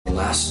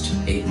last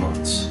 8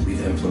 months,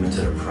 we've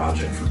implemented a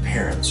project for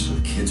parents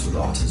with kids with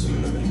autism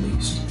in the Middle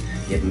East.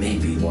 It may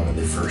be one of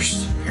the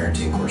first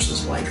parenting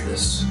courses like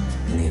this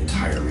in the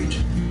entire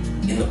region.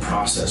 In the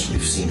process,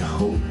 we've seen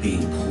hope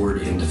being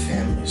poured into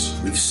families.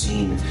 We've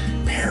seen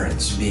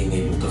parents being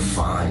able to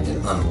find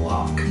and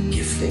unlock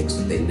giftings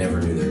that they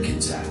never knew their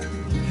kids had.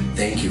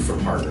 Thank you for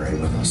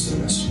partnering with us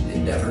in this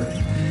endeavor.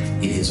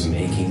 It is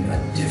making a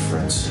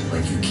difference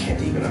like you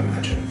can't even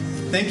imagine.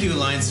 Thank you,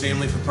 Alliance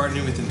family, for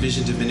partnering with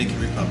Envision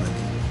Dominican Republic.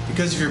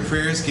 Because of your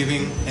prayers,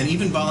 giving, and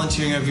even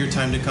volunteering of your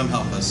time to come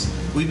help us,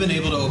 we've been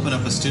able to open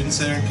up a student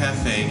center and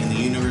cafe in the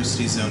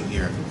University Zone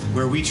here,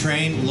 where we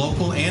train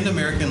local and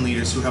American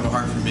leaders who have a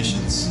heart for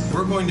missions.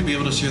 We're going to be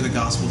able to share the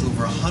gospel to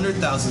over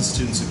 100,000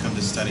 students who come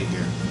to study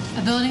here.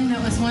 A building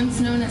that was once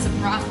known as a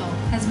brothel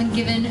has been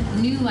given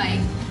new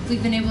life.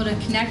 We've been able to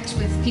connect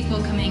with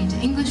people coming to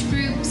English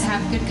groups,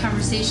 have good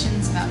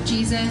conversations about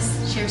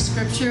Jesus, share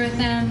scripture with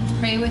them,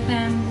 pray with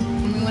them,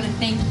 and we want to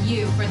thank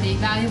you for the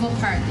valuable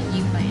part that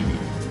you play in it.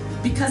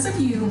 Because of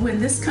you, when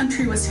this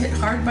country was hit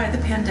hard by the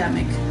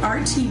pandemic,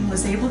 our team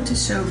was able to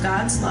show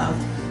God's love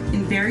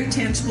in very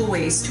tangible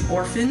ways to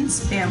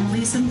orphans,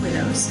 families, and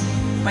widows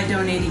by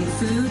donating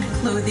food,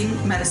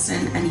 clothing,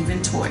 medicine, and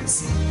even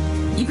toys.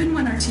 Even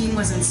when our team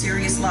was in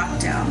serious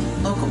lockdown,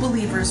 local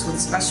believers with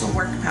special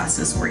work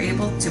passes were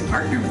able to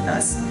partner with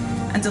us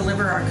and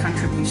deliver our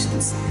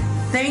contributions.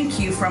 Thank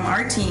you from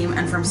our team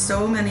and from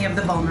so many of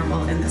the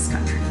vulnerable in this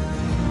country.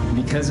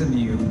 Because of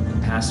you,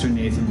 Pastor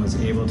Nathan was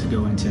able to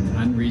go into an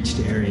unreached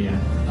area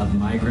of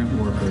migrant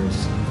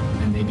workers,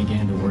 and they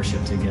began to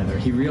worship together.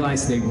 He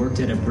realized they worked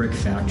at a brick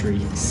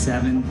factory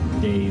 7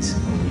 days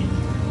a week.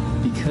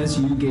 Because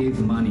you gave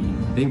money,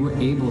 they were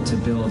able to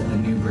build a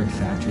new brick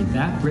factory.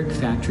 That brick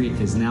factory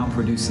is now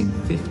producing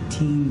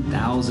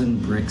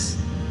 15,000 bricks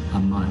a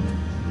month.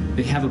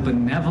 They have a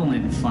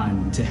benevolent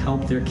fund to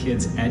help their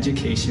kids'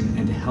 education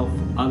and to help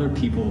other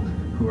people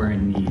who are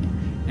in need.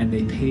 And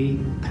they pay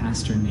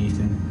Pastor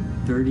Nathan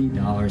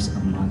 $30 a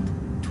month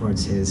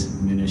towards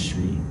his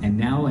ministry. And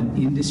now an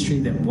industry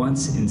that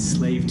once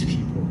enslaved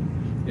people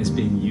is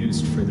being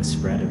used for the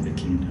spread of the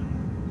kingdom.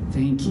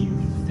 Thank you,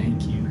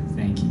 thank you,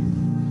 thank you.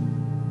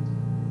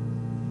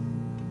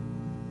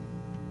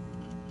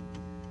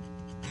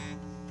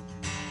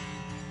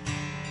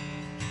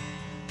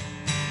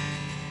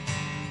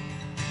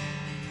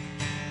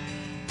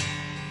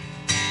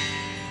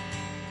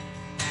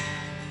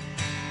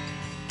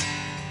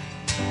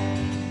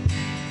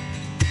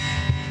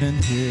 And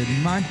hid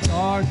my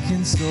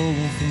darkened soul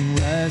from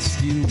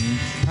rescuing.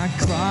 I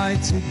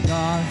cried to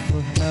God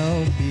for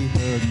help, He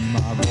heard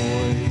my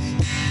voice.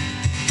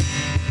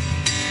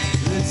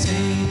 The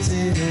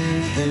tainted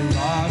earth, they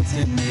rocked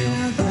and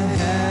reeled. The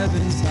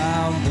heavens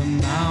bowed, the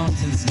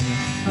mountains kneeled.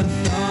 The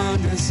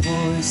thunderous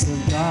voice of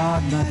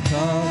God, my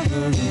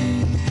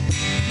covering.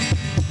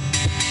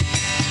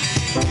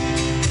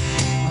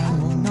 I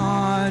will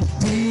not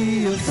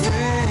be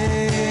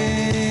afraid.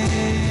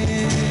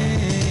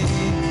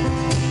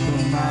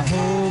 My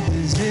hope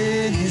is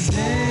in His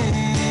name.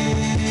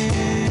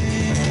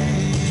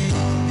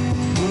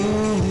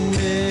 Who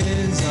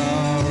is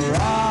our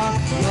rock,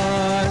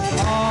 but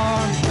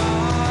our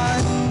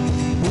God,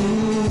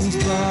 whose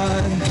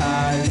blood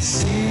has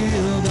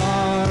sealed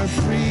our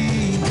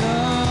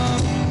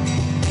freedom.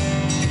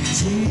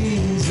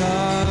 Jesus,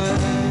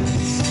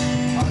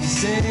 our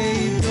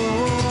Savior,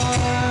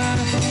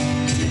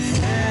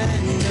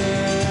 Defender,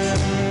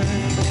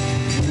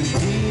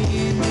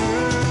 Redeemer.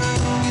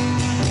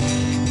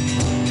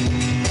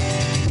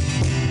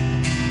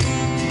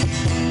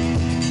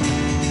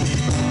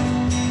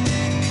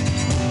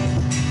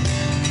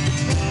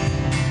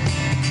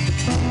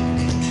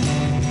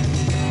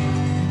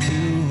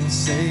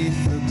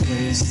 Safer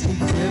place,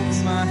 equip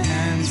my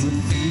hands with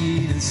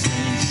feet and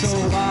strength, so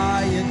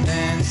I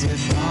advance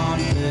with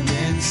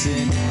confidence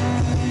in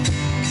God.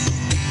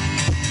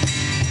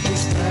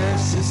 This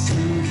precious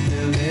truth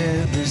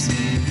delivers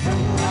me from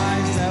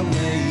lives that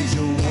wage a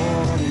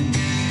war in me.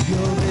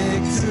 Your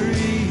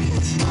victory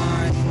is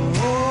mine for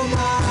all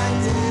my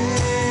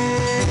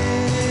days.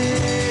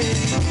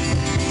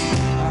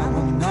 I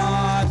will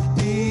not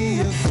be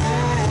afraid.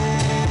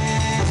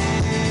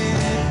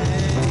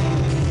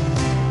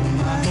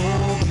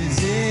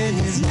 In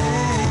His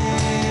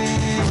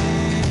name,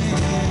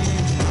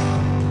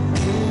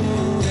 who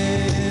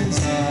is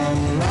our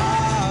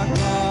rock,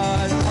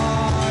 but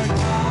our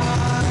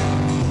God,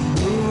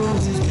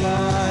 whose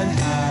blood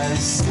has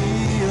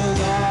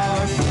sealed our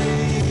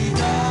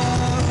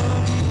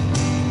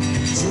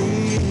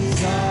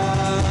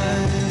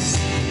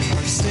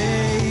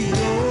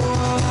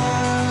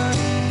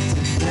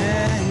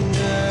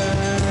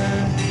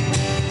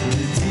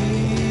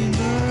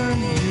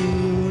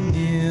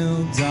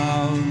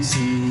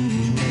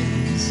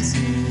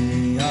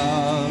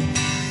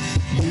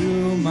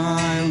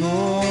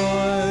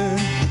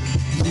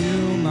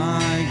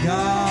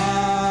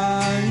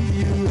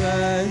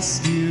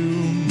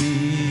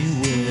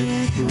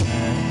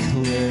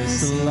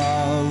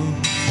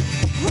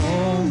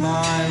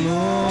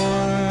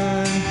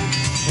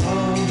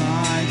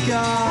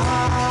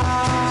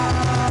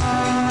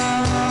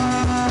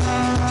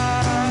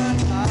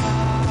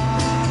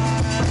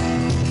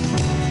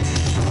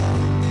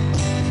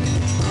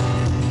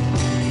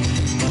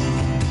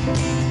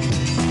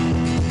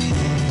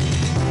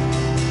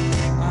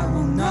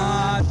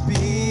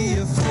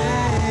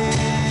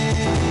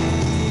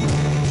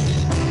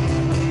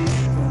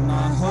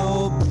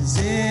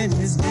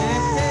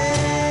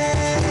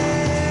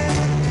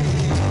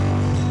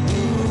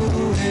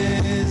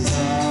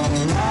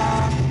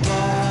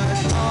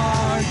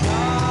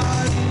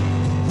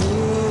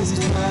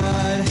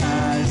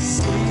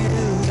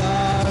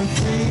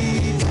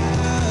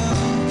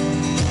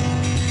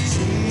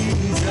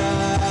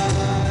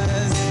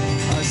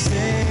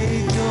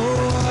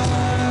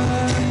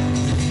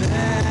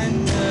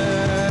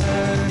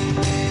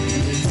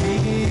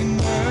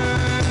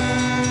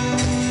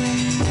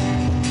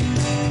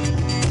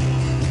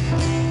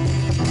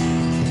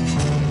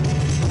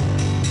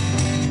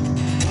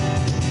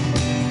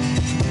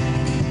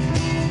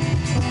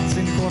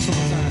else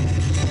one more time.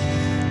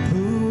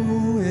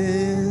 Who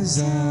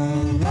is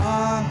a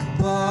rock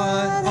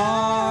but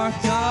our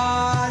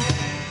God,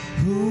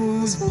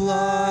 whose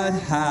blood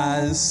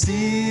has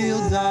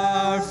sealed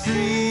our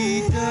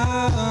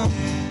freedom,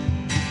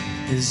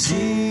 is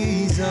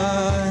Jesus.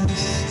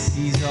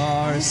 He's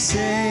our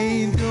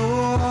Savior,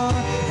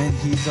 and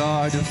He's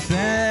our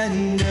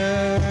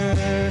defender.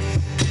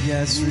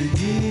 Yes,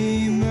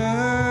 Redeemer.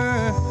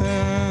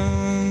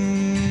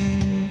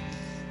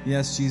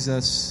 Yes,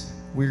 Jesus.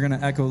 We're going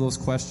to echo those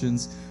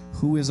questions.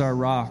 Who is our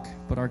rock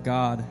but our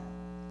God?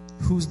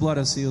 Whose blood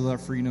has sealed our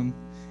freedom?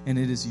 And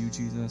it is you,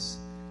 Jesus.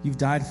 You've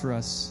died for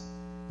us.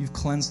 You've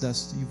cleansed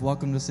us. You've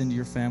welcomed us into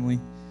your family.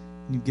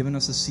 And you've given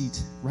us a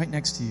seat right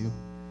next to you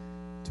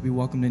to be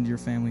welcomed into your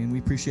family. And we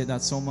appreciate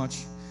that so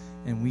much.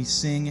 And we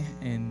sing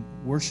and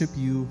worship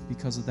you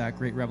because of that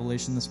great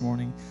revelation this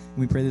morning. And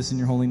we pray this in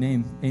your holy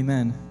name.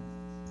 Amen.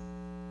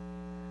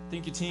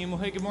 Thank you, team. Well,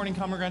 hey, good morning,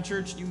 Common Ground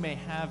Church. You may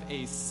have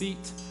a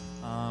seat.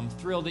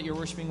 Thrilled that you're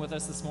worshiping with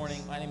us this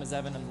morning. My name is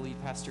Evan. I'm the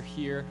lead pastor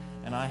here,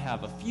 and I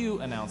have a few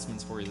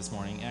announcements for you this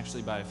morning.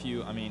 Actually, by a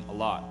few, I mean a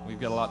lot. We've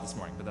got a lot this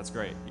morning, but that's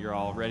great. You're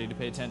all ready to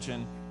pay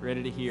attention,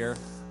 ready to hear.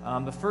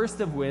 The first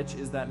of which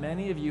is that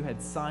many of you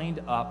had signed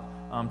up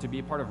to be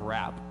a part of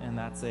RAP, and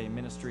that's a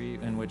ministry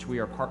in which we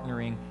are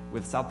partnering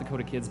with South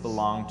Dakota Kids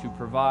Belong to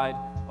provide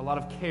a lot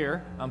of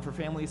care for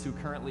families who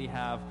currently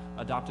have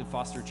adopted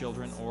foster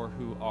children or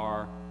who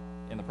are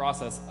in the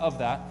process of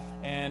that,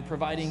 and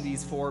providing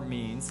these four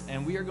means.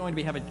 And we are going to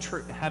be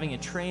having a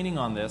training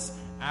on this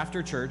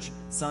after church,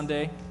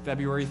 Sunday,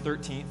 February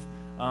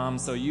 13th.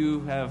 So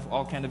you have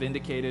all kind of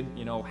indicated,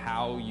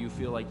 how you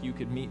feel like you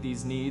could meet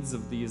these needs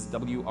of these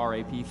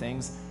WRAP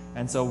things.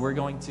 And so we're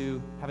going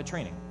to have a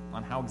training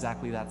on how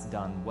exactly that's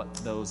done, what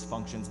those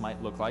functions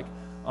might look like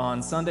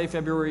on Sunday,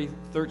 February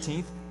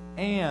 13th,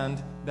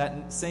 and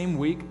that same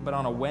week, but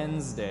on a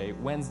Wednesday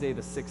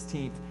the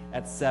 16th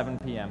at 7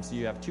 p.m. So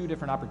you have two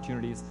different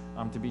opportunities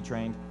to be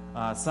trained.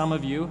 Some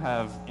of you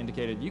have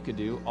indicated you could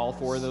do all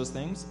four of those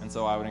things, and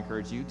so I would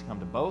encourage you to come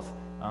to both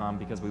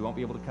because we won't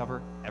be able to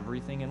cover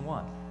everything in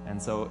one.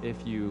 And so if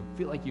you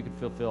feel like you could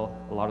fulfill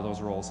a lot of those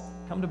roles,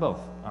 come to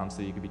both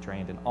so you could be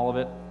trained in all of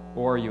it,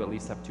 or you at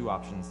least have two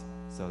options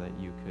so that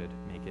you could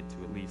make it to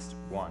at least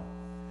one.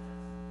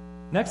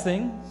 Next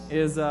thing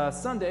is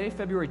Sunday,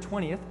 February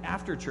 20th,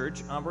 after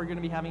church, we're going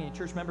to be having a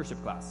church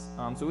membership class.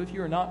 So if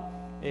you are not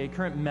a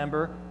current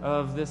member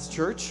of this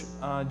church,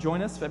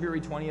 join us February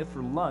 20th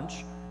for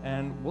lunch,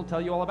 and we'll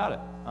tell you all about it.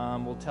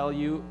 We'll tell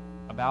you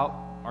about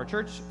our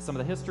church, some of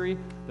the history,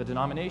 the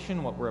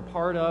denomination, what we're a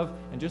part of,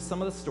 and just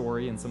some of the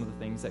story and some of the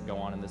things that go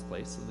on in this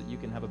place so that you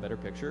can have a better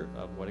picture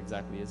of what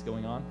exactly is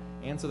going on,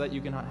 and so that you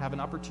can have an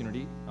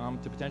opportunity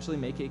to potentially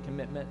make a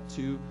commitment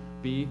to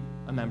be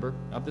a member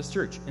of this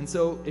church. And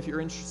so if you're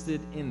interested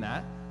in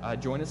that,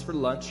 join us for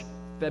lunch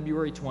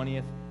February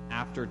 20th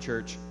after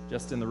church,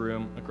 just in the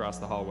room across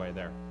the hallway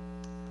there.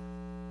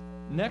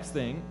 Next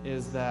thing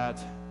is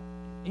that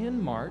in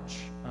March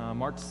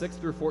 6th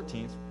through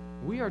 14th,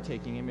 we are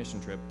taking a mission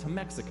trip to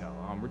Mexico.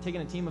 We're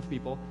taking a team of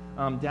people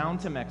down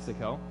to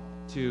Mexico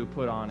to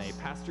put on a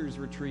pastor's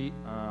retreat,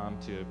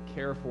 to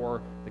care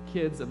for the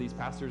kids of these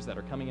pastors that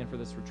are coming in for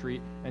this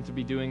retreat, and to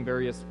be doing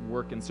various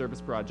work and service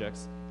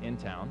projects in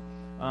town.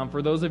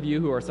 For those of you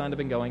who are signed up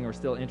and going or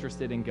still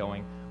interested in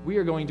going, we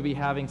are going to be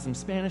having some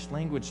Spanish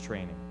language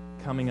training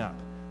coming up.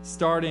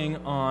 Starting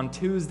on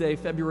Tuesday,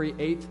 February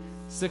 8th,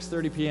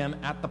 6:30 p.m.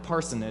 at the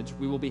Parsonage,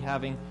 we will be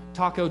having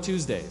Taco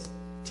Tuesdays,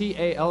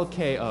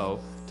 Talko,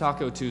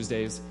 Taco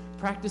Tuesdays,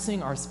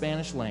 practicing our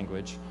Spanish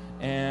language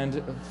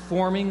and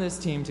forming this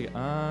team together.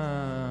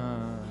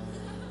 I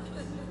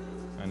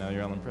know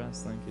you're all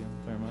impressed. Thank you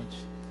very much.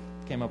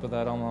 Came up with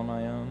that all on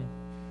my own.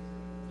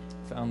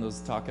 Found those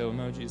taco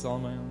emojis all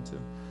on my own, too.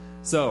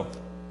 So,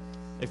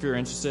 if you're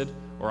interested,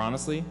 or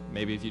honestly,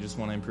 maybe if you just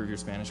want to improve your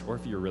Spanish, or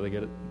if you're really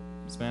good at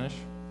Spanish,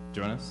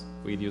 join us.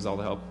 We'd use all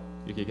the help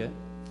you could get.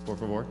 Por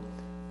favor.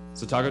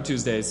 So, Taco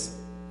Tuesdays,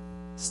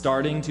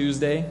 starting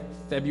Tuesday,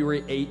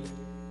 February 8th,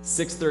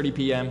 6:30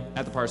 p.m.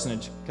 at the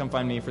Parsonage. Come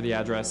find me for the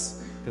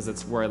address, because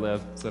it's where I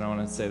live, so I don't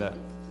want to say that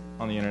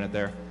on the internet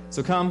there.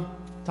 So come,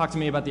 talk to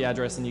me about the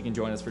address, and you can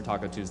join us for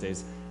Taco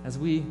Tuesdays as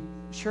we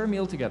share a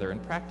meal together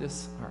and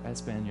practice our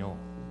Espanol.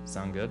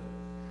 Sound good?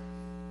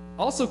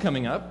 Also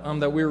coming up,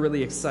 that we're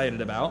really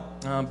excited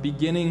about,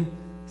 beginning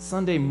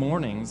Sunday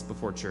mornings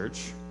before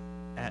church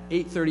at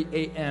 8:30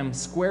 a.m.,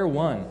 Square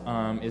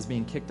One is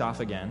being kicked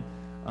off again,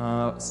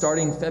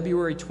 starting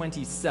February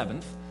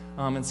 27th.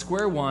 And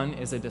Square One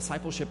is a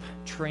discipleship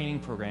training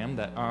program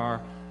that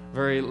our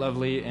very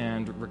lovely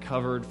and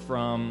recovered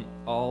from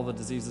all the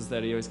diseases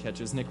that he always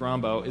catches, Nick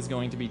Rombo, is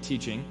going to be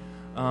teaching.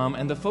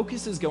 And the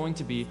focus is going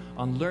to be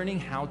on learning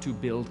how to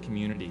build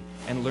community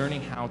and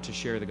learning how to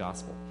share the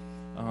gospel.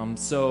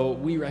 So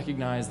we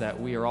recognize that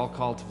we are all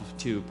called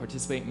to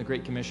participate in the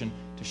Great Commission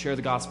to share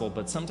the gospel,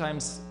 but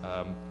sometimes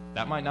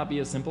that might not be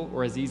as simple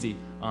or as easy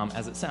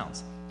as it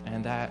sounds.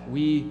 And that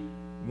we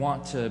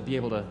want to be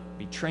able to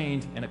be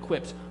trained and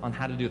equipped on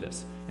how to do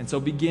this. And so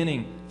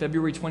beginning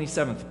February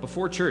 27th,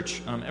 before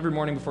church, every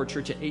morning before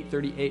church at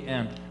 8:30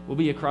 a.m., we'll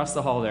be across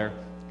the hall there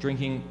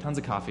drinking tons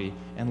of coffee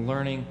and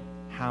learning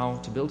how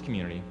to build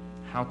community,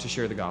 how to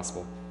share the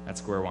gospel at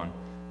Square One.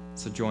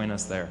 So join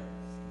us there.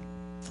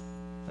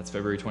 That's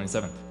February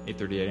 27th,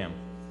 8:30 a.m.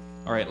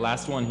 All right,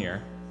 last one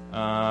here.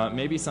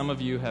 Maybe some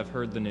of you have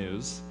heard the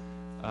news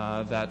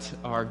that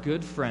our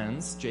good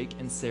friends, Jake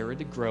and Sarah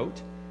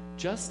DeGroat,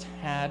 just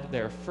had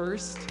their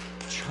first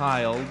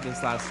child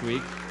this last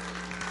week.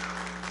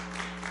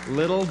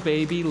 Little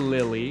baby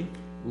Lily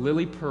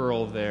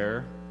Pearl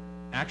there.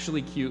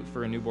 Actually cute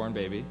for a newborn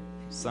baby.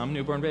 Some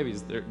newborn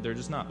babies, they're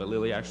just not, but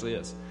Lily actually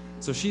is.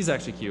 So she's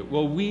actually cute.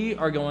 Well, we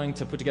are going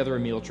to put together a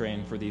meal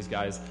train for these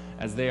guys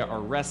as they are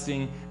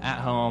resting at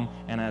home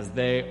and as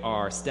they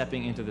are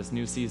stepping into this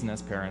new season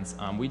as parents.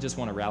 We just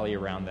want to rally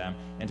around them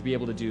and to be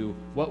able to do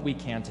what we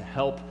can to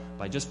help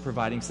by just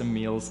providing some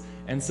meals.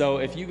 And so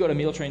if you go to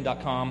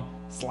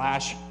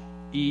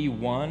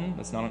mealtrain.com/E1,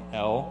 that's not an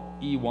L,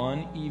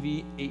 E1,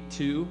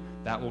 EV82,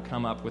 that will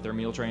come up with our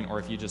meal train. Or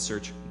if you just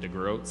search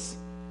DeGroats,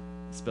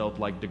 spelled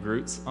like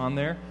DeGroots on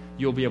there,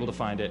 you'll be able to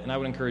find it. And I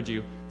would encourage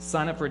you,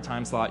 sign up for a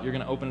time slot. You're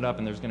going to open it up,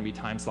 and there's going to be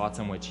time slots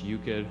in which you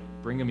could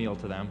bring a meal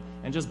to them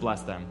and just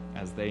bless them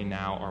as they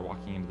now are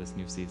walking into this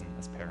new season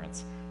as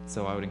parents.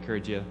 So I would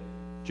encourage you,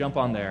 jump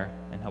on there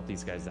and help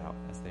these guys out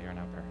as they are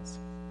now parents.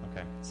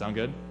 Okay, sound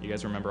good? You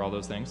guys remember all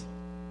those things?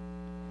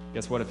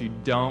 Guess what? If you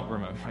don't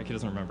remember, Mike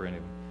doesn't remember any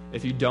of them.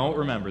 If you don't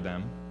remember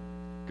them,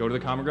 go to the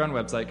Common Ground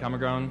website,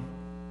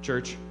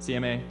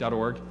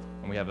 commongroundchurchcma.org,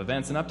 and we have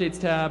events and updates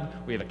tab,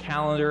 we have a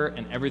calendar,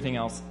 and everything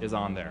else is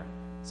on there.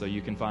 So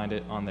you can find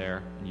it on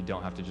there, and you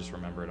don't have to just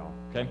remember it all.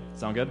 Okay?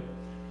 Sound good?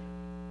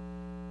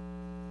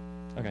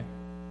 Okay.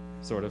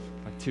 Sort of.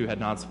 Like two head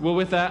nods. Well,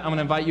 with that, I'm going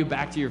to invite you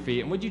back to your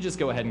feet, and would you just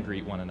go ahead and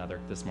greet one another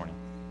this morning?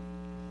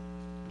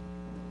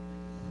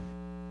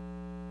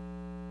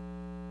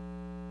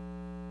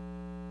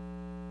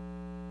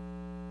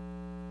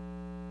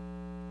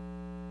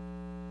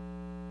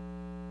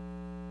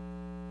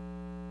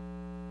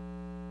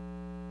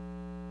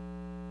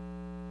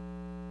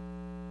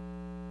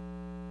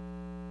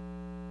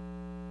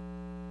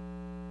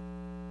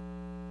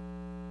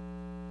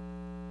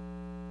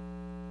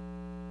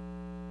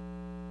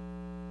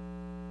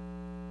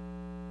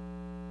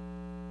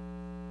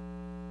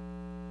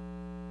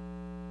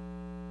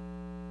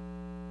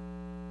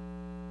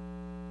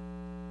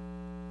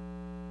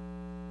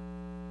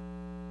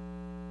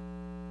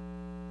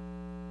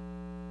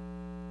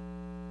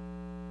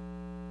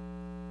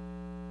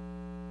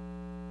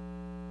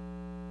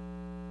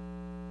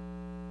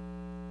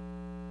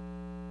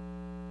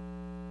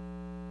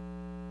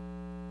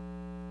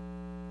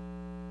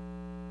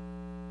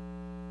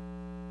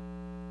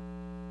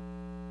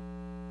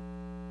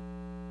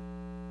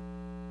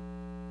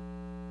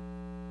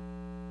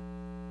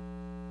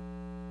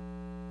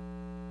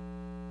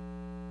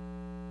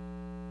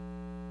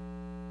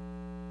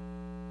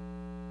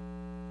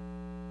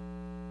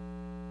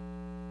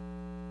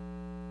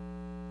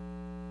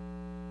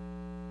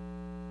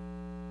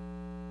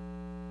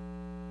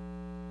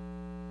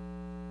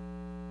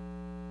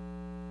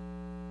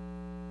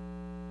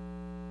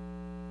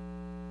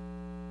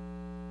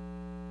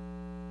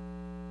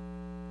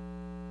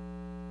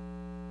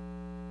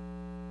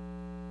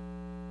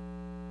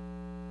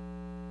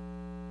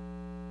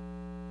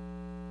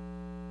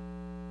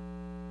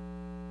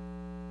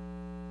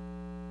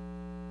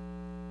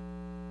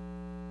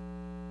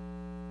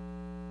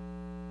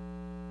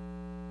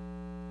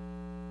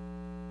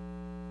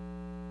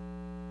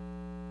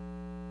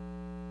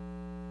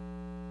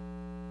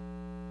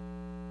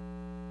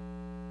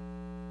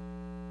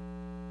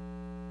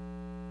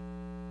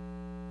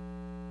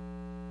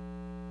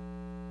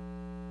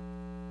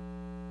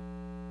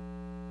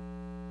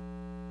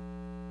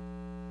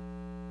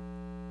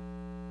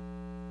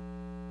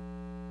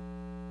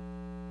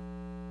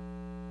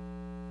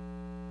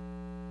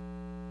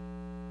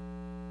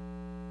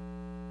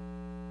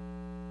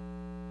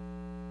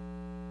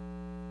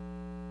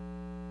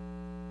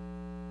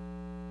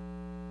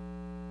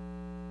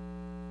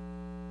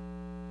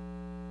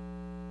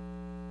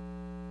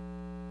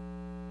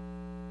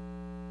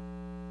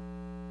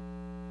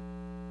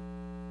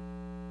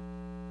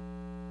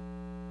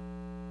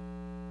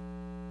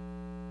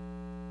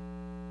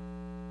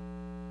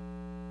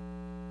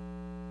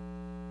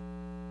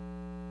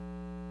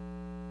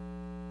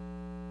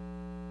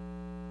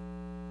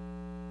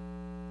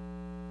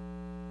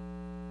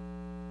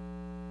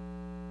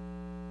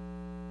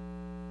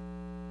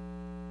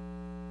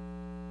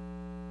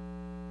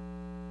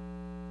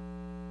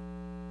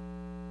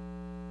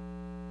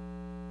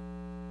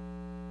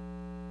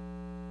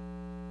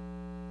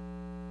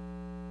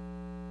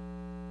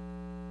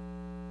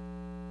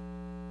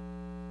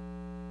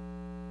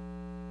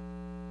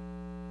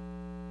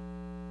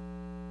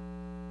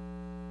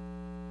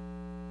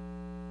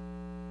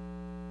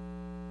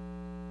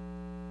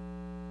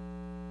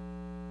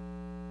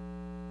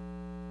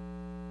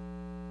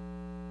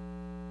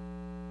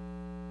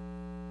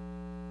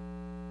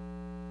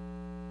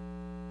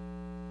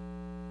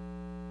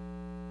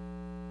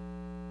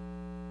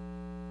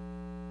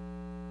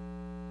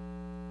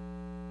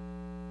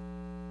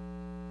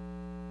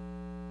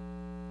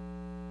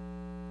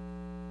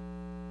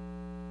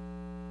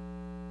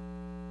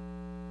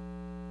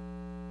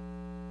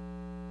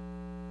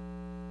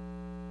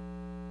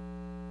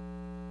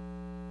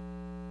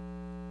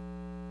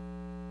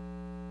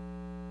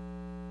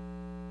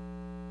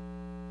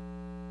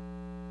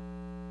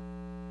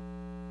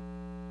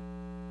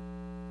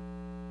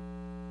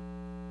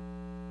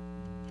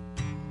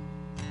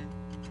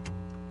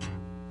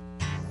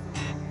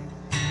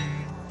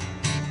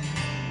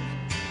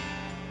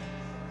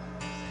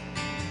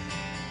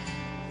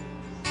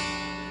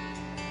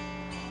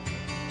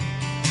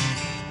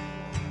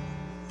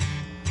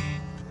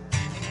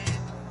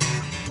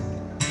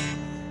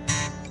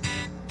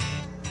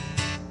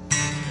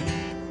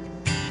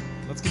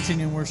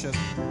 continue in worship.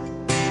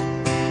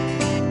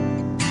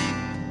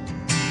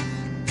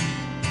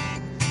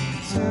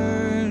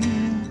 Turn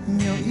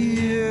your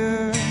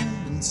ear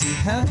to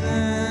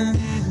heaven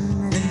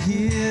and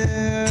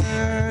hear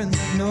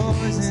the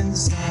noise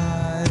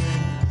inside.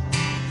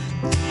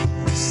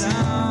 The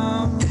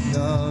sound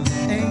of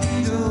the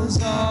angels,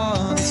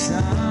 the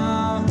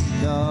sound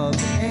of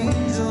the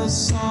angels'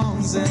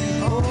 songs,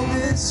 and all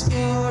this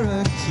for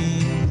a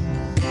king.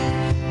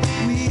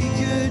 We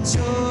could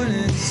join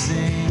and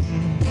sing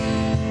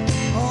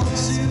all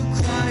to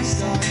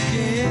Christ our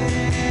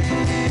King.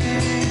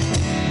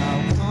 How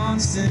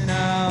constant,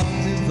 how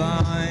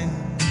divine,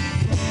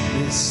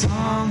 this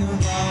song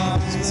of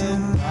ours will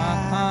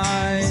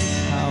rise.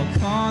 How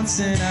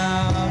constant,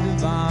 how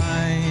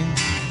divine,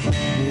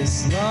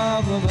 this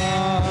love of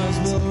ours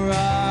will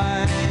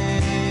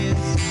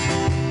rise.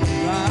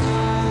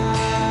 Rise.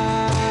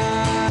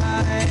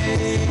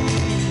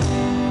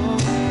 Oh,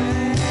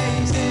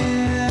 praise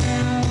Him.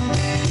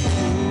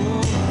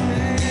 Oh,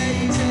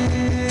 praise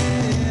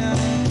Him.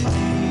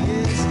 He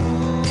is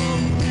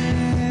holy.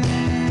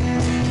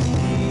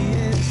 He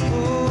is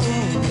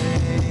holy.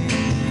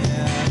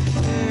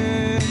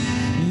 Turn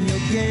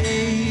your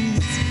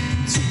gaze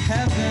to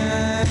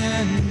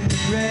heaven,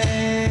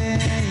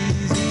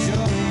 raise a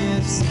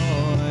joyous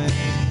noise.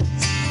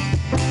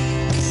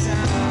 The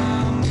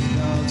sound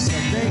of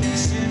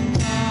salvation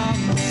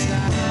comes, the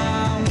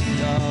sound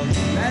of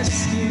the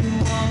rescued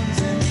ones,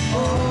 and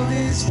all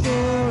is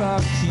for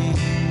our King.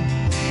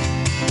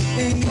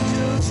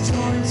 Angels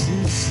join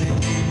to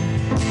sing,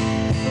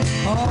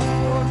 all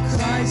for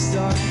Christ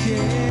our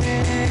King.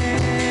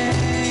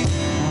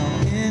 How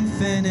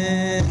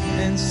infinite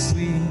and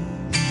sweet,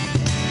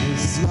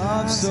 this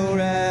love so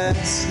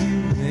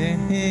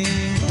rescuing.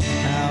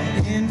 How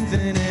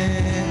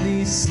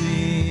infinitely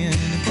sweet,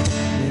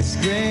 this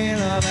great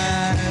love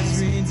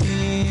has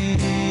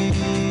redeemed.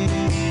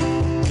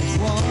 As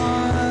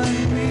one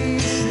we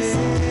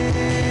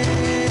sing,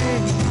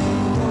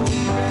 oh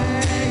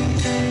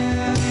praise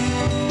Him,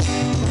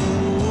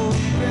 oh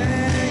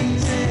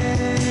praise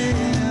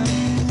Him.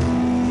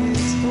 He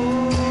is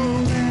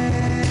holy,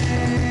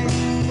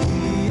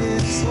 He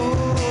is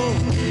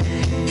holy.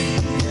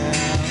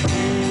 Yeah,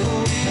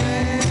 oh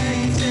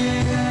praise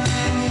Him,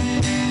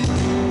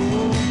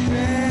 oh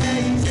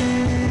praise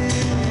Him.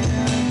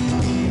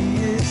 He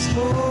is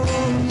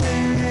holy,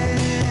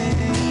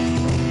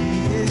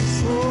 He is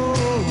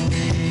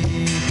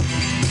holy.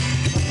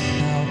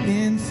 How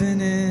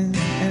infinite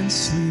and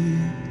sweet,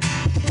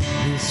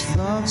 this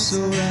love so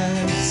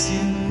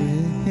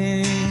rescuing.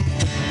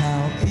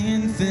 How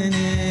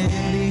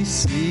infinitely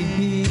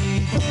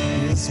sweet,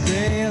 this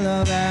great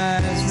love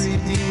has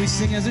redeemed. We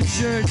sing as a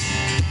church.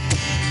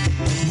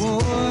 As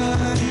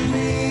one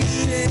we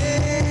sing,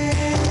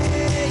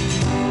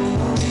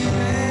 oh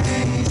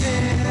praise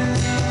Him,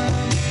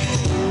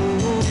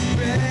 oh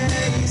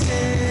praise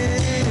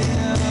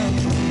Him.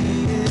 He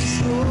is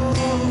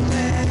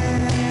holy,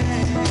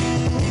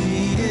 He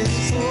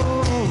is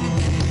holy.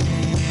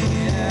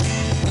 Yeah.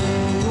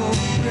 Oh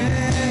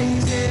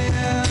praise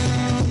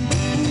Him,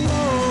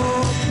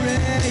 oh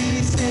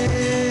praise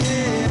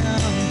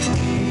Him.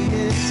 He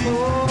is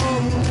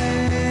holy.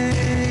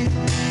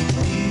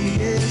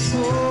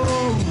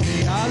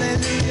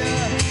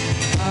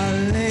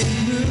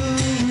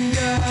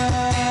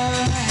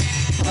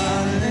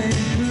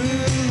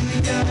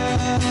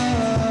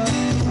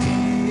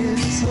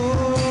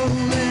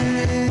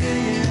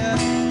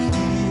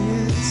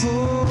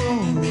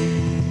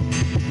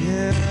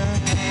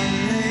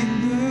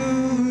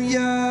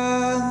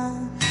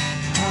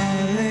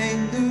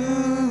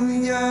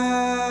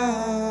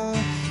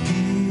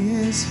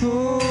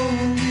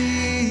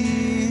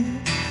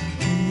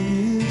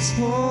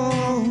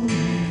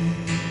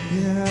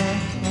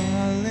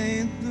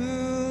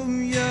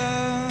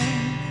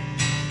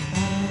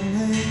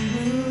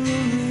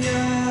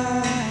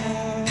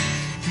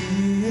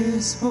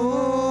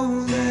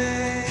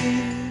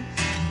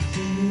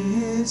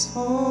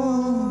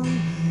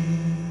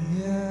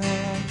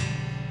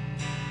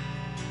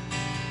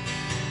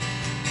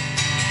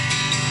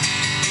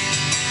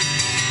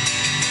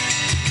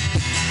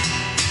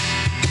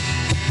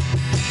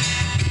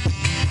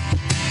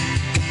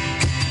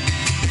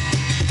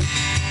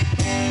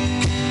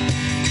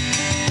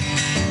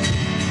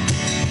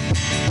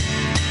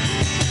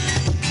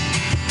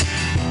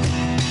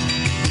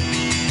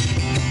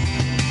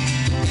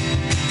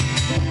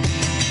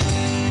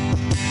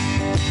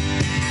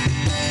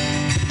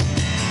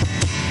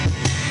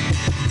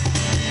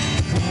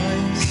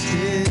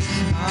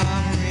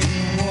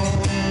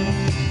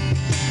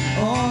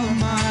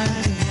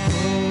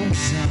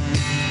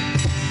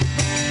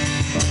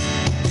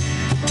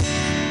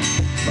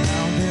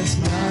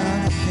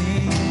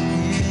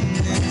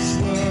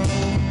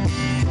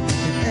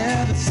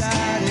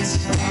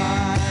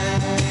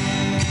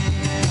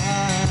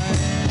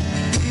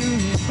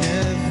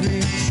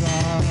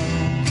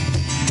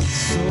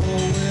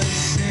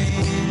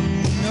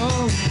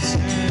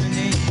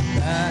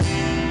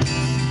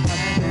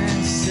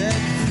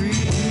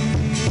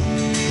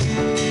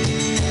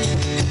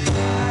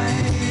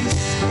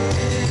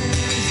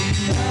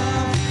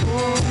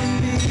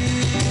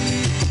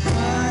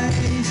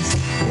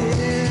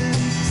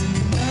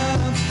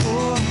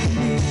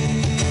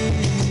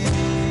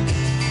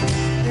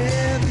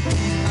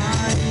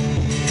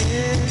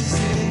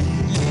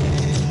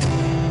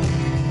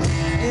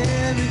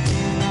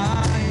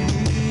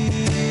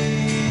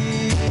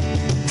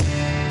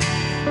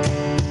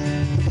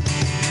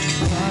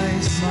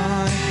 Christ,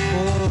 my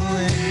all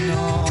in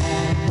all,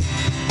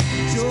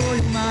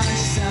 joy, my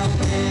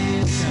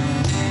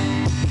salvation,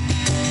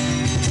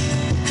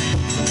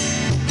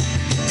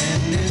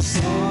 and this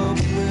hope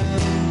will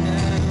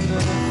never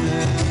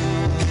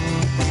fail.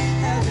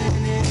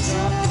 Heaven is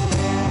our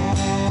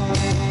home.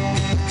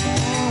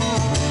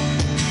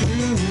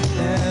 Through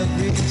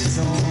every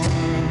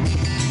storm,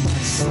 my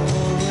soul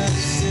will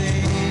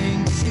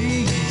sing.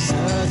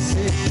 Jesus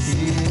is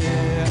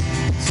here.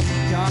 To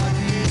God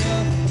be the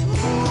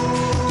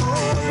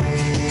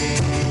glory.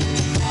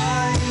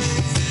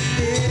 Christ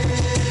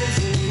is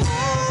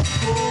enough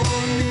for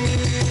me.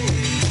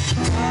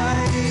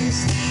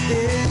 Christ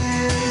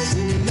is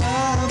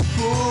enough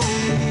for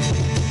me.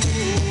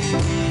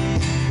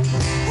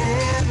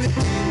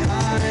 Everything I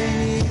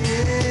need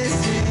is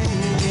in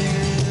you.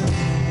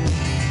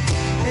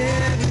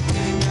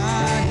 Everything I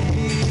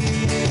need.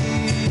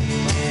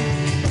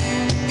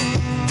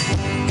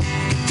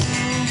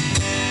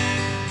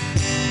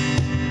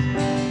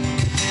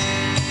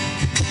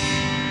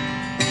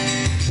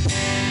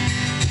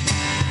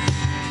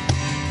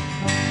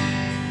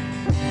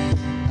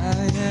 I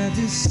have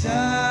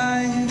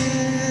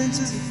decided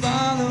to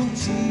follow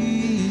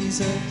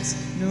Jesus.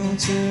 No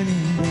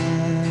turning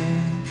back.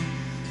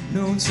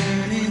 No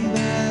turning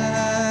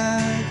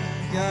back.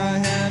 I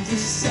have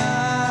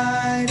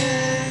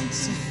decided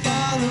to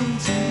follow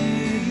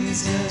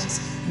Jesus.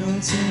 No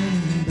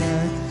turning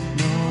back.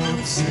 No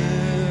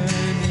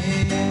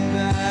turning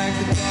back.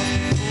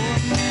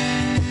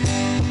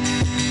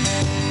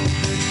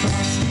 The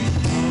cross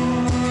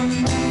before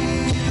me,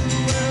 the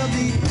world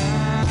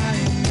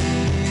behind me.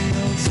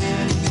 No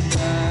turning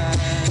back.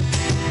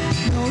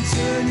 No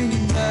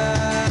turning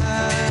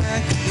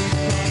back. The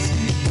cross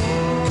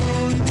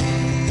before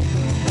me,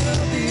 the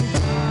world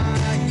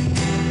behind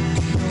me.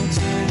 No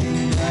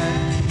turning back.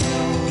 No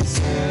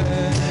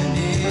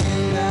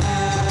turning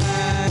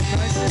back.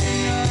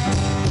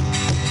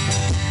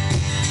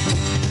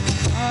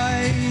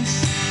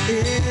 Christ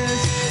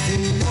is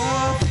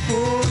enough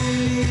for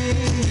me.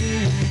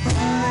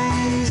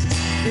 Christ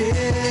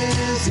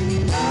is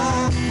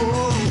enough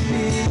for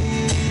me.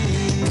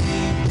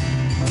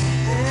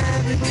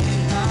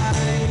 Everything I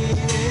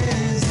need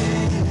is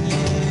in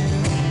you.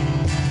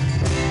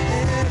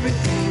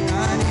 Everything I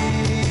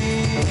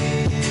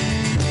need.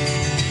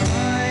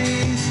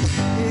 Christ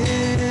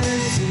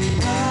is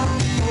enough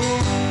for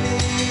me.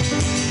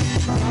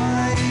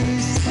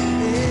 Christ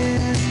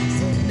is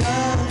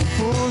enough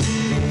for me.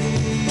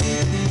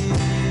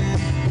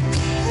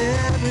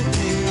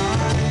 Everything I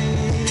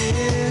need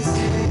is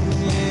in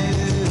you.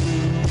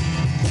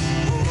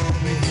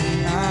 Everything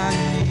I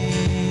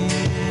need.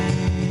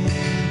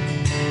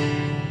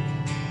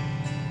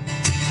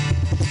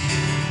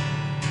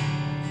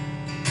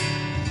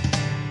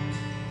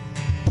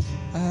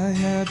 I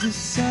have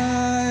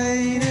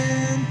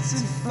decided to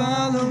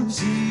follow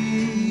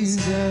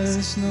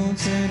Jesus. No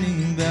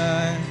turning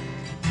back.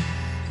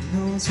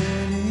 No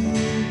turning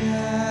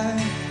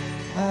back.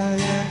 I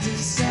have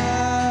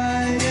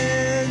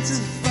decided to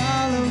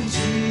follow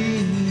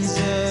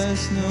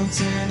Jesus. No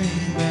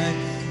turning back.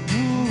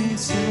 No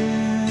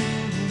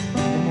turning back.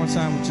 One more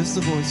time with just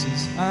the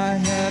voices. I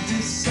have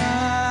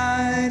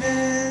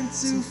decided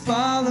to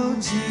follow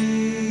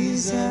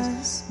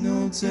Jesus.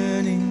 No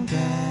turning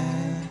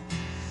back.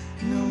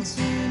 No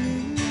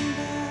turning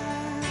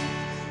back.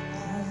 I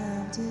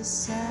have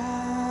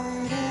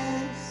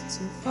decided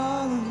to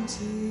follow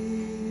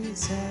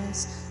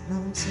Jesus. No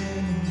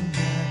turning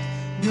back.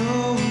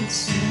 No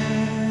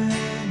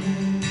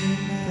turning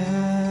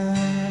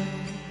back.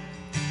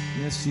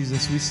 Yes,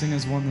 Jesus, we sing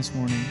as one this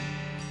morning.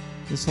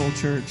 This whole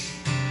church,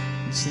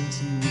 we sing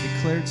to you, we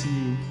declare to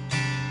you,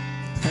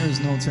 there is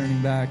no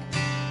turning back.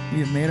 We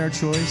have made our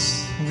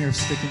choice, and we are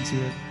sticking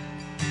to it.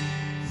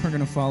 We're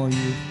going to follow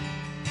you.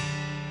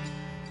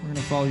 We're going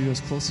to follow you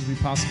as close as we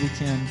possibly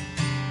can,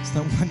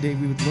 so that one day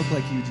we would look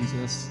like you,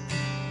 Jesus.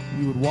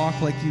 We would walk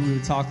like you, we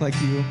would talk like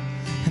you,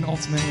 and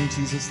ultimately,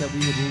 Jesus, that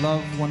we would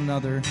love one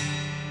another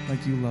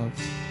like you loved.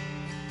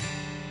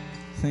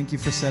 Thank you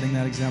for setting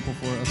that example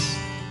for us.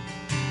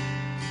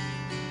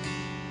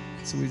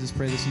 So we just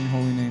pray this in your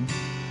holy name.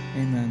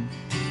 Amen.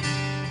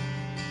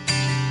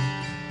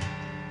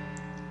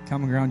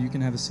 Common Ground, you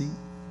can have a seat.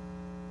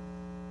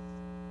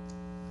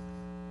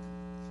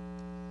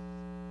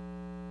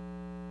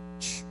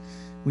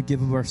 We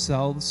give of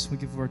ourselves, we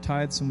give of our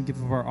tithes, and we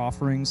give of our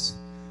offerings.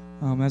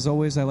 As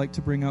always, I like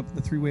to bring up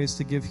the 3 ways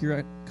to give here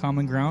at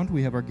Common Ground.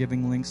 We have our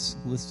giving links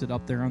listed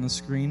up there on the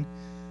screen,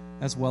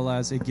 as well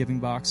as a giving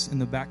box in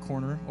the back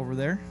corner over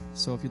there.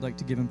 So if you'd like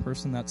to give in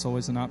person, that's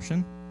always an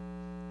option.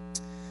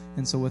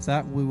 And so with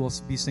that, we will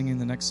be singing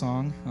the next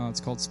song. It's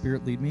called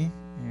Spirit Lead Me.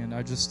 And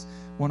I just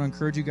want to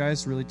encourage you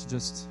guys really to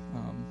just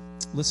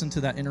listen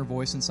to that inner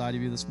voice inside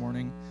of you this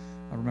morning.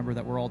 Remember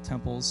that we're all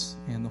temples,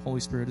 and the Holy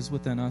Spirit is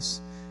within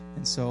us.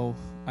 And so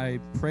I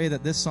pray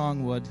that this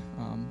song would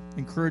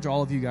encourage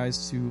all of you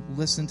guys to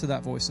listen to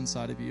that voice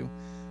inside of you.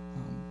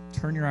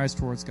 Turn your eyes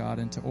towards God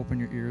and to open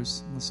your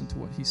ears and listen to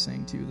what He's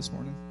saying to you this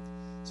morning.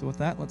 So with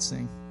that, let's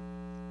sing.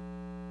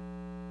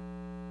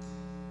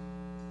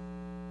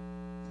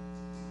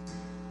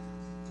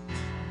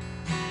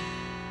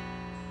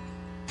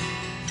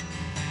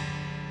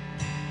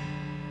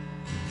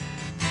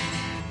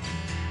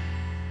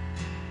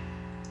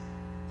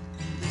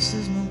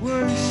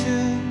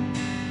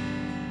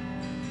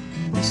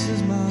 This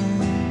is my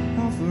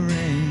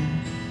offering.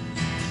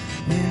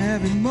 In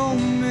every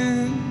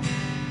moment,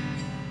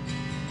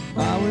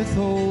 I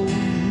withhold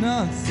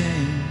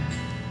nothing.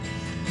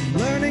 I'm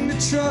learning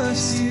to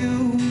trust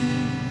you,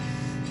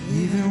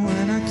 even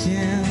when I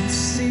can't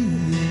see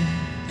it.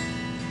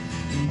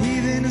 And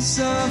even in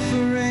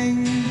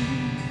suffering,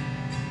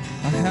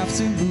 I have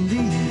to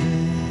believe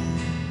it.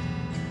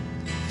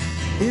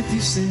 If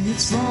you say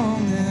it's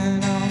wrong,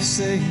 then I'll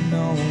say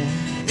no.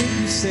 If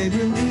you say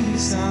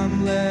release,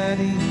 I'm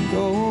letting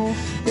go.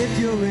 If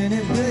you're in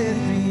it with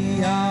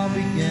me, I'll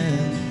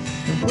begin.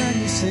 And when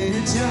you say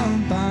to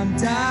jump, I'm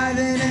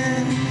diving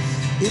in.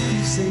 If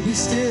you say be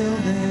still,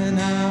 then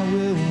I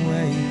will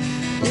wait.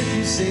 If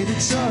you say to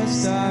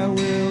trust, I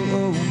will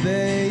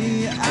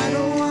obey. I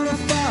don't want to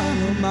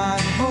follow my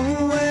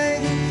own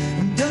way.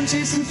 I'm done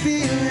chasing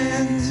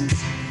feelings.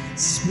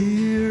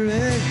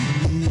 Spirit,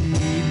 lead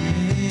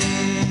me.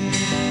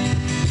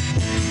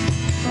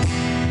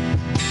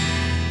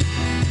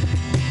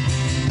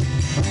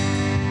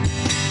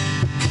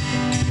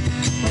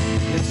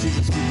 Yes,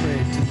 Jesus, we pray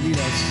to lead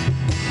us.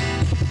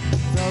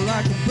 Felt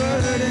like a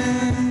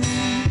burden,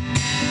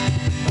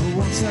 but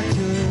once I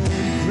could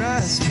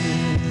grasp it,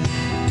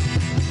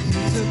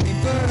 you took me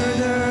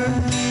further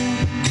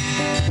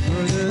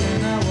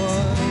than I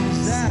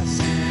was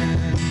asking.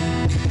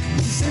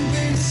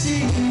 Simply to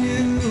see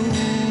you,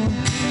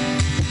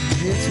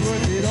 it's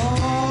worth it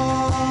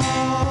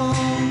all.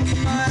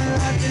 My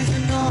life is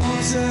an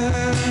altar.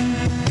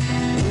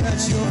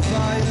 Let your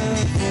fire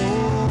fall.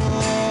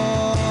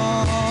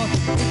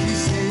 If you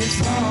say it's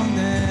wrong,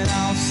 then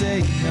I'll say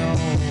no.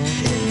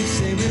 If you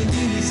say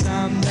release,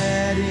 I'm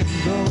letting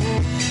go.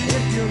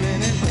 If you're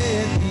in it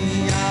with me,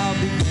 I'll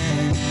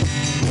begin.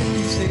 If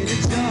you say to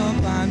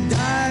jump, I'm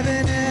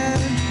diving in.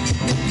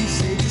 If you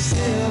say be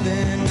still,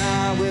 then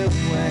I will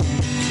wait.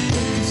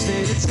 If you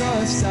say to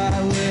trust, I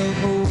will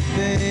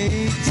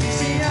obey. Teach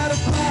me how to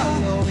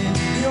follow in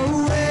your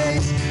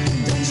ways.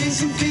 Don't chase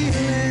some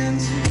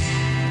feelings.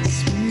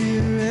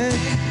 Spirit,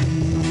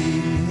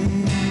 lead me.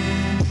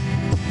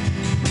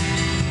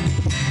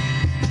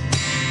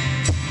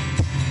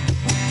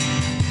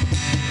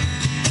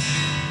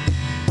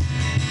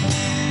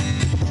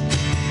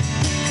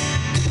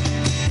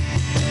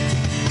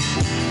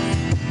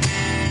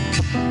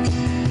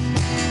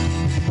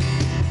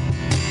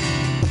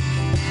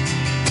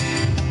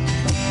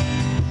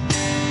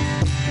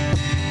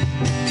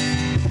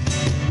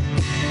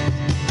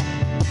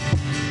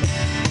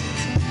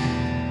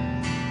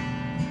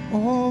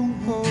 All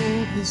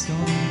hope is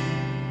gone,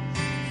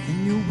 and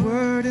your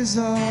word is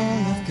all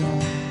I've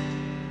got.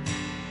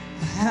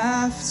 I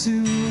have to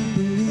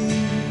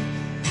believe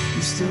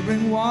you still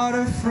bring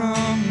water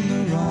from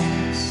the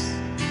rocks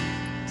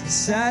to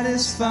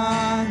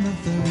satisfy my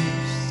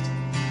thirst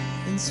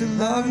and to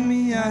love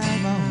me at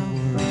my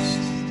worst.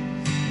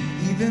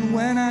 Even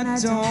when I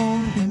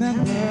don't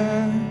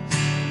remember,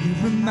 you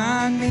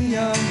remind me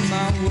of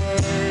my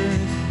word.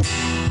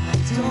 I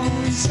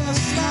don't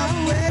trust my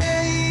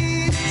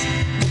ways,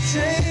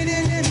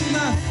 trading in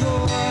my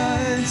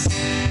thoughts.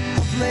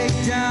 I've laid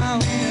down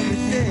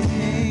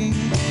everything,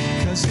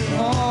 'cause you're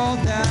all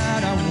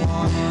that I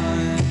want.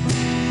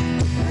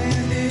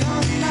 Landing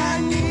on my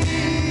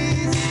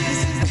knees, this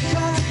is the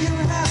cup you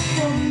have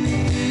for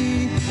me.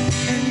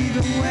 And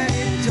even when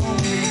it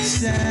don't make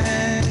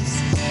sense,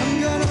 I'm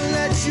gonna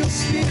let your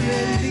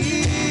spirit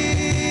lead.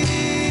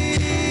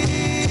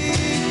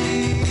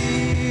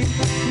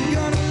 I'm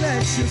gonna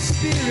let your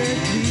spirit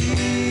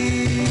lead.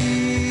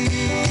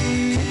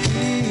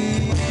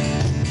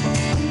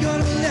 I'm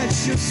gonna let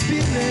your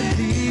spirit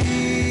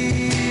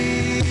lead.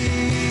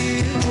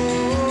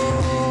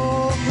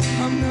 Oh,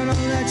 I'm gonna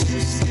let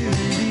your spirit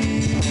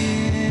lead.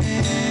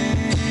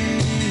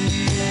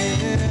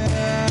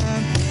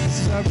 This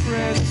is our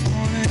prayer this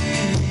morning.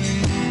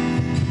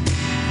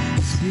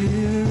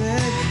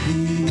 Spirit,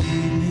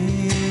 lead me.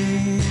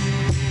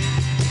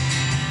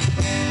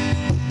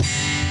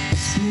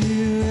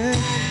 Spirit,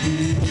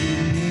 lead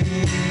me.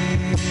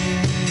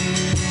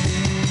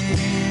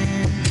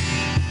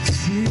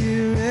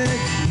 Spirit,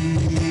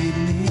 lead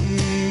me.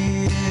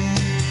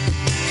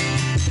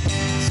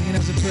 Singing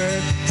as a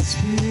prayer.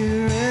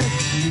 Spirit,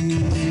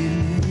 lead me.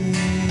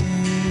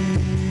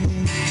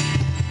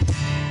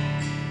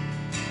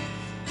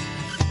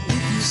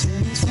 If you say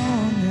it's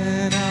wrong,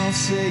 then I'll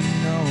say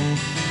no.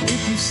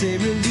 If you say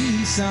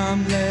release, I'm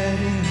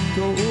letting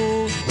go.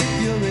 If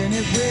you're in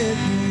it with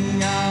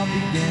me, I'll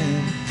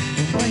begin.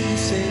 And when you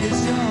say to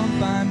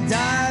jump, I'm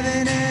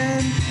diving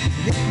in.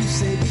 If you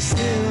say be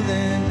still,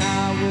 then I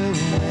will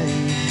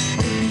wait.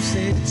 If you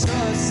say to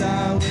trust, I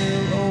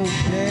will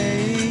obey.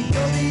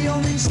 You're the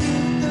only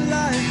truth, the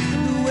life,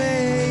 the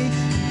way.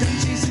 Don't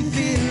chasing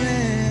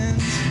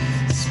feelings.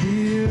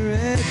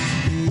 Spirit,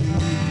 lead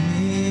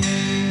me.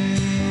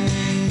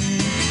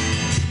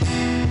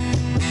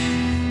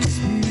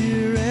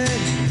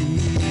 Spirit,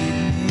 lead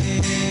me.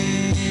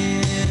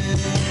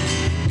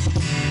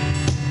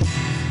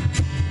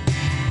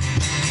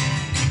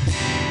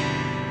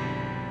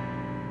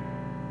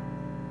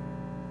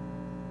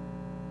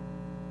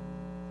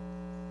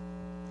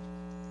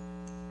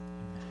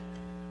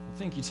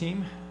 thank you,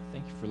 team.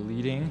 Thank you for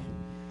leading.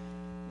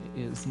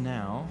 It is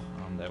now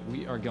that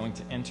we are going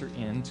to enter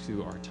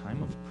into our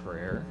time of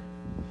prayer.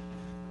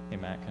 Hey,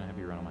 Matt, can I have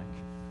you run a mic?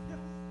 Yeah.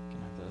 Can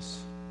I have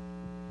this?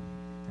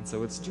 And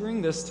so it's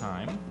during this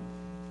time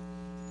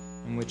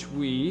in which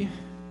we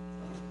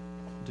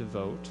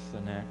devote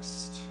the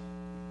next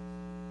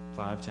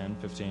 5, 10,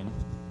 15,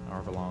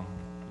 however long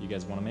you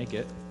guys want to make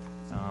it,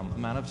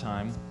 amount of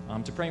time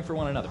to praying for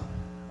one another,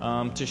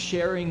 to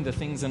sharing the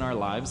things in our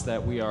lives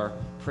that we are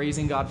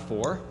praising God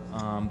for,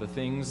 the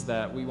things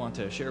that we want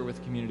to share with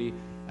the community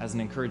as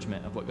an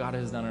encouragement of what God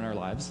has done in our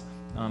lives,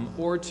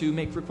 or to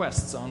make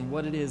requests on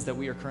what it is that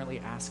we are currently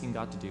asking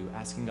God to do,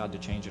 asking God to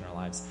change in our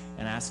lives,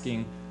 and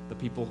asking the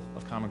people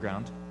of Common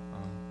Ground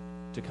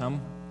to come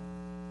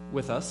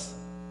with us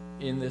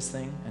in this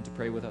thing and to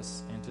pray with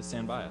us and to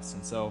stand by us.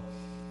 And so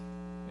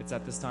it's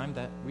at this time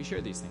that we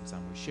share these things.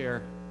 We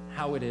share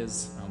how it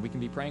is we can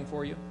be praying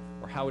for you,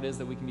 or how it is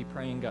that we can be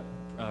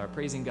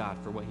praising God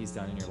for what he's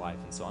done in your life.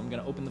 And so I'm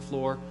going to open the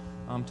floor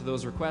to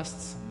those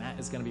requests. Matt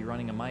is going to be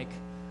running a mic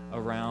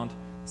around.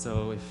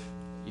 So if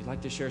you'd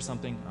like to share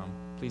something,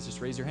 please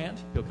just raise your hand.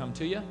 He'll come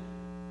to you,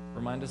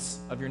 remind us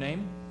of your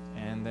name,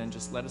 and then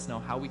just let us know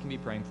how we can be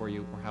praying for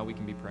you or how we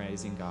can be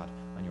praising God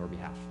on your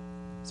behalf.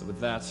 So with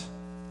that,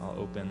 I'll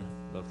open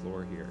the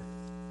floor here.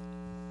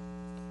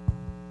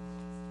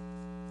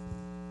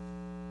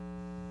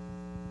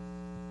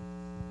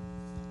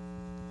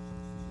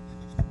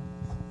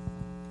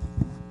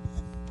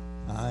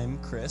 I'm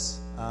Chris.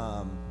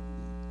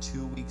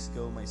 2 weeks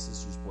ago, my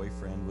sister's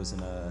boyfriend was in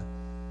a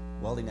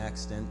welding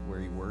accident where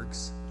he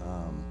works.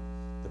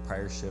 The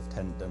prior shift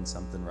hadn't done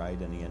something right,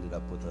 and he ended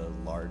up with a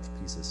large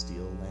piece of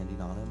steel landing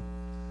on him.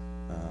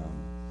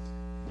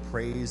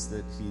 Praise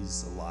that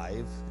he's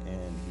alive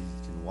and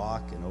he can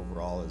walk and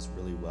overall is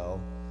really well.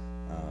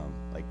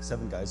 Like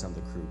 7 guys on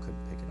the crew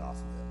couldn't pick it off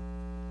of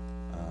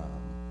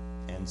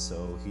him. And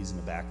so he's in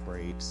a back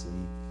brace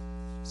and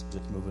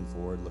just moving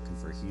forward, looking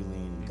for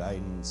healing and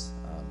guidance.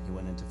 He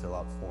went in to fill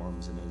out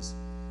forms, and his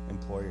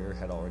employer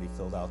had already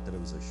filled out that it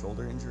was a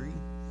shoulder injury.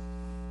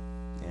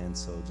 And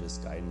so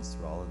just guidance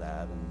through all of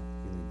that and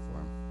healing for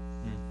him.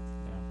 Yeah,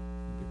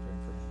 we'll be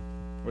praying for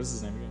him. What is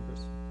his name again,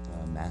 Chris?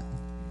 Matt.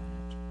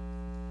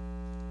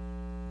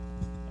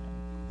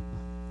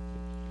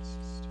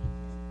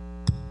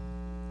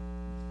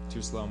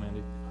 Too slow,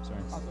 Mandy.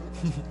 Sorry.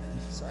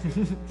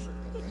 Sorry.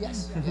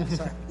 Yes. Yeah,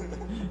 sorry.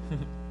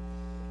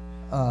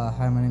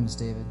 Hi, my name is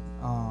David.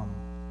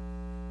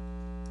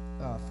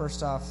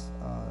 First off,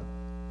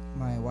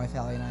 my wife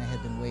Allie and I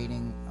had been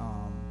waiting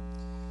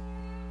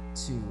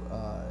to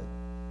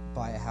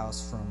buy a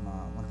house from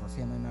one of our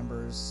family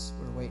members.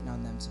 We were waiting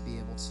on them to be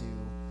able to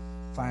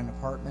find an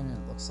apartment, and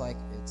it looks like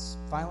it's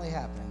finally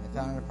happening. They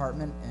found an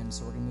apartment, and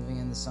so we're going to be moving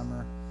in this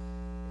summer.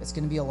 It's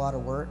going to be a lot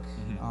of work,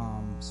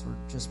 so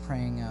we're just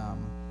praying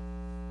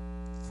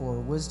for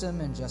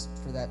wisdom and just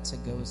for that to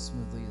go as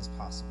smoothly as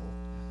possible.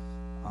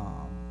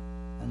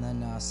 And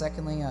then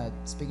secondly,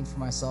 speaking for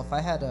myself,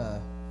 I had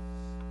a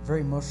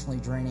very emotionally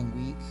draining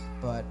week,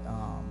 but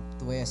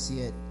the way I see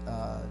it,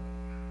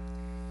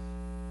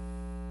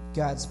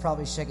 God's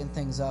probably shaking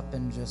things up,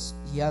 and just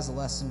he has a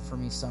lesson for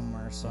me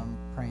somewhere, so I'm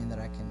praying that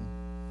I can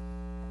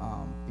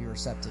be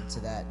receptive to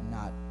that and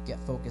not get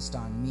focused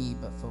on me,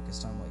 but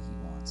focused on what he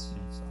wants.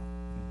 So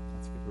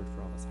that's a good word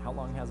for all this. How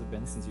long has it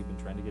been since you've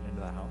been trying to get into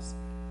that house?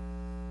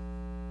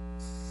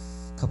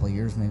 A couple of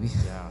years, maybe.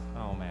 Yeah.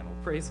 Oh, man. Well,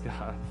 praise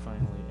God,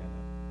 finally.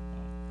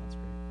 That's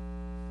great.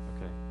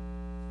 Okay.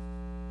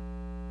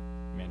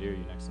 Mandy, are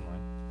you next in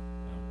line?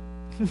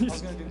 No. I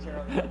was going to do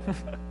Kara.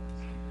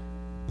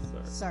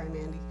 Sorry,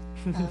 Mandy.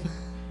 I'm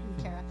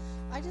Kara.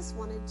 I just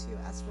wanted to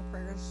ask for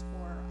prayers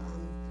for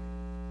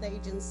the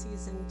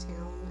agencies in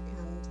town,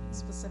 and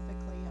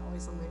specifically,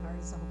 always on my heart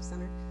is the Hope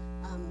Center.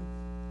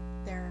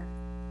 They're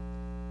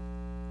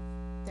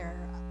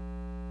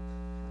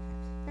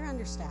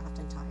understaffed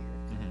and tired,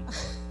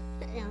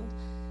 and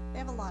they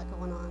have a lot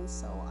going on.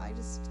 So I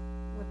just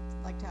would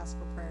like to ask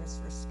for prayers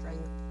for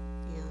strength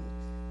and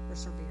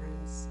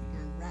perseverance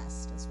and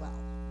rest as well.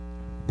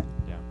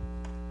 Yeah.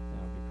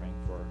 I'll be praying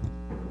for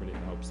everybody at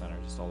the Hope Center,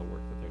 just all the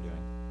work that they're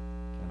doing.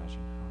 Can't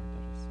imagine how hard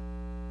that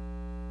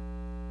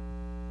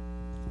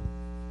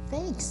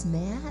is. Thanks,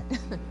 Matt.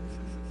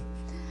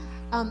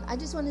 I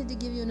just wanted to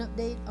give you an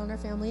update on our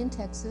family in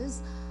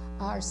Texas.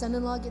 Our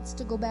son-in-law gets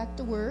to go back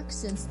to work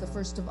since the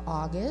 1st of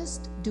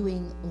August,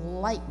 doing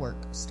light work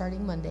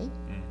starting Monday.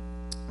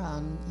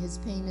 His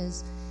pain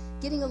is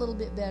getting a little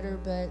bit better,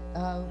 but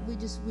we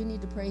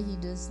need to pray he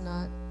does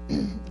not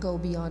go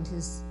beyond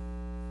his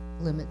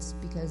limits,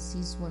 because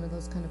he's one of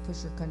those kind of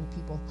pusher kind of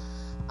people.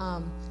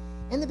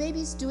 And the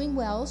baby's doing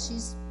well.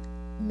 She's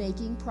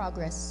making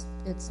progress.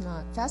 It's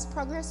not fast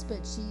progress,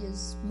 but she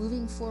is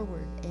moving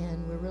forward,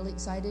 and we're really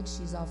excited.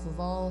 She's off of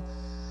all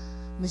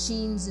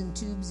machines and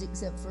tubes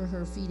except for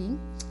her feeding,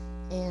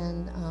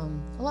 and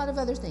a lot of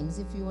other things.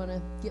 If you want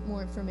to get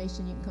more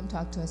information, you can come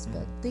talk to us.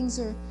 But things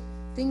are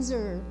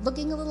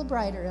looking a little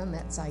brighter on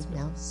that side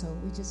now, so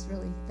we just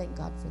really thank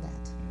God for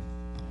that.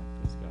 Yeah,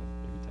 praise God.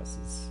 Baby Tess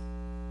is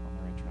on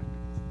the right track.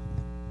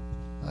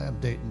 Hi, I'm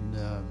Dayton.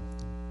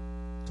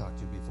 Talked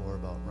to you before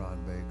about Ron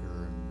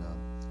Baker, and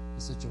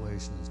the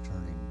situation is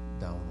turning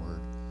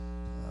downward.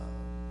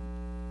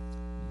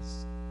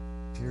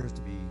 He appears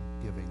to be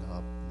giving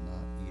up,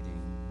 not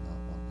eating,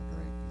 not wanting to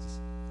drink. He's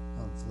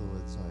on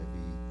fluids, IV.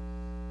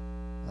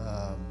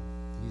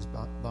 He's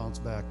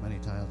bounced back many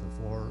times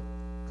before.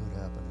 Could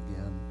happen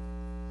again.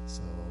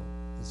 So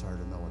it's hard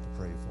to know what to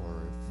pray for,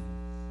 if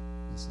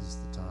this is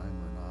the time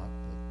or not.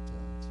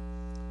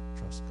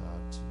 But trust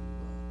God to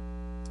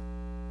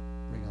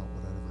bring out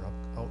whatever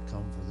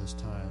outcome for this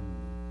time.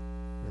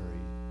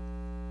 Very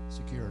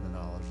secure in the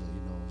knowledge that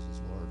he knows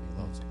his Lord and he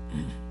loves him.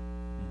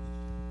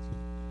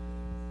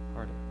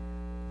 Harder.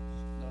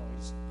 No,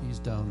 he's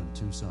down in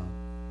Tucson.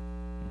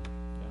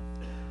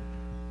 Yeah.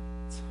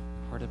 It's a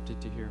hard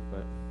update to hear,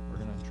 but we're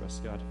going to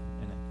trust God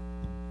in it.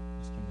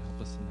 Ask him to help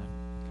us in that.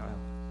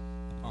 Kyle.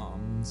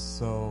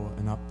 So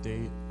an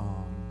update,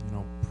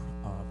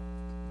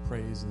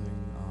 praising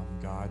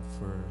God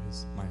for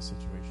my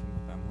situation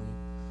with Emily.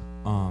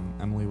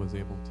 Emily was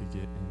able to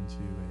get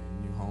into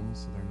a new home,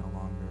 so they're no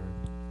longer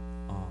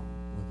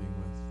living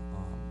with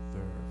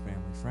their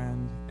family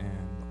friend,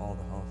 and all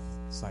the health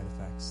side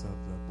effects of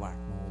the black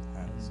mold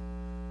has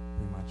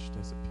pretty much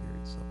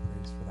disappeared. So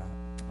praise for that.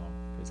 Oh,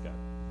 praise God.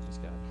 Praise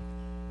God.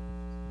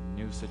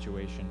 New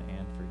situation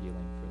and for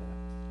healing for that.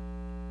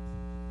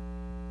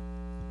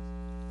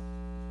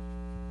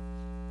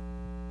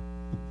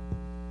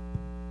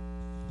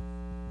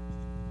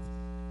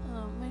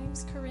 My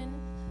name's Corinne.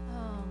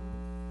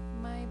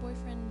 My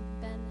boyfriend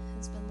Ben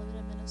has been living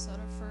in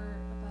Minnesota for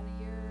about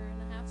a year and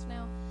a half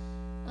now.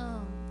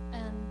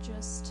 And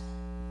just,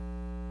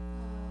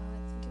 I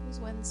think it was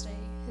Wednesday,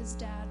 his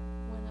dad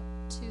went up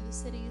to the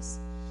cities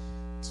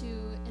to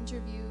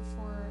interview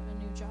for a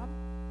new job.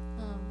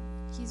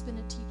 He's been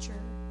a teacher,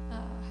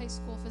 high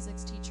school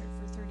physics teacher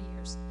for 30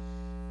 years.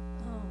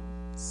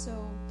 So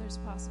there's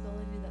a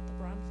possibility that the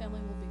Braun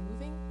family will be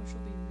moving, which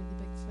will be really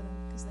big for them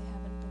because they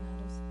haven't been out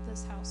of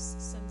this house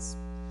since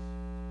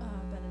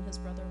Ben and his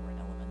brother were in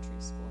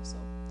elementary school. So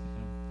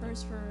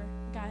prayers for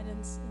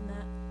guidance in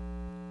that,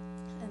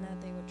 and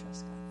that they would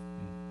trust God.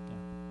 Yeah.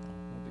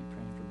 We'll be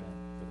praying for Ben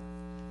for that.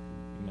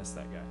 We miss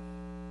that guy.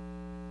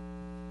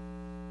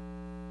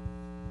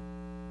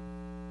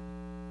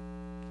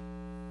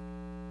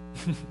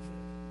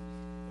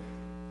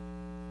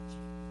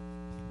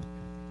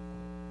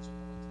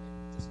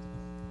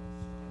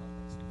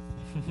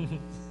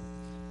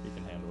 You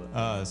can handle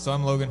it. So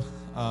I'm Logan.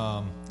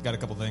 Got a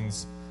couple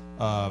things.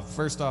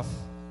 First off,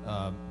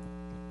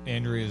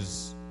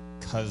 Andrea's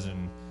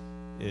cousin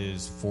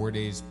is 4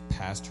 days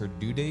past her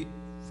due date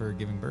for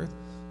giving birth.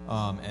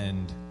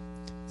 And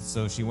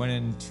so she went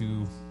in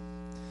to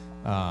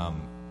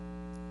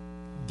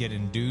get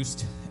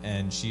induced,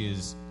 and she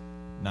is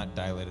not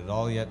dilated at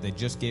all yet. They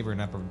just gave her an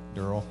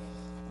epidural.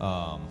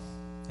 Yeah,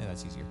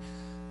 that's easier.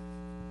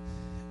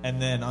 And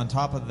then on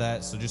top of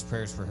that, so just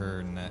prayers for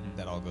her, and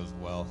that all goes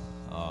well.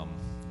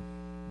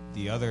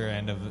 The other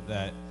end of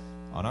that,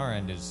 on our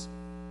end, is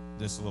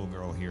this little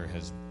girl here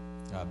has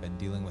been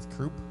dealing with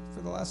croup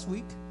for the last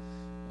week,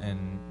 and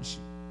it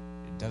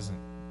doesn't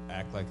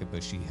act like it,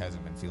 but she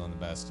hasn't been feeling the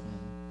best.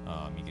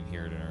 You can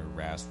hear it in her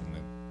rasp and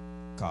the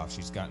cough.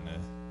 She's gotten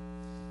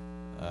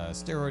a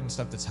steroid and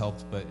stuff that's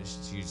helped, but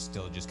she's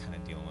still just kind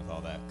of dealing with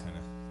all that kind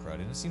of crud.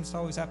 And it seems to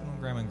always happen when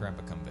Grandma and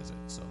Grandpa come visit.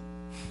 So,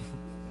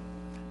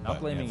 Not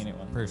blaming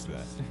anyone. Prayers for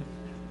that.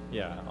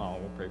 Yeah. Oh,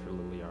 we'll pray for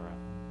little Yara.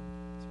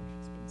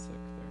 She's been sick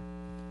there.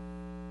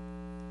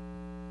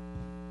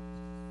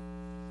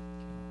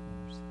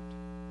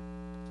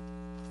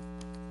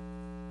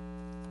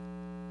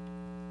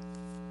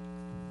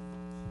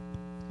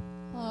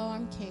 Hello,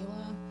 I'm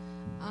Kayla.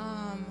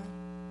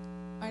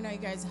 I know you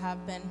guys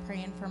have been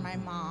praying for my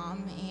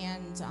mom,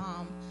 and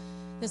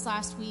this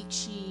last week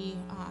she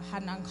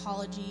had an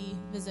oncology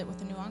visit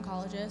with a new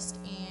oncologist,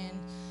 and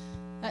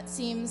that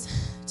seems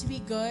to be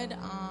good.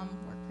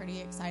 We're pretty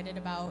excited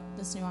about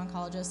this new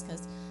oncologist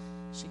because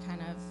she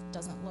kind of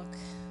doesn't look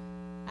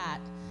at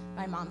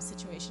my mom's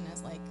situation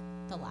as like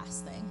the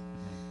last thing.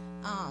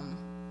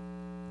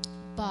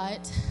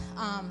 But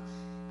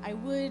I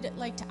would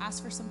like to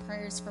ask for some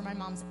prayers for my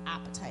mom's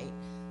appetite.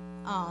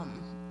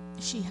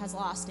 She has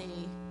lost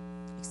a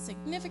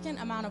significant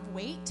amount of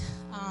weight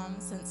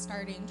since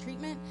starting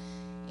treatment,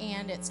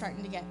 and it's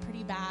starting to get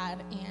pretty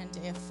bad, and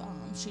if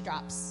she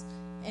drops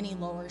any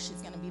lower,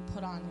 she's going to be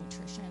put on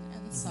nutrition.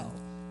 And so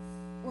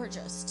we're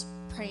just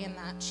praying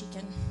that she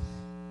can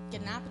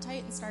get an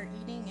appetite and start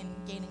eating and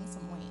gaining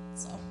some weight.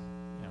 So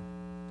yeah,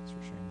 thanks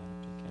for sharing that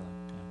update, Kayla.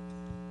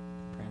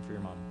 Yeah. Praying for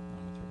your mom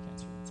with her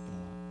cancer. It's been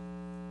a lot.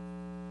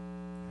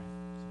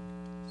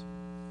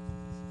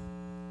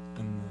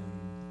 And then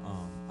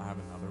I have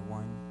another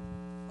one.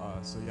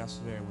 So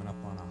yesterday I went up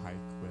on a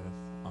hike with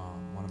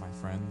one of my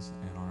friends,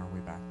 and on our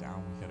way back down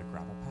we hit a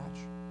gravel patch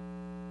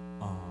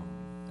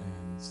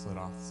and slid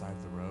off the side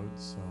of the road.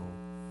 So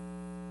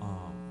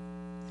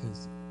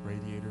his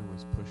radiator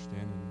was pushed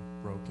in and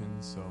broken.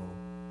 So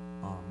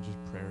just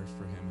prayers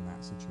for him in that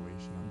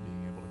situation of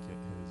being able to get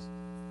his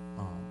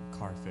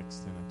car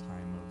fixed in a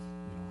time of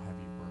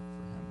heavy work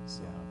for him.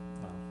 So. Yeah,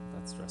 wow,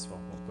 that's stressful.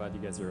 Well, glad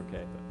you guys are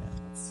okay, but man,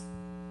 that's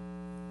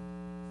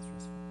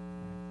stressful.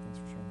 All right, thanks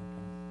for sharing that,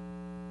 Colin.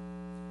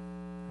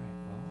 All right,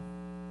 well,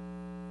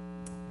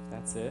 if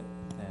that's it,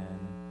 then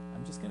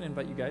I'm just going to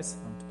invite you guys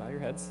to bow your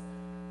heads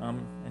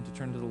and to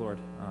turn to the Lord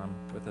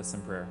with us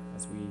in prayer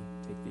as we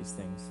take these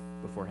things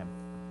before Him.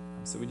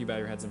 So would you bow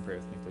your heads in prayer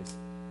with me, please?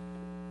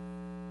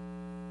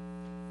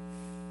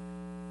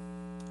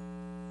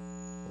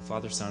 Well,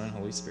 Father, Son, and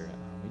Holy Spirit,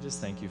 we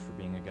just thank you for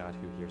being a God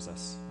who hears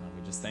us.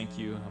 We just thank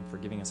you for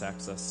giving us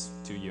access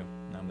to you,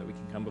 that we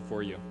can come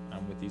before you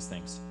with these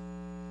things.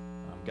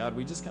 God,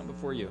 we just come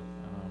before you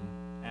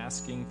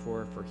asking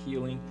for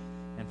healing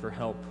and for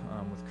help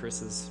with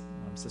Chris's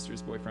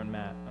sister's boyfriend,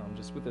 Matt,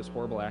 just with this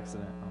horrible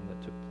accident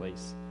that took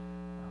place.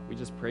 We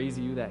just praise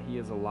you that he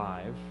is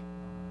alive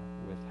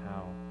with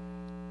how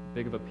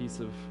big of a piece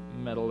of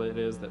metal it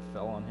is that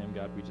fell on him.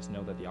 God, we just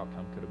know that the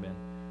outcome could have been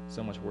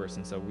so much worse.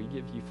 And so we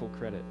give you full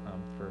credit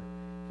for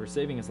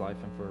saving his life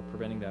and for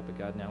preventing that. But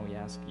God, now we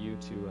ask you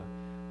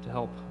to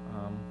help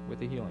with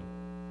the healing.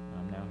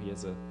 Now he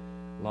has a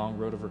long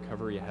road of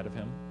recovery ahead of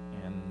him,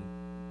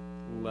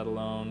 and let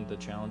alone the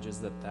challenges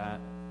that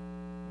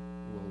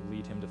will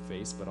lead him to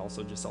face, but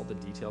also just all the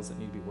details that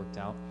need to be worked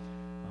out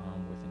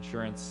with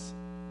insurance,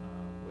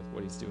 with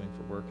what he's doing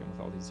for work, and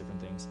with all these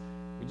different things.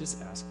 We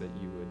just ask that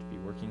you would be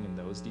working in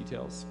those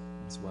details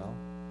as well,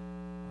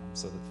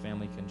 so that the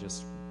family can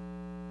just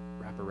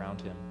wrap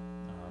around him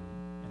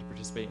and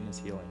participate in his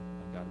healing.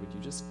 God, would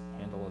you just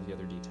handle all the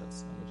other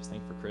details? And we just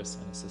thank you for Chris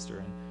and his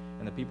sister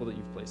and the people that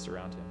you've placed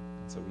around him.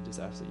 And so we just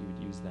ask that you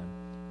would use them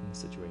in this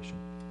situation.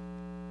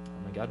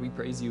 And God, we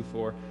praise you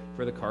for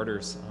the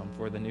Carters,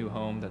 for the new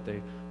home that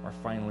they are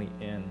finally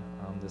in,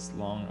 this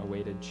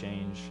long-awaited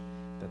change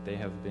that they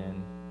have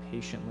been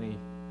patiently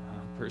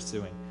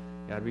pursuing.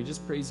 God, we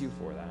just praise you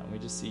for that, and we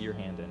just see your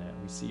hand in it.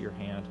 We see your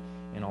hand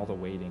in all the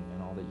waiting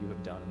and all that you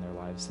have done in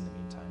their lives in the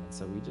meantime. And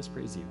so we just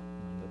praise you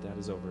that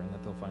is over and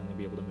that they'll finally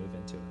be able to move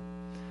into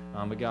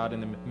it. But God,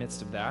 in the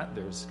midst of that,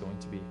 there's going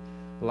to be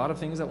a lot of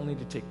things that will need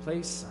to take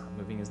place.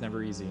 Moving is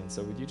never easy, and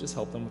so would you just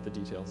help them with the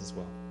details as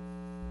well?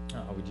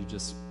 Would you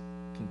just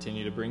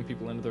continue to bring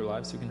people into their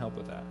lives who can help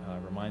with that?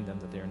 Remind them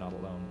that they are not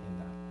alone in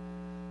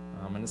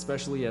that. And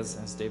especially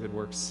as David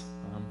works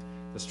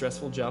the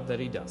stressful job that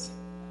he does.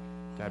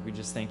 God, we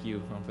just thank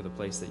you for the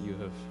place that you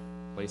have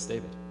placed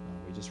David.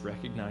 We just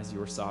recognize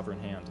your sovereign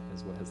hand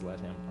is what has led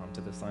him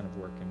to this line of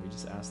work, and we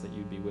just ask that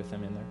you'd be with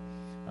him in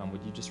there.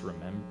 Would you just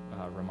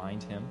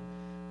remind him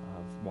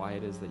of why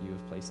it is that you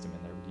have placed him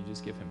in there? Would you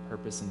just give him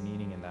purpose and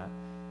meaning in that?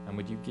 And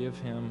would you give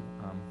him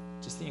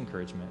just the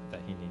encouragement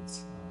that he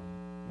needs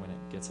when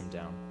it gets him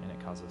down and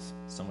it causes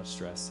so much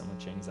stress, so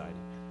much anxiety?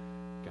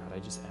 God, I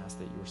just ask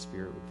that your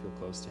spirit would feel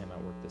close to him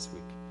at work this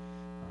week.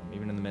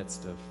 Even in the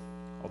midst of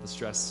all the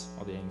stress,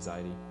 all the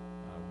anxiety,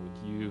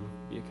 would you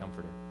be a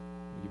comforter?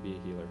 Would you be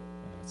a healer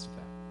in the midst of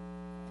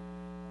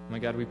that? My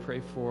God, we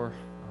pray for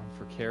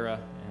Kara,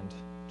 and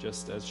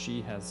just as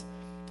she has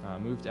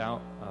moved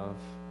out of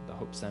the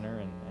Hope Center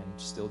and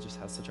still just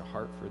has such a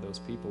heart for those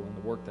people and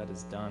the work that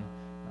is done,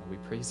 we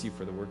praise you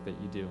for the work that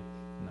you do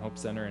in the Hope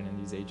Center and in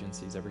these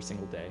agencies every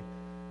single day.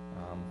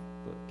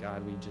 But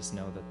God, we just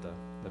know that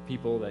the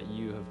people that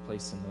you have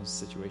placed in those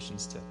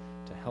situations to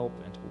help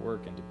and to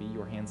work and to be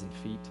your hands and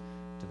feet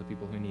to the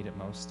people who need it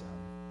most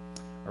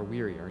are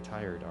weary, are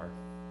tired, are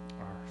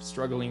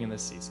struggling in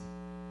this season.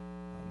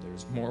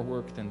 There's more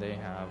work than they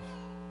have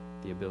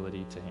the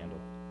ability to handle.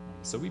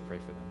 So we pray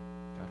for them.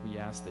 God, we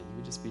ask that you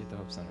would just be at the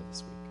Hope Center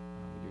this week.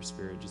 Would your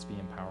spirit just be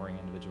empowering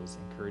individuals,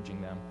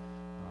 encouraging them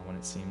when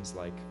it seems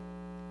like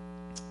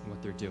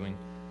what they're doing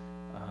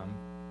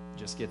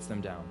just gets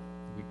them down.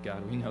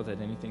 God, we know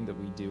that anything that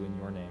we do in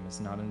your name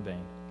is not in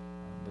vain,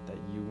 but that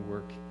you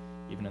work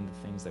even in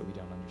the things that we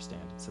don't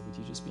understand. So would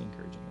you just be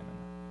encouraging them in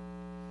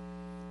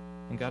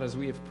that? And God, as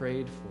we have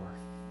prayed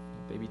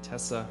for baby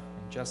Tessa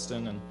and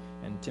Justin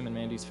and Tim and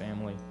Mandy's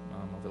family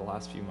over the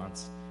last few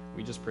months,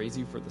 we just praise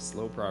you for the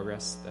slow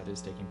progress that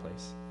is taking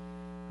place.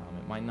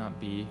 It might not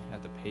be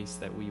at the pace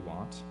that we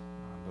want,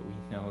 but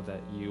we know that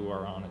you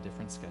are on a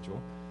different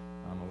schedule,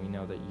 and we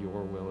know that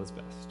your will is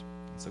best.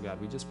 So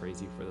God, we just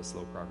praise you for the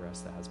slow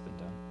progress that has been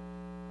done.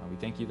 We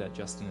thank you that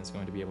Justin is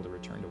going to be able to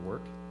return to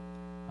work.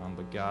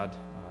 But God,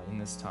 in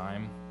this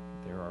time,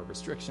 there are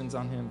restrictions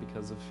on him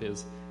because of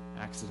his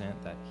accident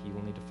that he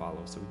will need to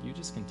follow. So would you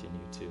just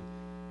continue to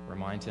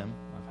remind him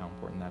of how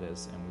important that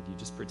is, and would you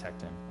just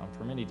protect him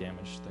from any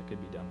damage that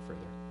could be done further?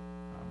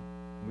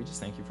 We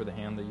just thank you for the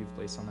hand that you've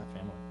placed on that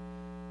family.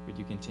 Would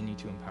you continue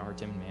to empower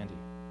Tim and Mandy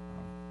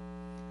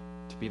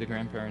to be the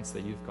grandparents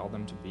that you've called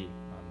them to be,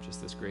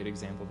 just this great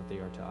example that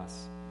they are to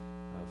us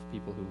of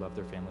people who love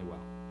their family well.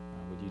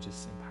 Would you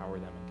just empower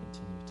them and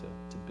continue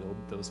to build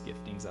those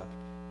giftings up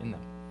in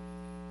them?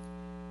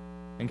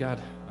 And God,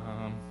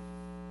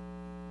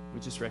 we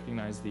just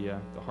recognize the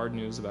hard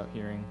news about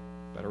hearing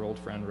about our old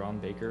friend Ron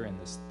Baker and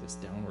this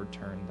downward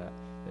turn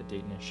that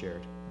Dayton has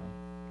shared.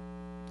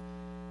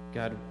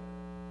 God,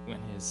 when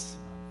his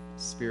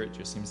spirit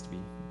just seems to be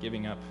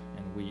giving up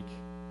and weak,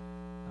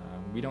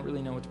 we don't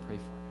really know what to pray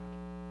for,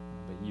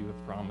 God. But you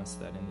have promised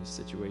that in these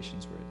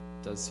situations where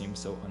it does seem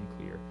so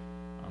unclear,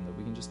 that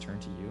we can just turn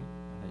to you,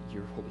 and that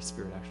your Holy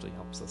Spirit actually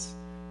helps us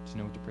to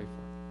know what to pray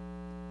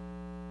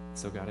for.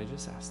 So God, I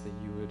just ask that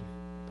you would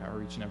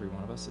empower each and every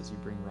one of us as you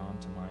bring Ron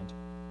to mind,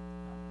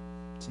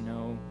 to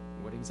know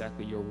what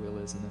exactly your will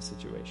is in this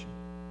situation.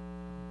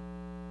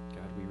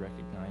 God, we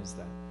recognize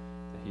that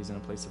he's in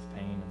a place of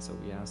pain, and so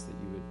we ask that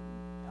you would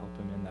help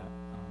him in that,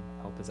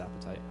 help his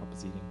appetite, help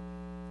his eating.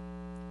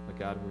 But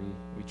God,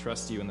 we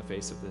trust you in the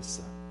face of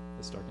this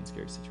dark and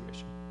scary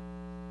situation.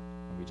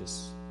 And we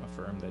just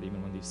affirm that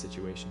even when these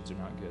situations are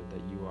not good, that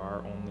you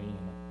are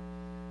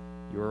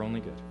only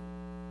good.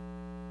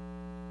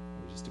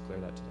 And we just declare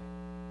that today.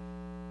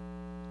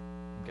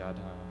 And God,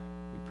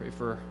 we pray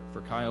for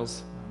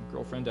Kyle's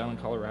girlfriend down in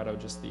Colorado,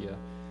 just the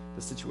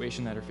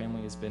situation that her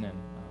family has been in,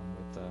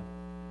 with a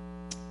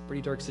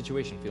pretty dark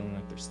situation, feeling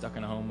like they're stuck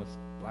in a home with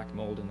black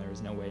mold and there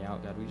is no way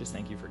out. God, we just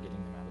thank you for getting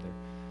them out of there,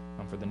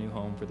 for the new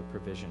home, for the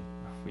provision.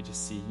 We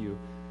just see you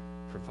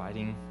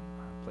providing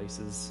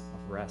places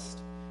of rest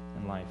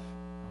and life.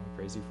 We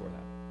praise you for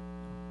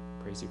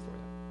that. Praise you for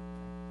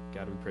that.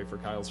 God, we pray for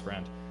Kyle's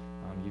friend.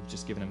 You've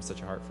just given him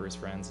such a heart for his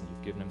friends, and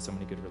you've given him so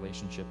many good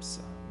relationships.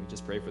 We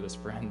just pray for this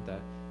friend that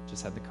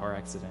just had the car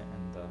accident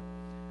and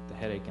the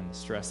headache and the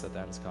stress that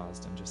has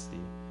caused, and just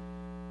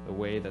the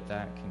way that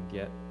can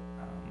get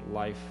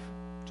life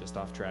just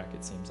off track,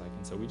 it seems like.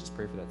 And so we just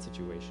pray for that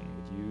situation.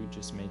 Would you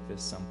just make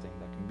this something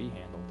that can be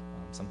handled,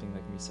 something that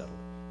can be settled?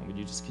 And would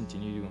you just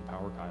continue to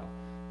empower Kyle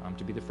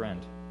to be the friend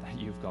that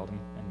you've called him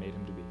and made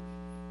him to be?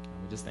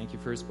 And we just thank you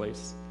for his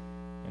place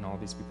in all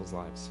these people's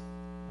lives,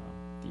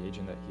 the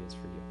agent that he is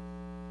for you.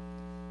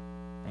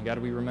 And God,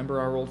 we remember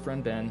our old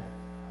friend Ben,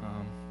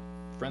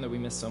 friend that we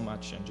miss so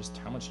much, and just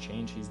how much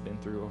change he's been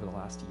through over the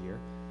last year.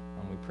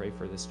 We pray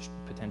for this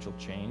potential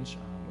change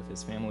with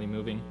his family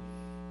moving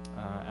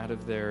out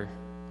of their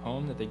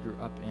home that they grew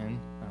up in.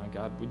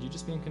 God, would you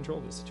just be in control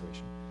of this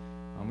situation?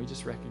 We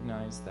just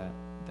recognize that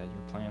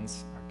your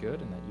plans are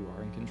good and that you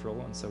are in control,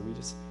 and so we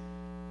just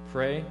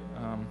pray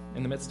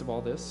in the midst of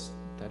all this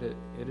that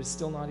it is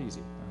still not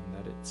easy,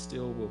 that it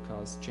still will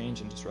cause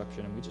change and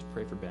disruption, and we just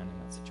pray for Ben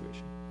in that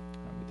situation.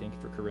 We thank you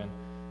for Corinne,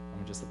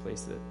 just the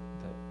place that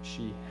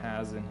she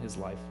has in his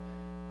life,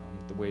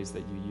 the ways that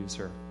you use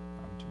her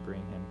to bring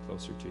him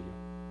closer to you.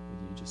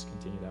 Would you just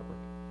continue that work?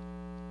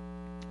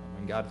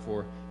 And God,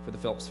 for the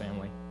Phelps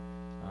family,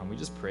 we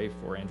just pray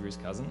for Andrew's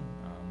cousin,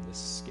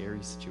 this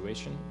scary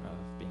situation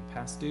of being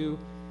past due,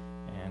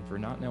 and for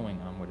not knowing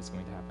what is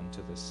going to happen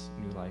to this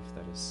new life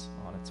that is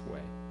on its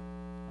way.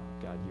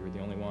 God, you are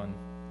the only one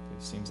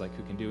who seems like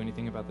who can do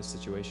anything about this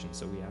situation,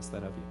 so we ask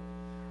that of you.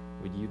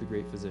 Would you, the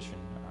great physician,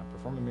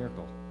 perform a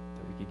miracle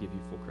that we could give you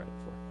full credit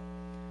for?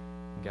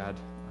 And God,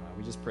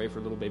 we just pray for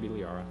little baby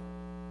Liara.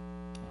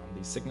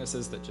 These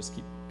sicknesses that just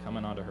keep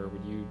coming onto her,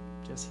 would you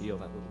just heal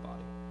that little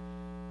body?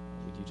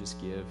 Would you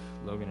just give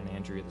Logan and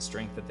Andrea the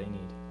strength that they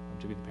need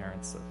to be the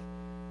parents of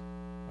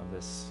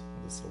this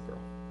little girl?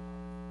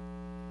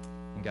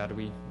 And God,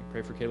 we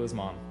pray for Kayla's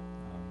mom,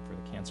 for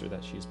the cancer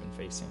that she's been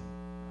facing.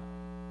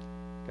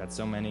 God,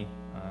 so many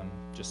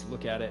just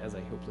look at it as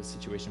a hopeless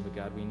situation, but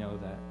God, we know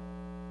that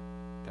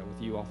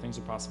with you all things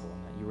are possible,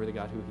 and that you are the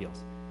God who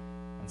heals.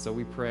 And so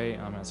we pray,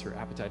 as her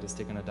appetite has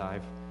taken a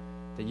dive,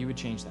 that you would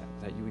change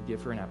that you would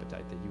give her an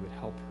appetite, that you would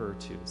help her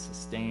to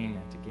sustain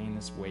and to gain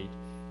this weight,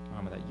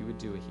 that you would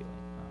do a healing.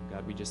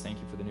 God, we just thank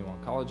you for the new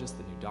oncologist,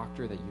 the new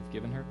doctor that you've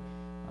given her.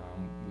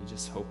 We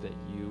just hope that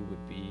you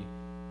would be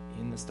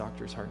in this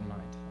doctor's heart and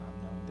mind,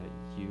 knowing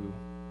that you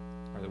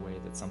are the way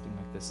that something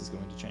like this is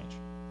going to change.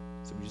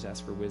 So we just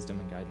ask for wisdom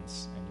and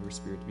guidance and your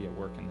spirit to be at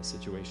work in this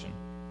situation.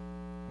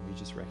 And we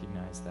just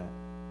recognize that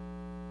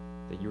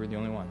you are the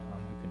only one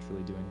who can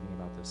truly do anything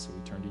about this. So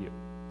we turn to you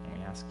and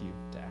we ask you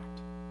to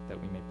act, that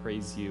we may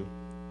praise you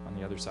on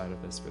the other side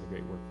of this for the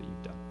great work that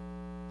you've done.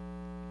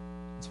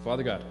 And so,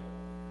 Father God,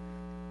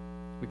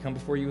 we come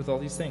before you with all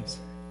these things.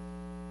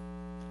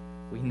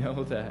 We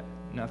know that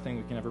nothing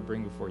we can ever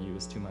bring before you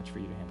is too much for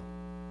you to handle.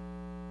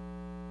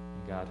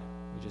 And God,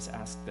 we just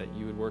ask that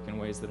you would work in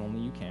ways that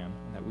only you can,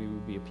 and that we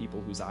would be a people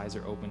whose eyes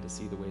are open to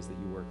see the ways that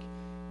you work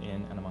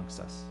in and amongst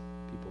us.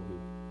 People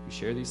who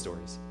share these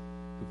stories,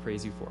 who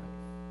praise you for it.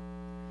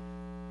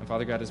 And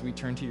Father God, as we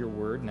turn to your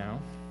word now,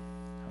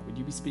 would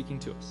you be speaking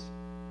to us?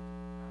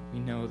 We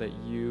know that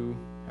you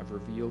have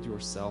revealed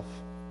yourself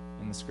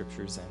in the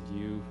scriptures, and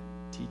you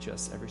teach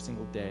us every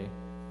single day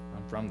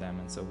from them.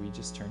 And so we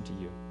just turn to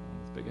you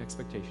with big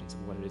expectations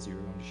of what it is you're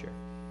going to share.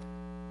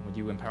 And would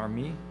you empower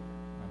me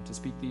to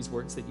speak these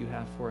words that you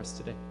have for us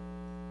today?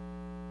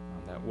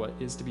 That what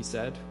is to be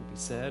said will be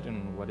said,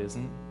 and what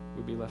isn't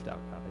will be left out,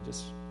 God. I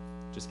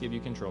just give you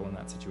control in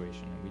that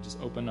situation. And we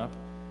just open up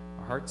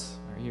our hearts,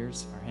 our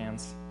ears, our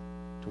hands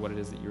to what it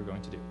is that you're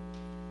going to do.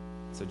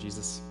 So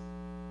Jesus,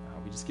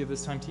 we just give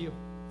this time to you.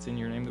 It's in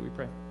your name that we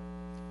pray.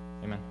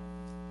 Amen.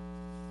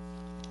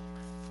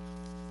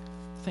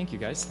 Thank you,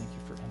 guys. Thank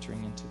you for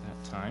entering into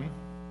that time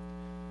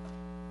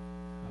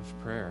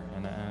of prayer.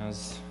 And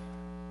as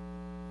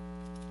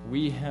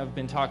we have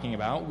been talking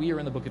about. We are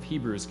in the book of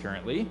Hebrews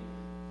currently.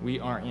 We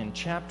are in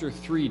chapter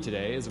 3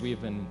 today as we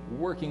have been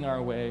working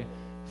our way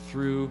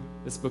through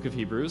this book of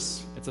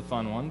Hebrews. It's a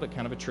fun one, but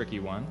kind of a tricky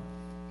one.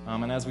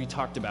 And as we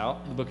talked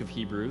about, the book of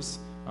Hebrews,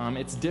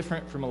 it's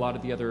different from a lot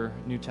of the other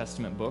New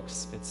Testament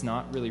books. It's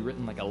not really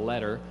written like a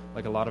letter,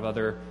 like a lot of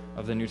other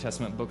of the New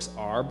Testament books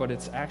are, but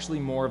it's actually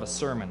more of a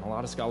sermon. A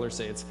lot of scholars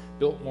say it's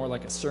built more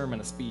like a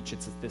sermon, a speech.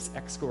 It's this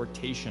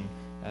exhortation,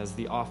 as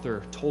the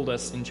author told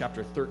us in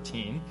chapter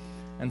 13.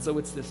 And so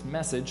it's this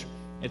message.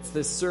 It's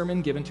this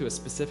sermon given to a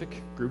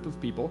specific group of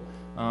people.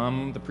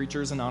 The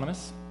preacher is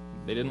anonymous.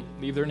 They didn't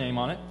leave their name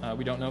on it.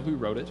 We don't know who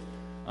wrote it.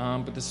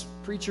 But this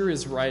preacher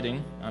is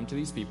writing to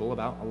these people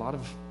about a lot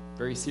of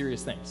very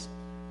serious things.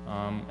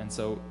 And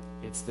so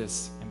it's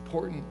this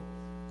important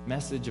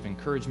message of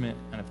encouragement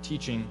and of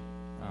teaching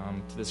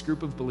to this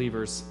group of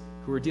believers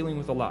who are dealing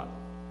with a lot.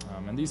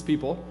 And these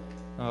people,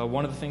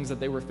 one of the things that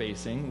they were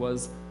facing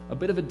was a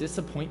bit of a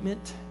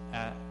disappointment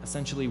at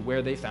essentially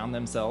where they found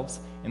themselves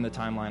in the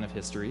timeline of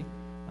history.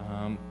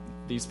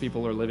 These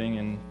people are living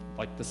in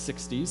like the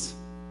 60s,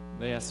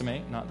 they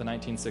estimate, not the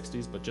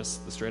 1960s, but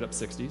just the straight up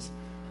 60s.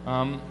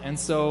 And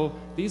so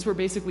these were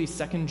basically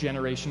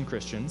second-generation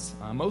Christians.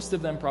 Most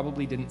of them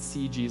probably didn't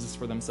see Jesus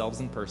for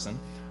themselves in person,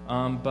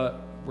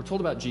 but we're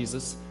told about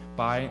Jesus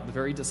by the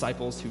very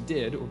disciples who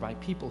did, or by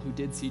people who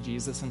did see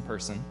Jesus in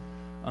person.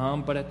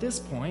 But at this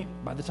point,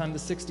 by the time the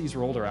 60s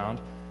rolled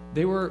around,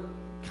 they were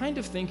kind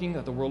of thinking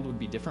that the world would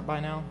be different by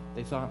now.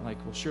 They thought,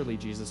 like, well, surely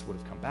Jesus would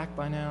have come back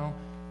by now.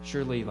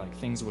 Surely, like,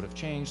 things would have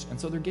changed. And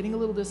so they're getting a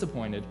little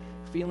disappointed,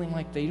 feeling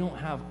like they don't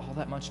have all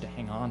that much to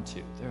hang on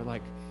to. They're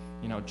like,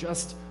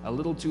 just a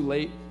little too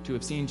late to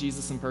have seen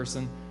Jesus in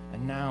person.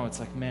 And now it's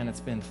like, man,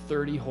 it's been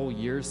 30 whole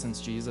years since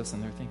Jesus.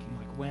 And they're thinking,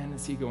 like, when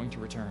is he going to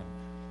return?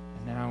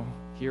 And now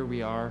here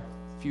we are,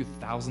 a few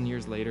thousand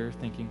years later,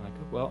 thinking like,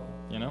 well,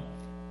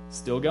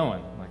 still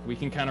going. Like, we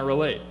can kind of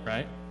relate,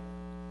 right?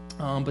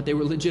 But they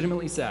were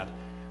legitimately sad.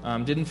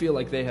 Didn't feel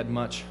like they had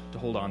much to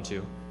hold on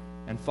to.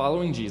 And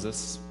following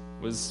Jesus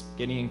was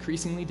getting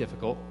increasingly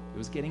difficult. It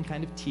was getting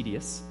kind of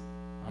tedious.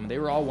 They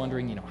were all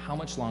wondering, how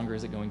much longer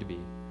is it going to be?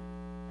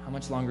 How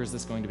much longer is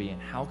this going to be?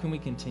 And how can we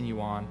continue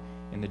on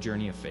in the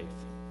journey of faith?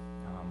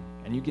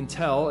 And you can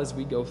tell as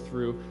we go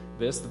through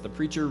this that the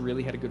preacher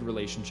really had a good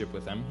relationship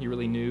with them. He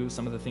really knew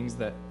some of the things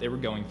that they were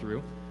going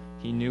through.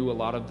 He knew a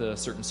lot of the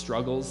certain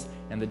struggles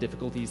and the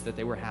difficulties that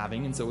they were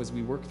having. And so as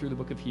we work through the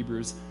book of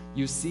Hebrews,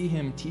 you see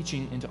him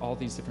teaching into all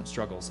these different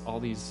struggles, all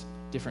these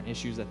different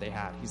issues that they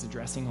had. He's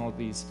addressing all of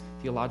these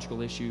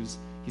theological issues.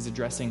 He's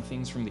addressing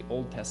things from the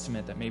Old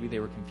Testament that maybe they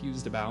were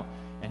confused about.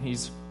 And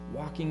he's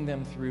walking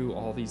them through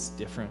all these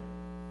different,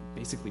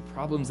 basically,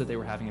 problems that they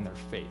were having in their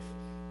faith.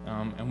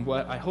 And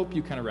what I hope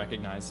you kind of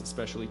recognize,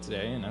 especially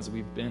today, and as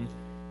we've been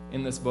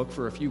in this book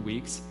for a few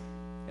weeks,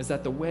 is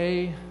that the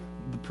way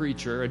the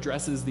preacher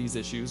addresses these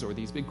issues or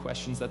these big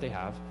questions that they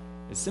have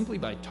is simply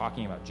by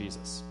talking about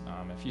Jesus.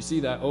 If you see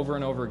that over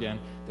and over again,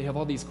 they have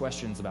all these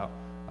questions about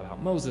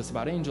Moses,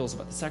 about angels,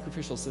 about the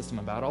sacrificial system,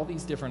 about all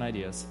these different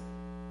ideas.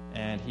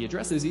 And he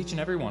addresses each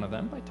and every one of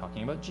them by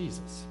talking about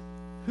Jesus,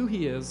 who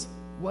he is,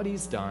 what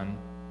he's done,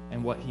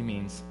 and what he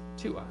means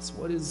to us,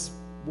 what his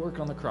work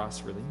on the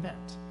cross really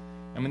meant.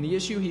 And when the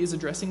issue he is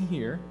addressing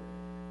here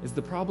is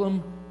the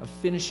problem of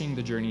finishing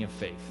the journey of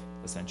faith,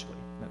 essentially.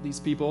 That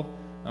these people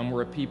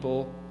were a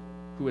people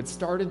who had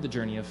started the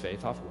journey of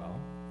faith off well,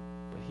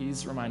 but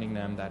he's reminding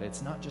them that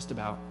it's not just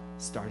about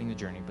starting the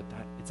journey, but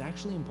that it's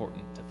actually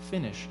important to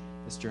finish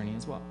this journey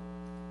as well.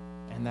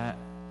 And that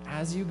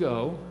as you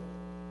go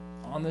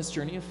on this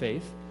journey of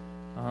faith,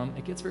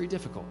 it gets very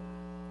difficult.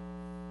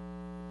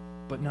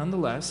 But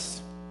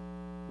nonetheless,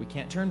 we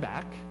can't turn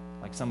back,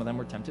 like some of them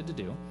were tempted to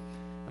do,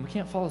 and we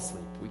can't fall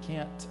asleep. We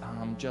can't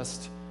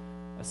just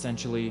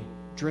essentially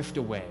drift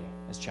away,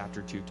 as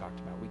chapter 2 talked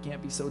about. We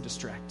can't be so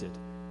distracted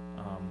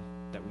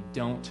that we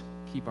don't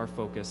keep our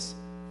focus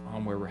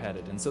on where we're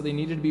headed. And so they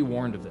needed to be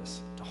warned of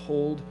this, to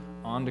hold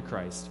on to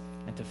Christ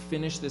and to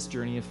finish this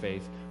journey of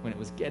faith when it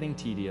was getting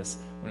tedious,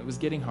 when it was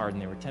getting hard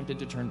and they were tempted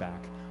to turn back,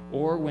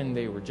 or when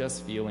they were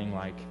just feeling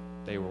like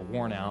they were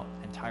worn out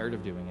and tired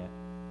of doing it,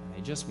 and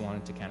they just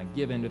wanted to kind of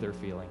give in to their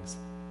feelings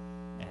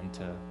and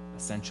to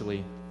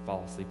essentially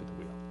fall asleep at the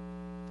wheel.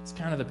 It's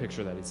kind of the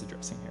picture that he's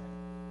addressing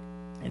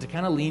here. And to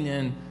kind of lean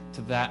in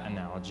to that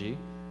analogy,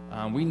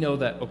 we know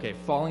that,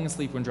 falling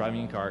asleep when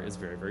driving a car is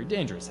very, very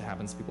dangerous. It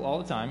happens to people all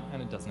the time, and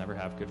it does never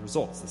have good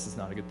results. This is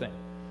not a good thing.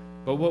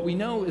 But what we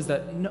know is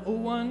that no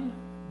one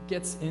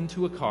gets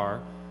into a car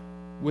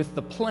with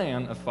the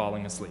plan of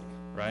falling asleep,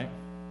 right?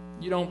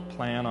 You don't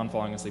plan on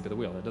falling asleep at the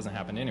wheel. That doesn't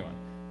happen to anyone.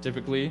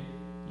 Typically,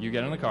 you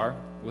get in the car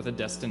with a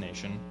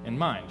destination in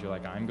mind. You're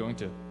like, I'm going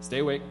to stay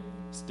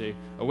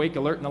awake,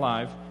 alert, and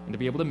alive, and to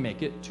be able to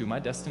make it to my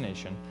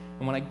destination.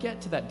 And when I get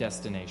to that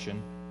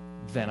destination,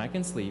 then I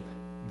can sleep,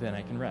 then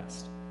I can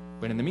rest.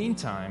 But in the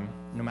meantime,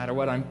 no matter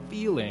what I'm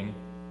feeling,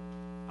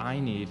 I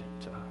need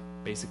to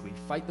basically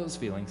fight those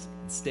feelings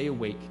and stay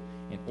awake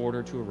in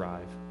order to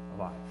arrive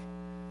alive.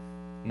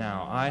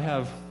 Now, I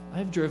have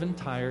driven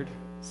tired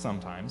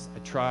sometimes. I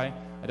try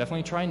I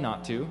definitely try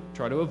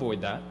to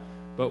avoid that.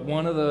 But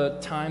one of the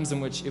times in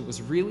which it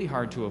was really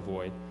hard to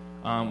avoid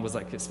was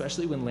like,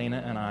 especially when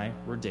Lena and I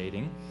were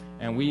dating,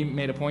 and we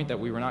made a point that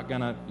we were not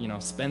going to,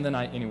 spend the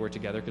night anywhere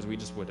together because we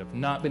just would have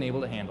not been able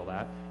to handle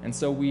that. And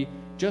so we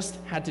just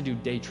had to do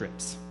day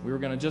trips. We were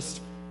going to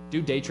just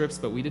do day trips,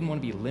 but we didn't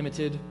want to be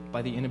limited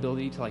by the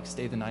inability to like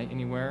stay the night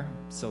anywhere.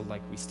 So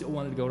like we still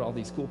wanted to go to all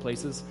these cool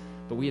places,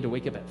 but we had to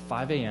wake up at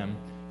 5 a.m.,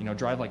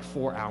 drive like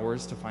 4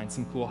 hours to find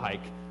some cool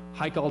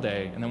hike all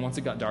day, and then once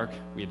it got dark,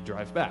 we had to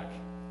drive back.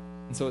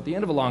 And so at the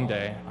end of a long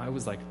day, I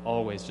was like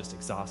always just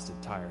exhausted,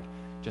 tired,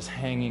 just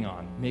hanging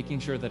on, making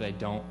sure that I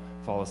don't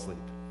fall asleep.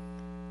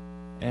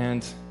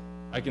 And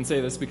I can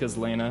say this because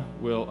Lena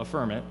will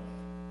affirm it,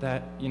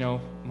 that,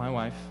 my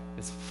wife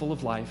is full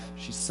of life.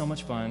 She's so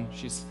much fun.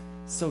 She's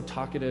so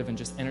talkative and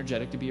just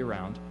energetic to be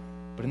around.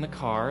 But in the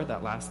car,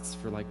 that lasts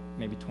for like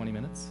maybe 20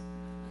 minutes.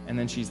 And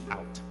then she's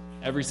out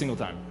every single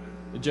time.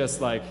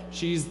 Just like,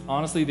 she's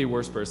honestly the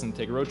worst person to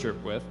take a road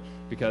trip with,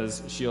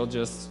 because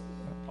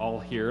I'll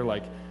hear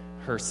like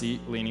her seat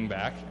leaning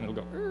back and it'll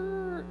go,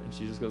 and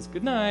she just goes,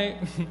 good night.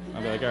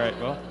 I'll be like, all right,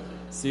 well,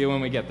 see you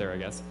when we get there, I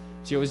guess.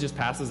 She always just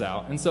passes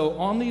out. And so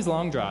on these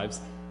long drives,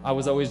 I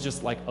was always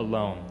just like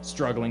alone,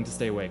 struggling to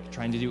stay awake,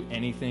 trying to do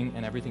anything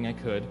and everything I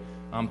could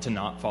to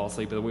not fall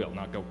asleep at the wheel,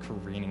 not go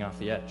careening off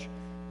the edge.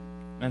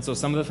 And so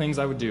some of the things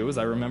I would do is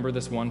I remember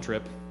this one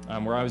trip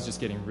where I was just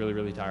getting really,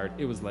 really tired.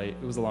 It was late.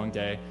 It was a long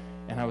day.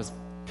 And I was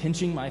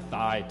pinching my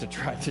thigh to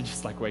try to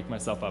just like wake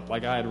myself up.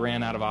 Like I had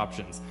ran out of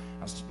options.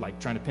 I was like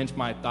trying to pinch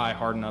my thigh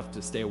hard enough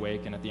to stay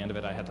awake. And at the end of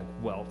it, I had like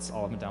welts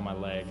all up and down my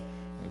leg.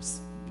 It was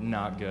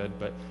not good.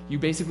 But you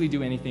basically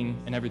do anything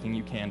and everything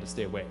you can to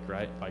stay awake,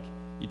 right? Like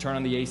you turn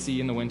on the AC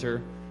in the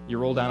winter. You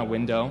roll down a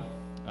window.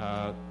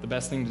 The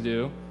best thing to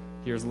do,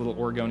 here's a little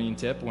Oregonian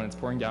tip. When it's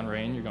pouring down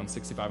rain, you're going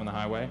 65 on the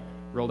highway.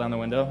 Roll down the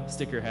window,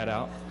 stick your head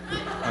out.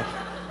 Like,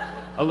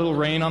 a little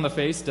rain on the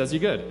face does you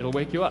good. It'll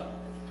wake you up.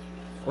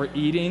 Or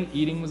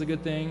eating was a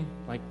good thing.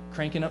 Like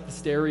cranking up the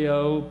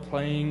stereo,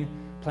 playing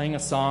a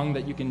song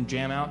that you can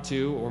jam out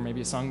to, or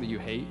maybe a song that you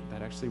hate.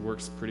 That actually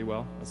works pretty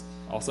well.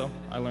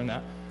 I learned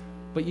that.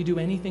 But you do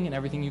anything and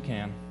everything you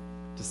can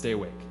to stay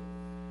awake,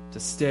 to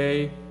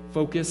stay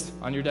focused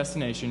on your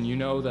destination. You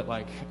know that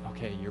like,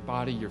 okay, your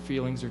body, your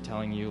feelings are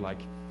telling you like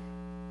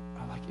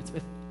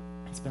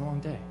it's been a long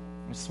day.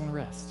 I just want to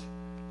rest.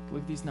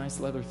 Look at these nice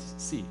leather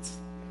seats.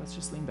 Let's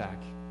just lean back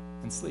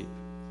and sleep.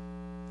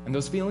 And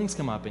those feelings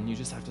come up and you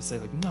just have to say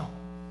like, no,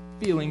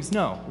 feelings,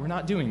 no, we're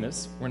not doing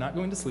this. We're not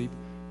going to sleep.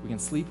 We can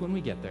sleep when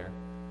we get there,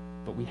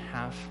 but we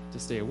have to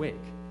stay awake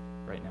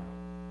right now.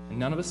 And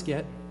none of us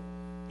get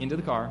into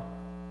the car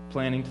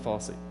planning to fall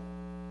asleep.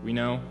 We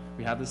know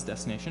we have this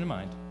destination in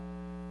mind,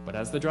 but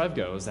as the drive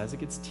goes, as it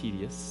gets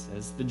tedious,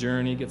 as the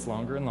journey gets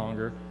longer and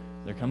longer,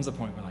 there comes a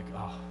point where like,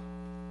 oh,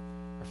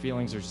 our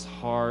feelings are just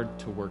hard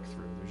to work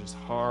through. They're just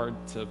hard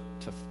to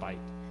fight.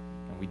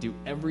 And we do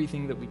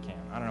everything that we can.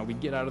 I don't know, we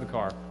get out of the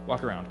car,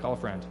 walk around, call a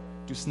friend,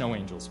 do snow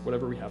angels,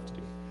 whatever we have to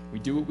do. We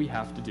do what we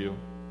have to do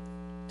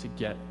to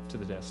get to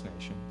the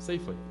destination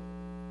safely.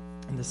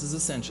 And this is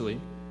essentially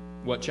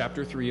what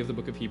chapter 3 of the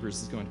book of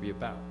Hebrews is going to be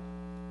about.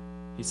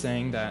 He's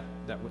saying that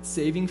what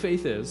saving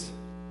faith is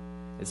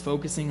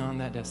focusing on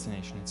that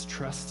destination. It's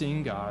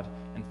trusting God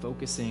and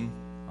focusing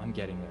on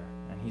getting there.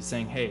 And he's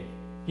saying, hey,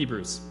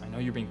 Hebrews, I know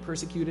you're being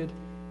persecuted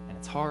and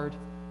it's hard.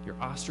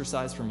 You're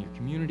ostracized from your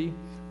community.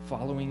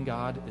 Following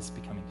God is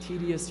becoming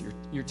tedious.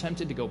 You're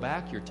tempted to go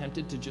back. You're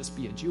tempted to just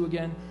be a Jew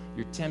again.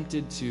 You're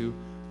tempted to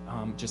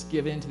just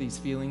give in to these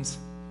feelings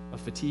of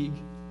fatigue.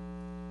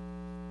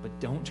 But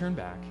don't turn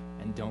back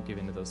and don't give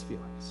in to those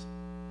feelings.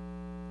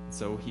 And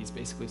so he's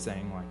basically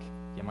saying, like,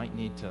 you might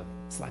need to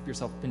slap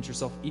yourself, pinch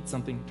yourself, eat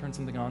something, turn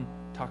something on,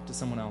 talk to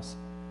someone else.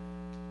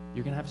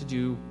 You're going to have to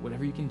do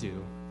whatever you can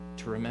do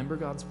to remember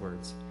God's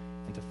words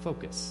and to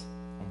focus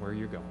on where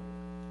you're going.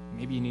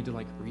 Maybe you need to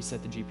like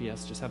reset the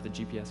GPS, just have the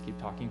GPS keep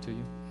talking to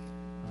you.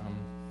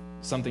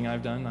 Something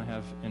I've done, I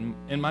have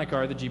in my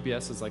car, the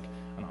GPS is like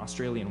an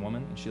Australian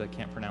woman, and she like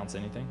can't pronounce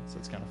anything, so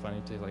it's kind of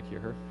funny to like hear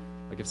her.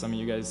 Like if some of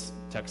you guys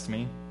text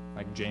me,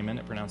 like Jamin,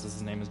 it pronounces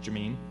his name as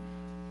Jameen,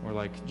 or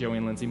like Joey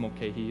and Lindsay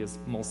Mulcahy is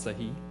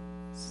Mulsahi.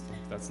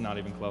 That's not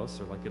even close.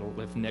 Or like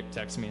if Nick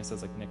texts me, it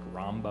says like Nick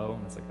Rombo,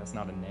 and it's like that's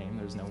not a name.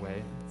 There's no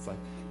way it's like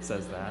it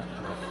says that.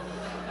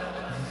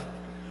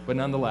 But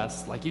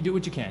nonetheless, like you do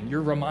what you can.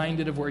 You're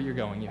reminded of where you're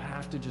going. You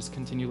have to just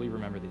continually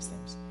remember these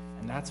things.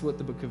 And that's what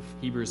the book of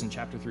Hebrews in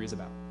chapter 3 is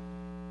about.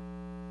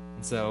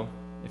 And so,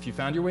 if you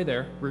found your way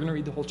there, we're going to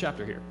read the whole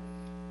chapter here.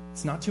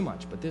 It's not too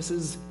much, but this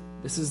is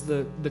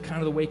the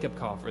kind of the wake-up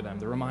call for them,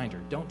 the reminder.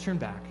 Don't turn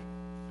back.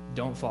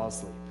 Don't fall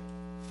asleep.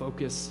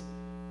 Focus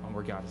on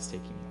where God is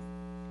taking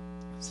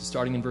you. So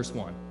starting in verse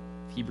 1,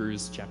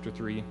 Hebrews chapter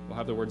 3, we'll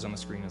have the words on the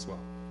screen as well.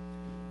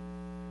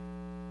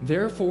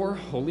 Therefore,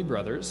 holy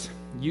brothers,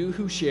 you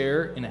who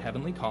share in a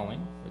heavenly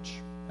calling,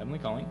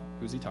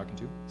 who's he talking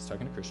to? He's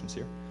talking to Christians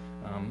here.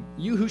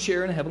 You who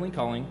share in a heavenly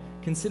calling,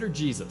 consider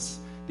Jesus,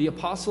 the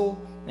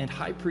apostle and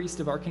high priest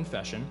of our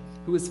confession,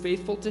 who is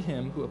faithful to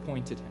him who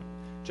appointed him,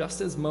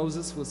 just as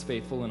Moses was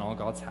faithful in all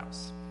God's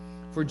house.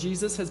 For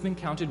Jesus has been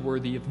counted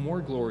worthy of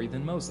more glory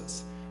than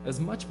Moses, as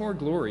much more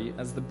glory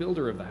as the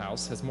builder of the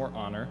house has more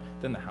honor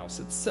than the house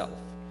itself.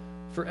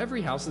 For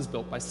every house is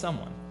built by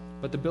someone,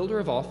 but the builder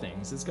of all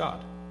things is God.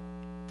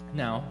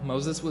 Now,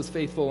 Moses was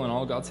faithful in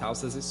all God's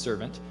house as his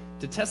servant,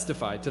 to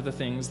testify to the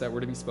things that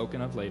were to be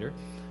spoken of later,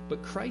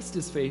 but Christ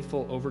is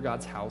faithful over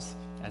God's house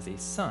as a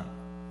son.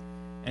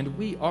 And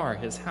we are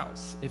his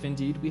house, if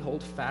indeed we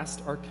hold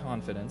fast our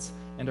confidence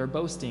and are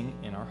boasting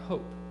in our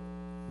hope.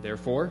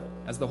 Therefore,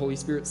 as the Holy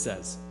Spirit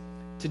says,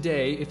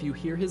 today, if you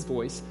hear his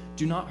voice,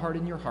 do not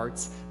harden your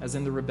hearts as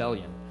in the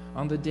rebellion,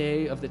 on the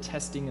day of the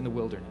testing in the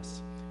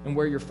wilderness, and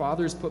where your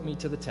fathers put me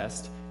to the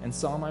test and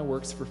saw my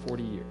works for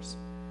 40 years.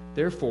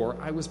 Therefore,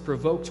 I was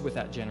provoked with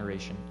that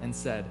generation and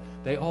said,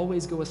 they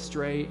always go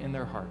astray in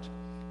their heart.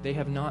 They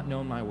have not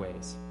known my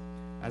ways.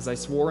 As I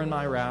swore in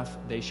my wrath,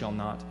 they shall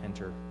not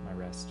enter my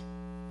rest.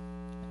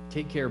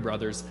 Take care,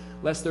 brothers,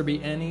 lest there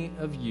be any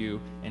of you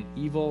an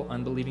evil,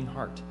 unbelieving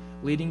heart,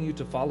 leading you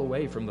to fall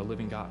away from the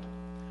living God.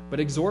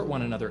 But exhort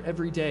one another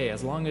every day,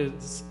 as long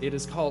as it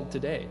is called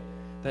today,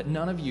 that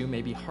none of you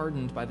may be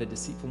hardened by the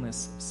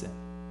deceitfulness of sin.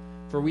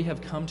 For we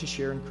have come to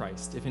share in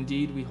Christ, if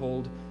indeed we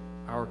hold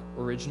our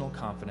original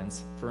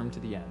confidence firm to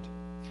the end.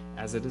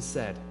 As it is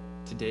said,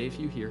 today if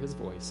you hear his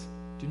voice,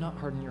 do not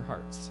harden your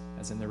hearts,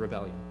 as in the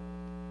rebellion.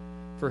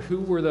 For who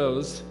were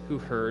those who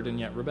heard and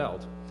yet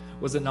rebelled?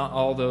 Was it not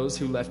all those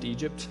who left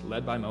Egypt,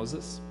 led by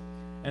Moses?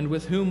 And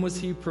with whom was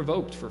he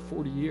provoked for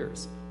 40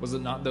 years? Was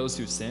it not those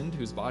who sinned,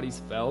 whose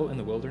bodies fell in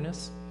the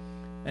wilderness?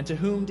 And to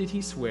whom did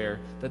he swear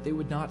that they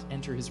would not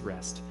enter his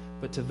rest,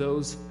 but to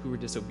those who were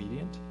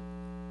disobedient?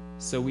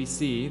 So we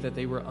see that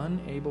they were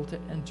unable to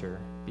enter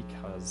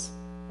because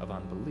of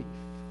unbelief.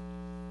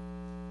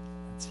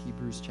 That's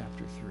Hebrews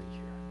chapter 3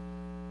 here.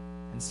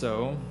 And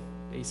so,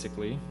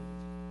 basically,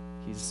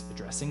 he's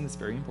addressing this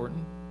very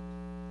important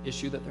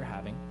issue that they're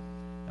having.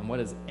 And what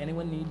does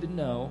anyone need to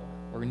know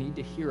or need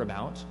to hear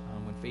about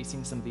when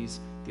facing some of these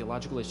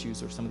theological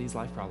issues or some of these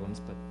life problems?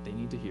 But they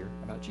need to hear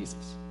about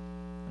Jesus.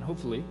 And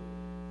hopefully,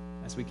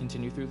 as we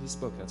continue through this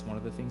book, that's one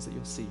of the things that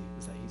you'll see,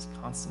 is that he's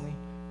constantly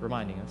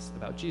reminding us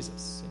about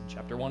Jesus. In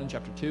chapter 1 and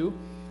chapter 2,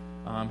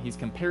 he's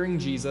comparing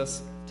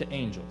Jesus to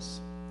angels.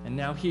 And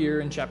now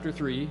here in chapter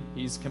 3,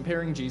 he's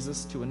comparing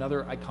Jesus to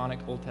another iconic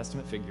Old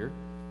Testament figure.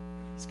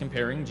 He's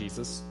comparing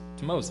Jesus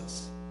to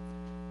Moses.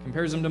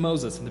 Compares him to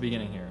Moses in the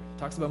beginning here.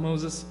 Talks about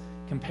Moses,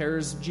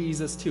 compares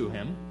Jesus to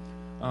him.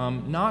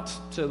 Not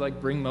to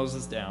bring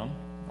Moses down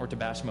or to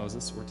bash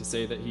Moses or to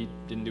say that he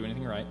didn't do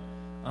anything right,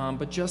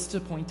 but just to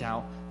point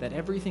out that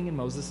everything in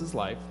Moses'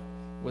 life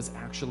was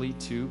actually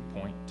to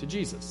point to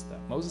Jesus. That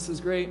Moses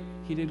is great,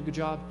 he did a good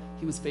job,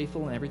 he was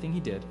faithful in everything he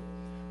did,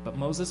 but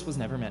Moses was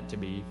never meant to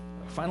be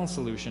a final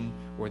solution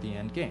or the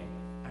end game.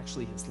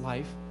 Actually, his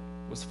life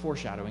was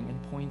foreshadowing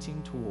and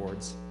pointing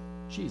towards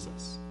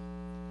Jesus.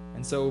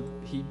 And so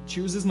he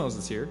chooses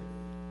Moses here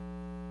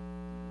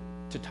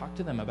to talk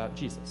to them about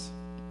Jesus.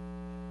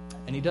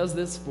 And he does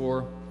this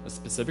for a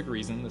specific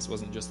reason. This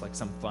wasn't just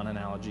some fun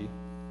analogy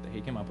that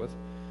he came up with.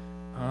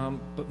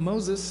 But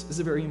Moses is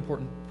a very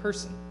important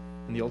person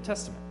in the Old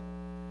Testament.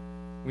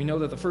 We know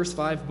that the first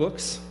 5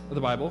 books of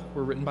the Bible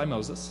were written by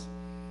Moses.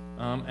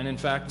 And in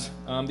fact,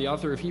 the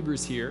author of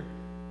Hebrews here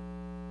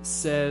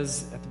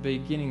says at the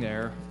beginning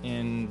there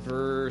in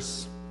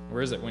verse,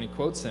 where is it? When he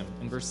quotes him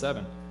in verse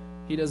 7,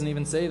 he doesn't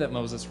even say that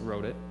Moses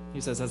wrote it.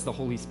 He says, as the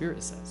Holy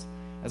Spirit says,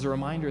 as a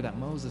reminder that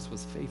Moses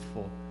was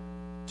faithful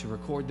to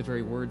record the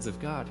very words of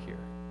God here.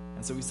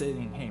 And so he's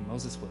saying, hey,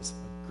 Moses was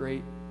a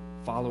great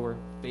follower,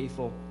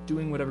 faithful,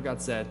 doing whatever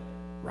God said,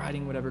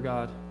 writing whatever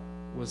God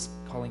was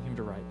calling him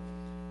to write,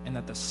 and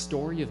that the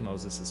story of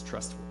Moses is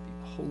trustworthy.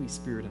 The Holy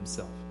Spirit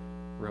himself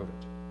wrote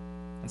it.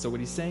 And so what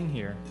he's saying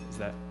here is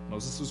that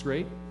Moses was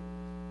great,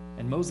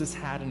 and Moses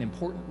had an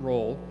important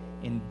role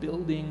in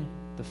building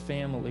the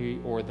family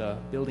or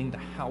building the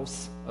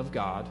house of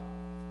God.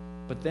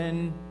 But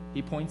then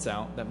he points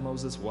out that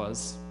Moses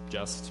was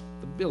just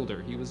the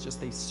builder. He was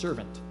just a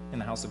servant in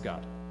the house of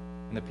God,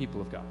 in the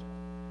people of God.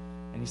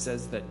 And he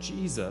says that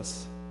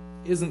Jesus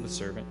isn't the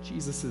servant,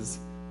 Jesus is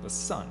the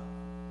son.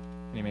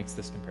 And he makes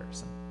this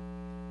comparison.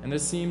 And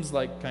this seems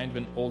like kind of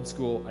an old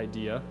school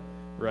idea,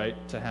 right?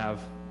 To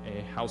have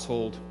a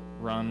household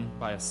run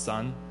by a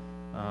son.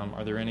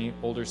 Are there any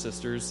older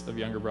sisters of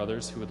younger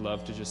brothers who would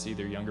love to just see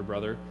their younger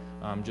brother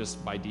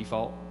just by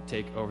default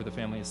take over the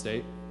family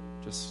estate?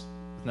 Just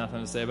with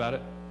nothing to say about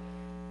it?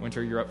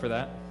 Winter, you're up for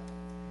that?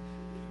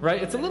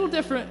 Right? It's a little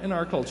different in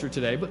our culture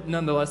today, but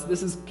nonetheless,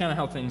 this is kind of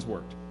how things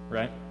worked,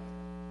 right?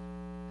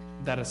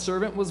 That a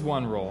servant was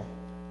one role,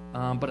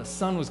 but a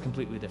son was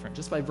completely different.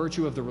 Just by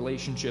virtue of the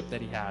relationship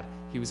that he had,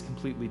 he was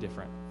completely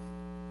different.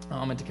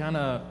 And to kind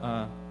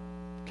of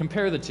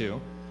compare the two,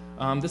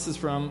 this is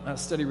from a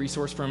study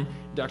resource from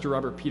Dr.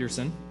 Robert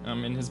Peterson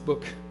in his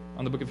book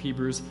on the book of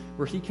Hebrews,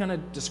 where he kind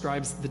of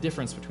describes the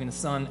difference between a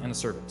son and a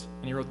servant.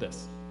 And he wrote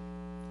this: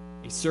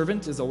 a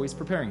servant is always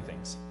preparing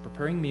things,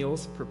 preparing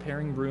meals,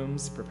 preparing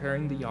rooms,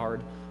 preparing the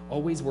yard,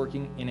 always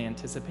working in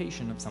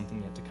anticipation of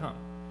something yet to come.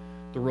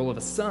 The role of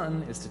a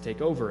son is to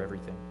take over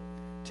everything,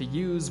 to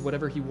use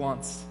whatever he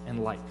wants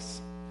and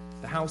likes.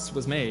 The house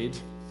was made,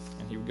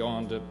 and he would go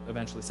on to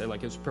eventually say,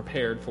 like, it was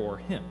prepared for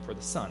him, for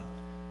the son.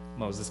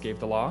 Moses gave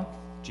the law,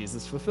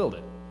 Jesus fulfilled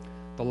it.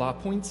 The law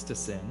points to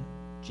sin,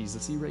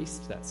 Jesus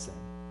erased that sin.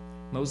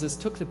 Moses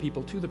took the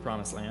people to the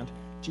promised land,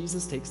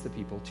 Jesus takes the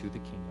people to the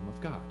kingdom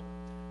of God.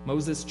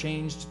 Moses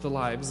changed the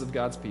lives of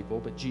God's people,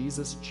 but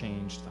Jesus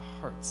changed the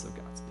hearts of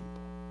God's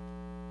people.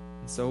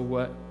 And so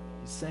what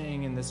he's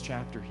saying in this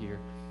chapter here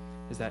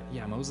is that,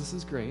 yeah, Moses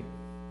is great,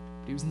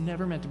 but he was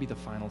never meant to be the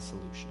final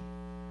solution.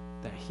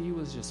 That he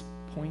was just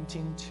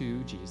pointing to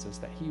Jesus,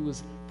 that he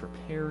was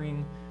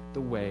preparing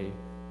the way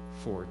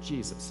for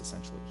Jesus,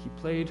 essentially. He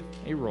played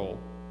a role,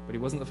 but he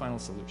wasn't the final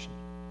solution.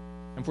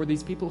 And for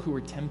these people who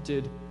were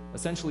tempted,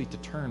 essentially, to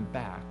turn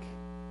back,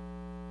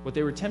 what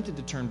they were tempted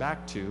to turn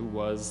back to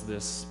was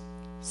this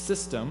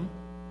system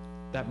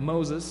that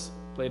Moses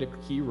played a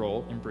key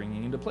role in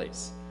bringing into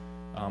place,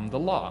 the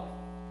law.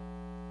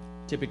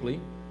 Typically,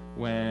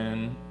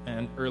 when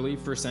an early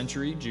first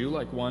century Jew,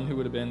 like one who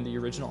would have been the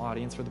original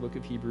audience for the book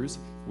of Hebrews,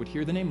 would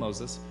hear the name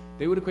Moses,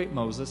 they would equate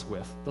Moses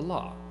with the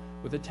law,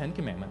 with the 10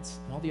 Commandments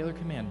and all the other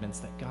commandments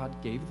that God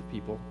gave the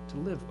people to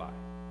live by.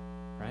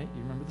 Right?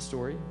 You remember the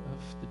story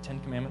of the 10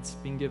 Commandments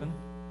being given?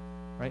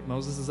 Right?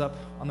 Moses is up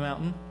on the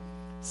mountain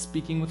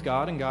speaking with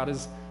God, and God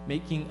is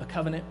making a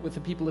covenant with the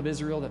people of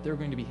Israel that they're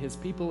going to be his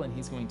people, and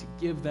he's going to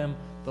give them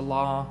the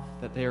law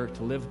that they are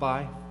to live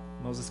by.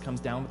 Moses comes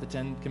down with the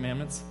 10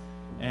 Commandments,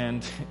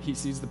 and he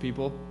sees the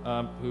people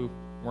who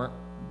weren't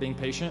being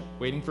patient,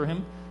 waiting for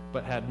him,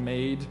 but had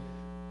made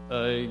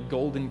a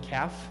golden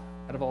calf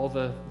out of all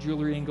the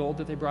jewelry and gold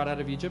that they brought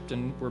out of Egypt,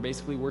 and were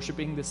basically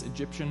worshiping this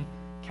Egyptian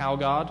cow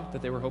god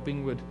that they were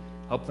hoping would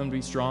help them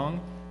be strong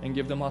and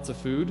give them lots of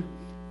food.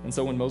 And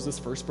so when Moses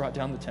first brought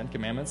down the 10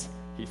 Commandments,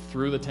 he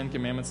threw the 10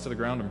 Commandments to the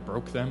ground and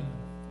broke them.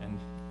 And,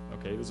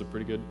 okay, there's a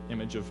pretty good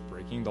image of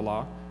breaking the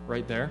law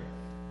right there.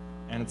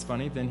 And it's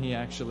funny, then he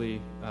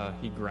actually,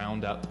 he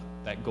ground up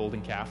that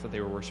golden calf that they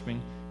were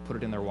worshiping, put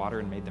it in their water,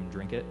 and made them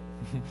drink it.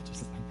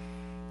 It's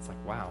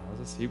like, wow,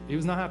 he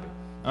was not happy.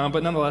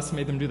 But nonetheless,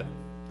 made them do that.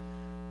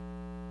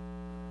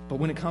 But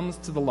when it comes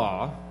to the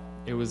law,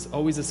 it was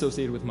always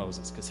associated with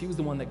Moses, because he was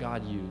the one that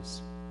God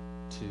used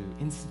to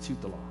institute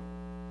the law.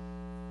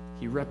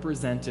 He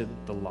represented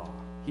the law.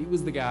 He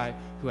was the guy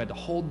who had to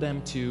hold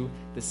them to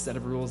this set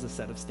of rules, this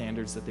set of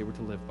standards that they were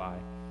to live by.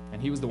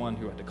 And he was the one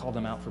who had to call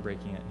them out for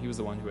breaking it. He was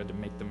the one who had to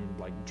make them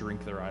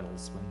drink their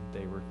idols when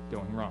they were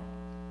going wrong.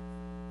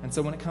 And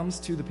so when it comes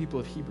to the people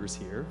of Hebrews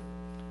here,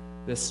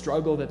 this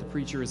struggle that the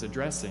preacher is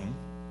addressing,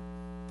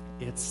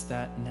 it's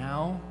that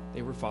now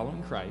they were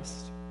following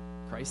Christ.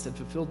 Christ had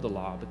fulfilled the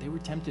law, but they were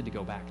tempted to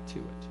go back to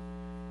it.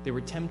 They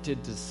were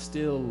tempted to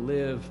still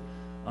live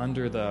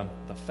under the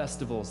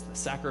festivals, the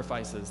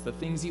sacrifices, the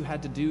things you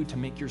had to do to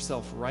make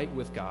yourself right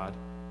with God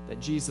that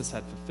Jesus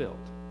had fulfilled.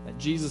 That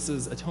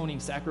Jesus'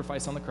 atoning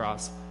sacrifice on the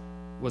cross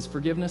was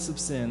forgiveness of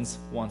sins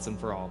once and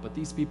for all. But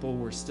these people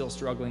were still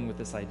struggling with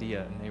this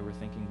idea, and they were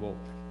thinking, well,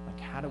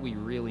 how do we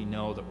really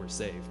know that we're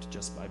saved?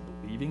 Just by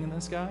believing in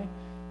this guy?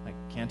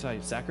 Can't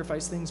I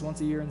sacrifice things once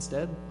a year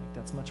instead?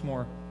 That's much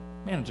more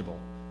manageable.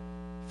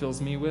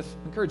 Fills me with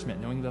encouragement,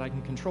 knowing that I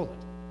can control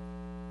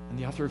it. And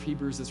the author of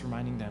Hebrews is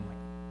reminding them,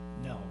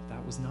 no,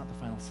 that was not the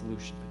final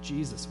solution, but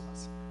Jesus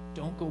was.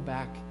 Don't go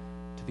back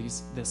to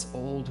this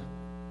old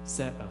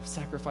set of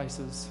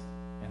sacrifices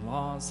and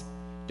laws.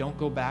 Don't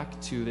go back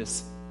to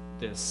this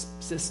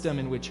system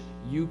in which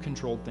you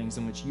controlled things,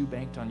 in which you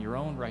banked on your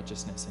own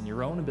righteousness and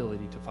your own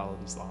ability to follow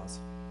these laws.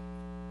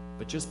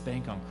 But just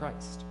bank on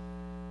Christ.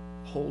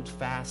 Hold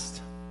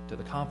fast to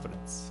the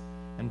confidence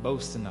and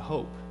boast in the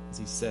hope, as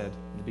he said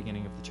in the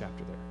beginning of the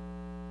chapter there.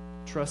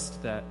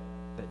 Trust that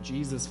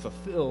Jesus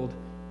fulfilled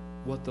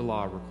what the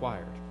law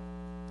required.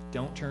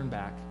 Don't turn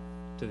back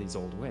to these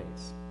old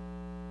ways.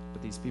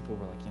 But these people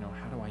were like,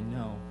 how do I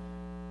know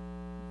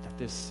that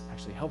this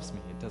actually helps me?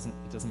 It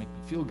doesn't make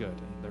me feel good.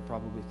 And they're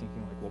probably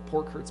thinking well,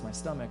 pork hurts my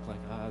stomach.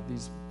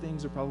 These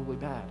things are probably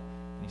bad.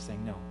 And he's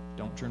saying, no,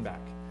 don't turn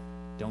back.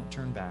 Don't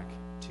turn back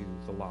to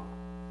the law.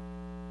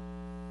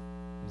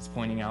 He's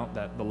pointing out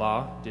that the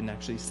law didn't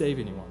actually save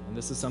anyone. And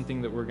this is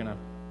something that we're going to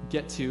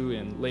get to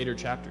in later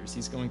chapters.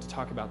 He's going to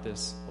talk about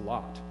this a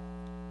lot.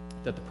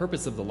 That the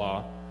purpose of the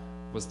law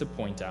was to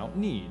point out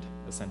need,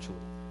 essentially.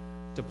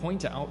 To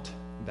point out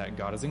that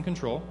God is in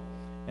control.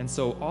 And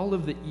so all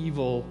of the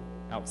evil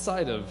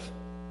outside of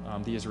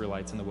the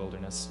Israelites in the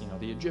wilderness,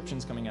 the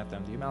Egyptians coming at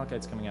them, the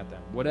Amalekites coming at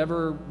them,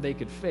 whatever they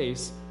could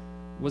face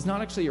was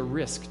not actually a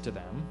risk to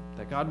them,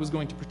 that God was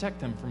going to protect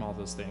them from all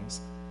those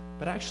things.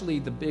 But actually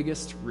the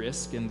biggest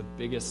risk and the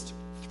biggest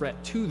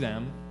threat to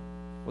them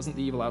wasn't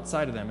the evil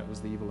outside of them, it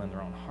was the evil in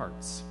their own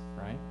hearts,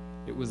 right?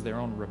 It was their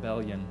own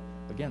rebellion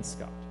against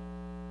God.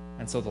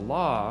 And so the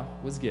law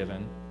was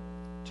given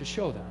to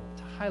show them,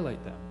 to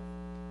highlight them,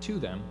 to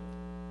them,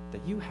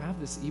 that you have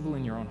this evil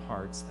in your own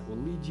hearts that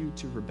will lead you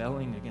to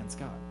rebelling against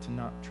God, to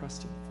not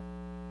trusting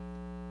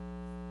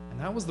Him. And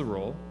that was the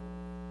role,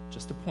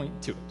 just to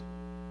point to it.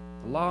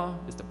 The law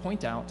is to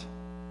point out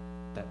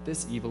that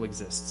this evil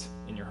exists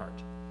in your heart.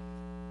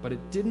 But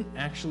it didn't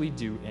actually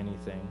do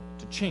anything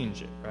to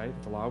change it, right?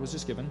 The law was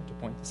just given to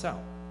point this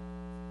out.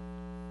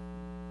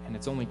 And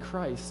it's only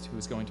Christ who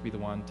is going to be the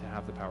one to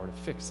have the power to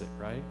fix it,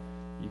 right?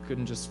 You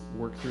couldn't just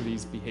work through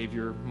these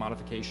behavior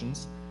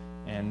modifications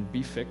and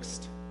be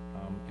fixed.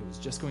 It was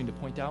just going to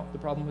point out the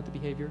problem with the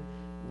behavior.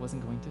 It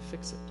wasn't going to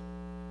fix it.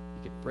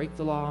 You could break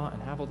the law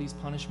and have all these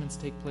punishments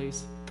take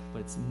place, but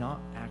it's not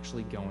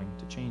actually going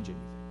to change anything.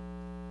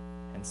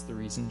 Hence the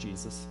reason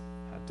Jesus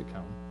had to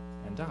come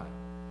and die.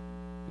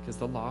 Because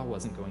the law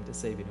wasn't going to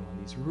save anyone.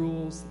 These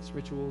rules, these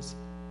rituals,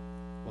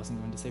 wasn't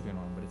going to save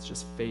anyone, but it's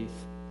just faith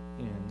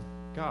in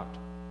God.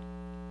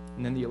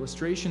 And then the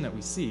illustration that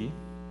we see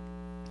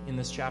in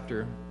this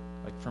chapter,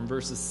 like from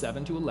verses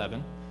 7 to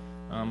 11,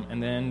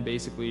 and then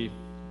basically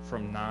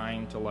from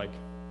 9 to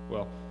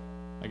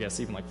I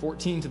guess even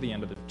 14 to the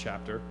end of the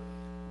chapter,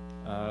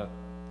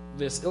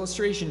 this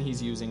illustration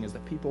he's using is the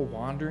people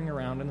wandering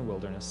around in the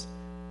wilderness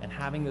and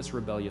having this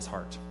rebellious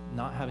heart,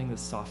 not having this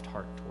soft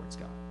heart towards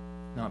God,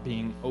 not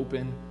being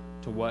open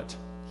to what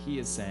he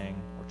is saying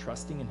or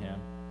trusting in him,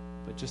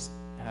 but just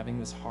having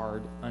this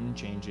hard,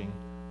 unchanging,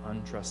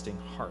 untrusting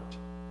heart.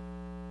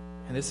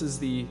 And this is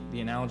the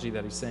analogy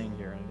that he's saying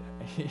here.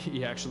 And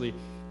he actually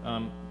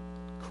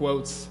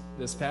quotes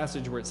this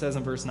passage where it says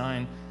in verse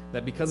 9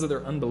 that because of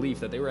their unbelief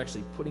that they were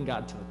actually putting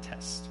God to the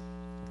test.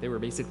 They were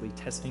basically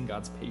testing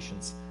God's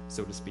patience,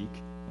 so to speak.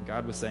 And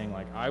God was saying,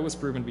 I was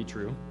proven to be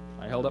true.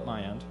 I held up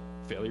my end.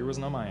 Failure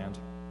wasn't on my end.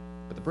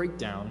 But the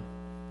breakdown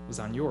was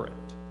on your end.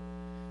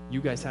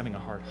 You guys having a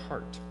hard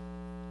heart.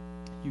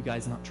 You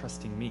guys not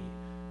trusting me.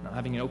 Not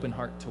having an open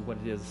heart to what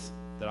it is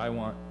that I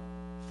want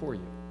for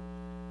you.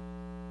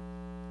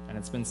 And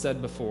it's been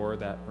said before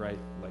that,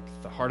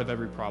 the heart of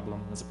every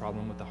problem is a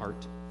problem with the heart.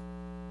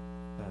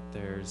 That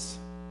there's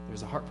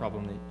a heart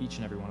problem that each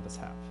and every one of us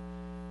have.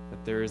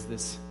 That there is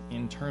this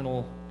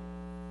internal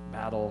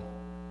battle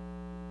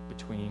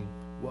between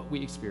what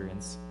we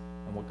experience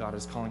and what God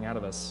is calling out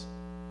of us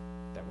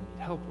that we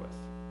need help with.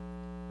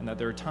 And that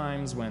there are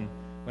times when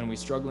we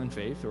struggle in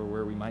faith or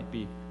where we might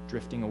be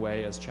drifting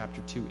away, as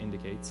chapter 2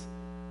 indicates.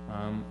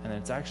 And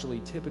it's actually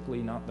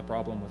typically not the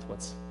problem with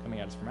what's coming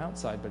at us from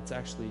outside, but it's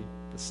actually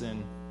the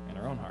sin in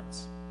our own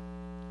hearts.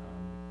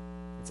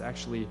 It's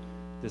actually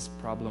this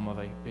problem of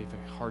a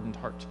hardened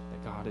heart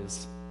that God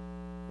is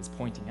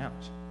pointing out,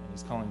 and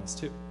he's calling us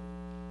to.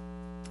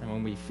 And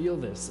when we feel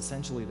this,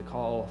 essentially the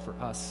call for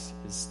us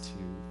is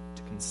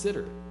to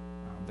consider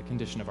the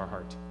condition of our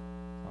heart.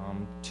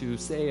 To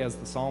say, as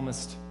the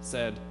psalmist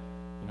said,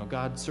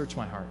 God, search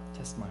my heart,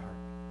 test my heart.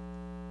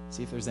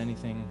 See if there's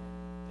anything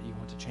that you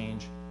want to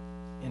change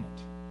in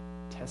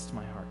it. Test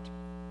my heart.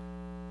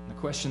 And the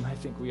question I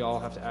think we all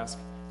have to ask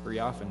very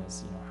often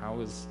is,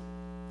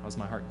 how's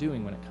my heart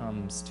doing when it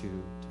comes to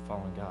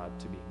following God,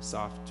 to being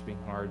soft, to being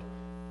hard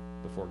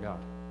before God?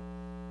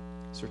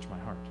 Search my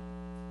heart.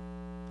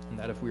 And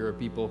that if we are a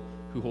people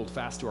who hold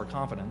fast to our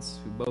confidence,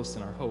 who boast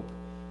in our hope,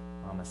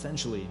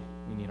 essentially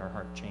we need our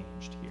heart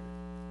changed here.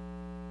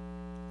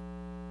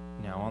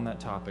 Now, on that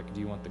topic, do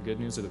you want the good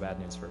news or the bad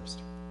news first?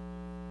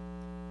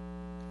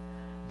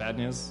 Bad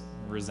news?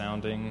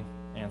 Resounding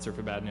answer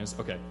for bad news?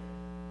 Okay.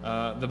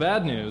 The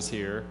bad news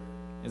here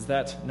is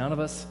that none of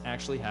us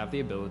actually have the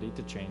ability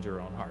to change our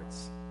own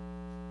hearts.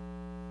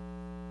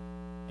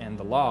 And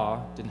the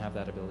law didn't have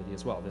that ability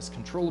as well. This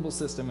controllable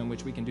system in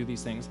which we can do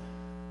these things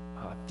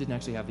didn't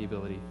actually have the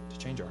ability to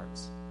change our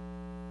hearts.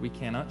 We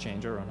cannot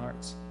change our own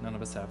hearts. None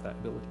of us have that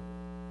ability.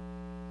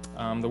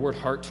 The word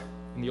heart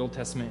in the Old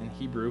Testament in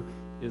Hebrew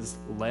is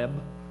leb,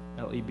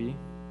 L-E-B.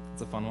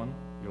 It's a fun one,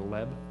 your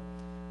leb.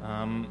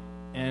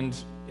 And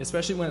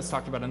especially when it's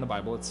talked about in the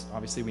Bible, it's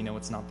obviously we know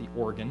it's not the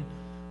organ,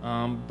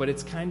 but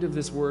it's kind of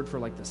this word for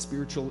the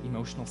spiritual,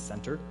 emotional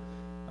center.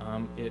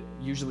 It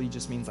usually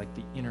just means the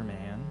inner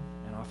man,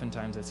 and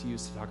oftentimes it's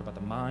used to talk about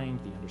the mind,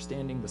 the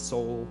understanding, the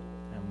soul,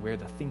 and where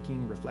the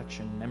thinking,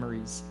 reflection,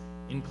 memories,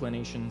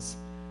 inclinations,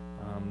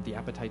 the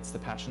appetites, the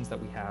passions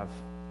that we have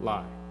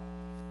lie.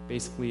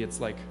 Basically, it's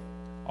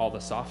all the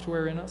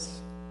software in us,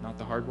 not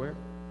the hardware,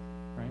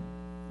 right?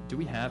 Do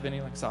we have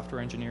any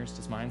software engineers?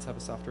 Does Minds have a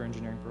software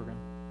engineering program?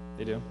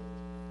 They do?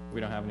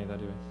 We don't have any of that,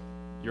 do we?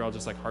 You're all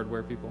just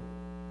hardware people?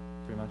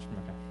 Pretty much?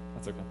 Okay,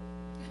 that's okay.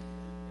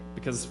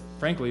 Because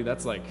frankly,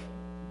 that's a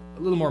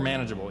little more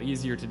manageable,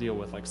 easier to deal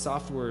with.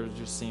 Software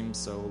just seems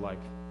so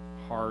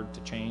hard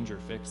to change or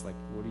fix.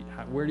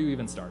 Where do you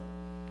even start?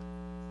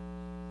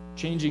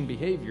 Changing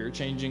behavior,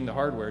 changing the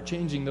hardware,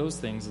 changing those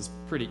things is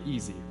pretty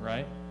easy,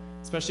 right?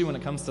 Especially when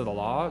it comes to the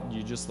law,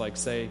 you just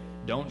say,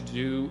 don't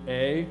do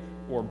A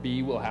or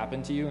B will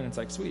happen to you, and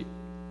it's sweet.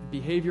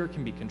 Behavior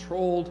can be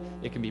controlled,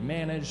 it can be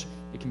managed,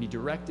 it can be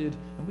directed,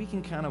 and we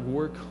can kind of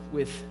work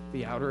with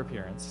the outer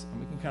appearance, and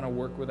we can kind of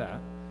work with that.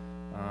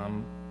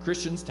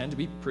 Christians tend to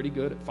be pretty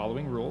good at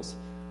following rules.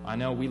 I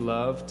know we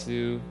love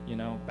to,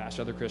 bash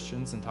other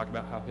Christians and talk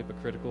about how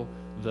hypocritical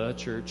the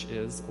church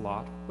is a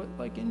lot, but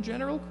in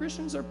general,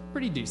 Christians are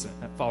pretty decent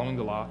at following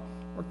the law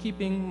or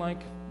keeping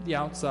the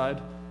outside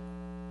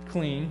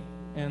clean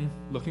and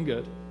looking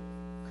good.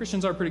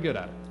 Christians are pretty good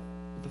at it.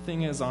 But the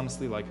thing is,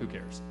 honestly, like, who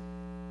cares?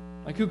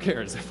 Like, who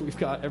cares if we've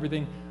got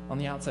everything on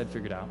the outside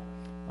figured out?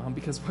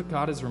 Because what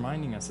God is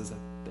reminding us is that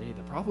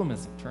the problem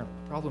is internal.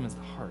 The problem is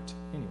the heart,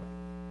 anyway.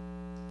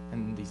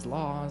 And these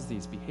laws,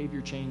 these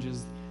behavior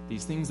changes,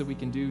 these things that we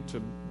can do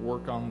to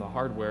work on the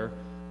hardware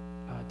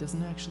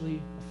doesn't actually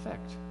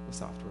affect the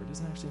software. It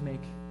doesn't actually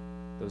make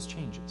those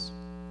changes.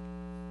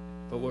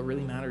 But what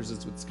really matters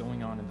is what's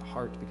going on in the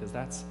heart, because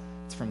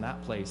it's from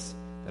that place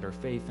that our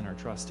faith and our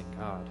trust in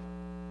God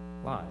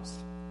lies.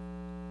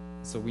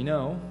 So we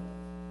know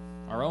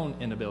our own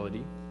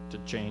inability to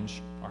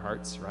change our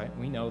hearts, right?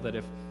 We know that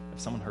if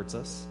someone hurts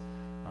us,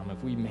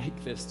 if we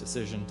make this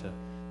decision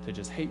to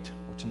just hate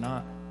or to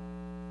not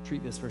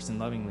treat this person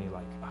lovingly,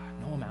 like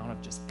no amount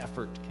of just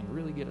effort can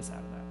really get us out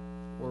of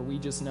that. Or we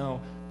just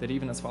know that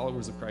even as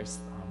followers of Christ,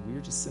 we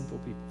are just sinful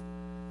people.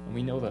 And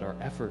we know that our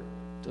effort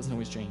doesn't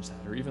always change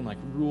that. Or even like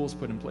rules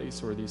put in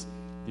place or these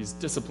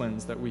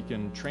disciplines that we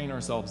can train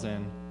ourselves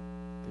in,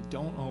 they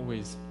don't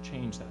always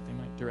change that. They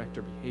might direct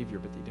our behavior,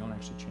 but they don't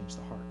actually change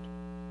the heart.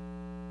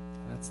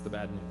 That's the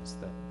bad news,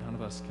 that none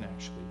of us can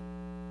actually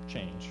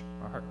change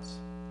our hearts.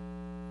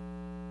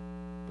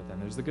 But then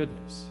there's the good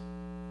news.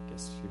 I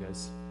guess you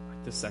guys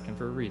like this second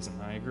for a reason.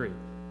 I agree.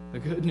 The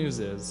good news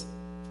is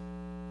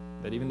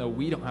that even though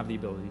we don't have the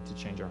ability to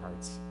change our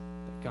hearts,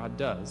 that God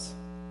does,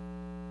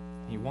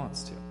 He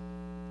wants to.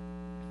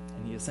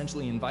 And He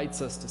essentially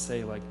invites us to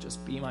say, like,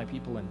 just be my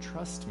people and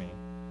trust me.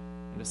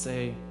 And to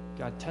say,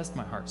 God, test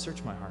my heart,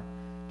 search my heart,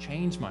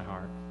 change my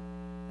heart.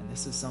 And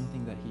this is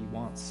something that He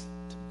wants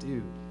to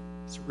do.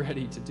 He's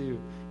ready to do.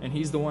 And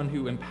He's the one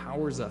who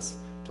empowers us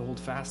to hold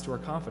fast to our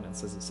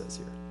confidence, as it says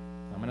here.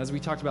 And as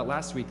we talked about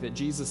last week, that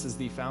Jesus is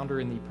the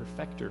founder and the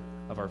perfecter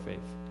of our faith.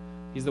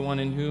 He's the one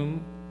in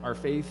whom our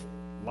faith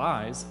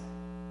lies,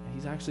 and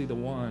He's actually the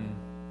one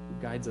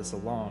who guides us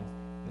along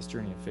this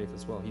journey of faith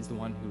as well. He's the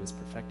one who is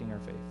perfecting our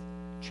faith,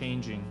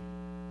 changing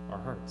our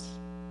hearts.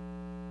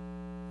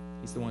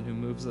 He's the one who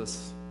moves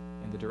us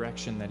in the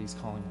direction that He's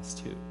calling us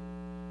to.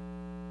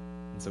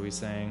 And so He's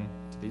saying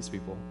to these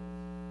people,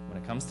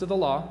 when it comes to the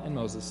law and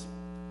Moses,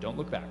 don't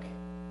look back.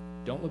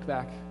 Don't look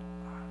back.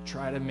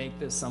 Try to make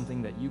this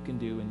something that you can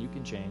do and you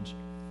can change.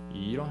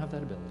 You don't have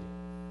that ability.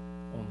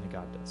 Only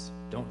God does.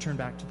 Don't turn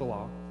back to the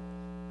law.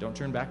 Don't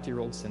turn back to your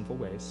old sinful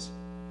ways.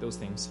 Those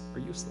things are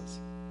useless.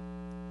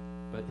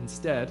 But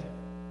instead,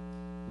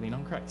 lean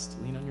on Christ.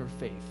 Lean on your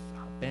faith.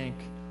 Bank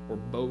or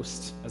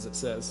boast, as it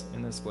says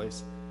in this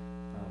place.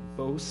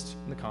 Boast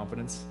in the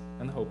confidence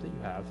and the hope that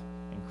you have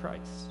in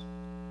Christ.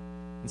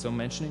 And so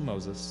mentioning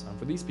Moses,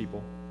 for these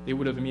people, they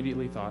would have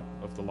immediately thought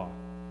of the law,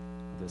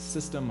 the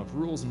system of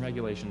rules and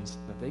regulations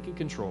that they could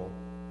control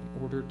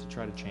in order to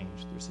try to change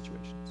their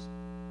situations.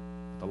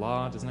 The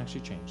law doesn't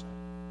actually change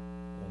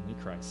that. Only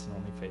Christ and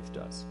only faith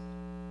does.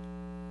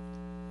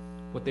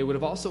 What they would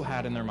have also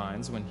had in their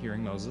minds when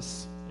hearing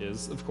Moses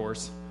is, of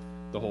course,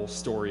 the whole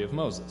story of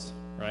Moses,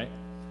 right?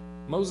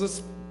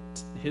 Moses,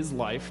 his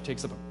life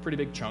takes up a pretty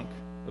big chunk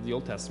of the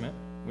Old Testament.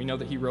 We know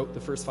that he wrote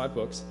the first 5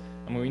 books,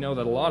 and we know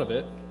that a lot of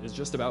it is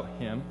just about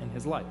him and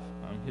his life.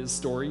 His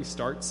story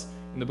starts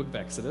in the book of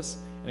Exodus,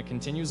 and it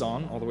continues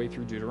on all the way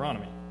through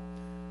Deuteronomy.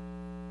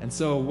 And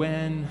so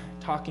when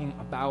talking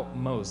about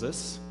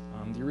Moses,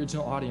 the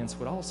original audience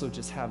would also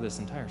just have this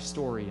entire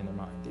story in their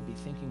mind. They'd be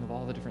thinking of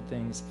all the different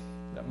things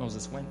that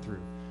Moses went through,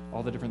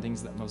 all the different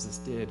things that Moses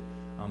did,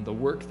 the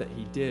work that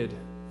he did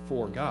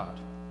for God.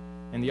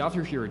 And the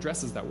author here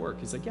addresses that work.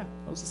 He's like, yeah,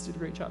 Moses did a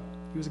great job.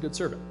 He was a good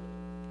servant.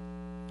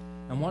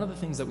 And one of the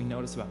things that we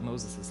notice about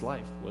Moses'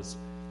 life was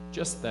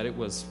just that it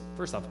was,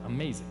 first off,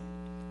 amazing.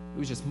 It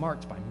was just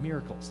marked by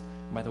miracles,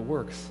 by the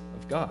works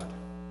of God.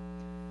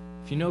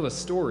 If you know the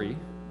story,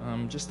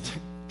 just to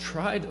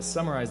try to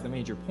summarize the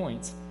major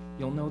points,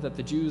 you'll know that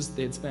the Jews,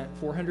 they had spent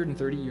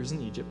 430 years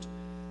in Egypt,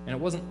 and it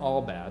wasn't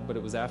all bad, but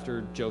it was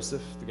after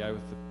Joseph, the guy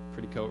with the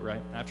pretty coat,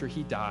 right? After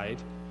he died,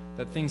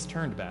 that things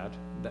turned bad,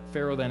 that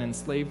Pharaoh then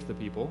enslaved the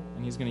people,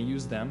 and he's going to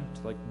use them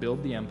to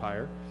build the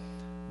empire.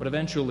 But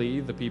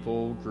eventually, the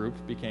people group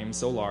became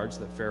so large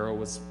that Pharaoh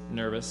was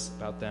nervous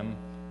about them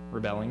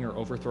rebelling or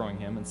overthrowing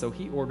him, and so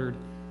he ordered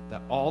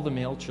that all the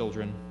male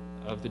children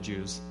of the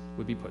Jews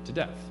would be put to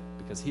death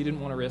because he didn't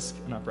want to risk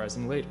an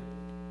uprising later.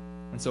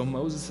 And so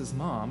Moses'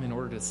 mom, in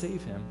order to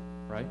save him,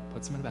 right,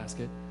 puts him in a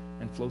basket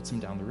and floats him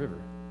down the river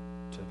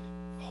to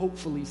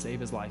hopefully save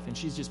his life. And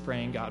she's just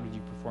praying, God, would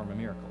you perform a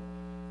miracle?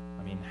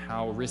 I mean,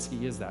 how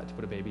risky is that to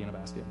put a baby in a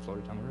basket and float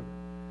it down the river?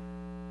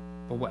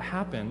 But what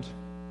happened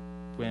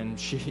when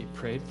she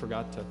prayed for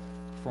God to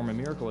perform a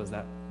miracle is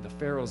that the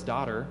Pharaoh's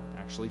daughter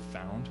actually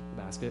found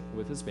the basket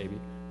with his baby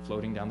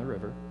floating down the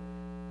river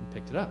and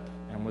picked it up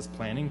and was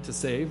planning to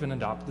save and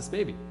adopt this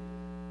baby.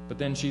 But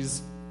then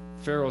she's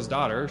Pharaoh's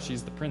daughter,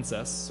 she's the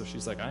princess, so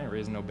she's like, I ain't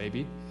raising no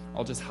baby.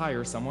 I'll just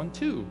hire someone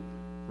to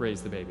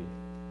raise the baby.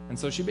 And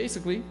so she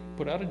basically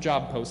put out a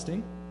job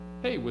posting.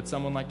 Hey, would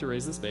someone like to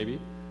raise this baby?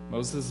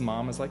 Moses'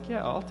 mom is like,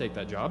 yeah, I'll take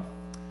that job.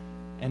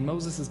 And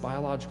Moses'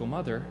 biological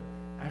mother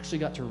actually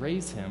got to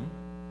raise him,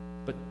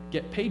 but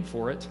get paid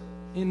for it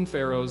in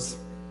Pharaoh's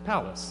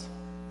palace.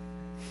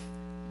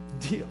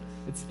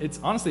 It's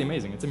honestly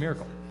amazing. It's a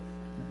miracle.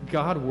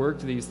 God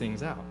worked these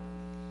things out.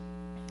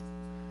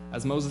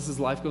 As Moses'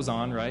 life goes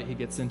on, right, he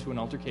gets into an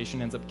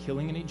altercation, ends up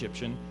killing an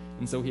Egyptian,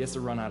 and so he has to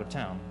run out of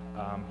town.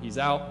 He's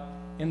out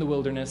in the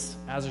wilderness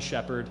as a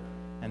shepherd,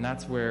 and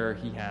that's where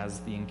he has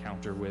the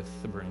encounter with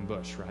the burning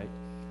bush, right?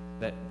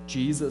 That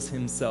Jesus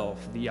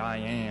himself, the I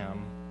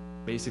Am,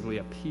 basically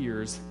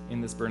appears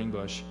in this burning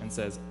bush and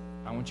says,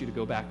 I want you to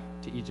go back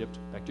to Egypt,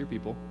 back to your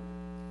people,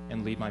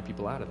 and lead my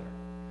people out of there.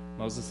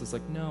 Moses is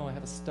like, no, I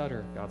have a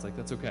stutter. God's like,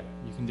 that's okay,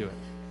 you can do it.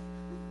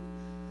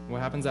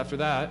 What happens after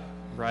that,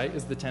 right,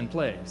 is the 10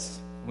 plagues.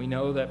 We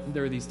know that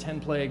there are these 10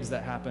 plagues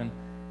that happen,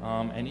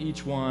 and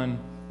each one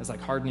is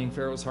like hardening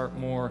Pharaoh's heart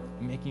more,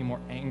 and making him more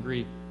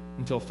angry,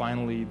 until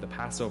finally the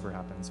Passover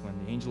happens, when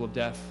the angel of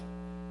death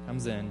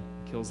comes in,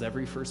 kills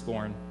every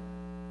firstborn,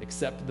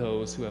 except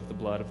those who have the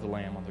blood of the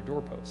lamb on their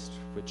doorpost,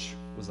 which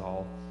was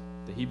all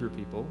the Hebrew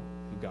people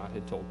who God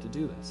had told to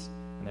do this.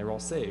 And they were all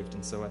saved.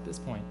 And so at this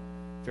point,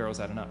 Pharaoh's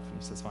had enough,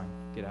 and he says, fine,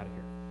 get out of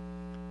here.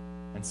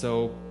 And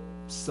so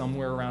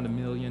somewhere around 1.5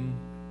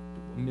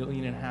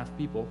 million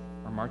people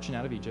are marching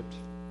out of Egypt,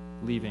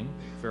 leaving.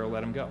 Pharaoh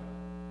let them go.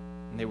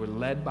 And they were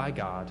led by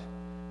God,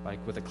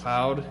 like with a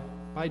cloud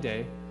by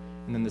day,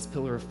 and then this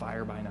pillar of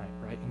fire by night,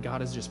 right? And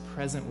God is just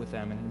present with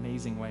them in an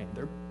amazing way.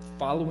 They're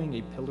following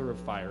a pillar of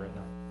fire at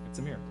night. It's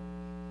a miracle.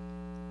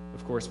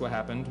 Of course, what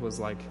happened was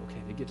like,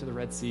 okay, they get to the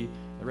Red Sea.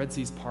 The Red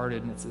Sea's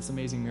parted, and it's this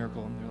amazing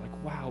miracle. And they're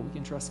like, wow, we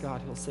can trust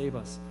God. He'll save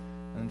us.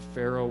 And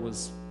Pharaoh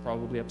was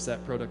probably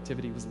upset.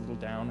 Productivity was a little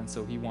down, and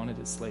so he wanted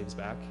his slaves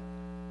back.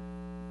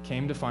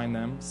 Came to find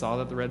them, saw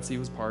that the Red Sea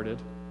was parted,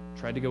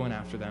 tried to go in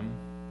after them.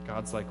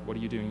 God's like, what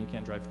are you doing? You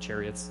can't drive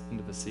chariots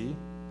into the sea.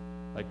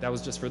 Like, that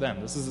was just for them.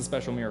 This is a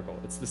special miracle.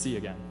 It's the sea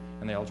again.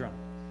 And they all drown.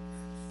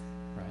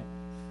 Right?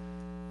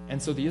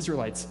 And so the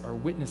Israelites are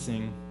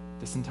witnessing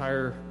this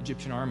entire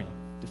Egyptian army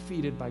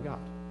defeated by God.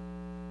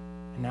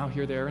 And now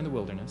here they are in the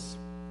wilderness,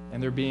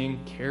 and they're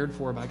being cared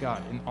for by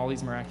God in all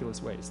these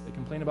miraculous ways. They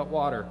complain about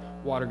water.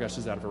 Water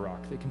gushes out of a rock.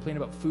 They complain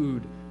about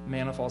food.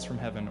 Manna falls from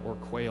heaven, or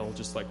quail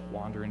just like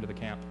wander into the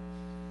camp.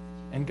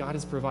 And God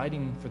is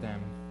providing for them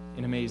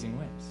in amazing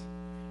ways.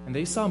 And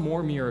they saw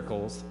more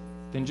miracles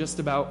than just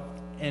about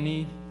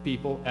any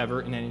people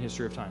ever in any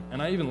history of time.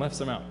 And I even left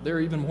some out. There are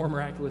even more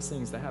miraculous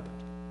things that happened.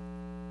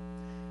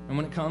 And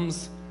when it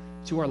comes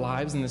to our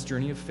lives in this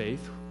journey of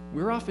faith,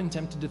 we're often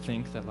tempted to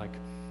think that, like,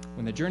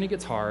 when the journey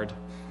gets hard,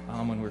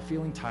 when we're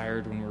feeling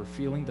tired, when we're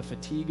feeling the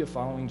fatigue of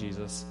following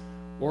Jesus,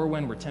 or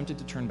when we're tempted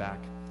to turn back,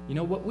 you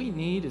know, what we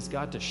need is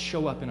God to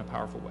show up in a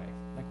powerful way.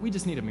 Like, we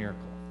just need a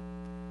miracle.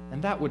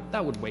 And that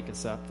would wake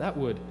us up. That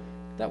would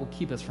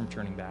keep us from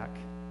turning back,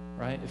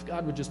 right? If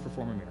God would just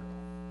perform a miracle.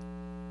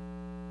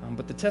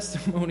 But the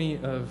testimony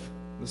of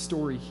the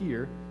story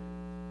here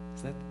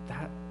is that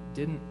that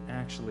didn't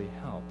actually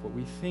help. What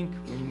we think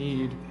we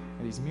need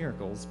are these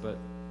miracles, but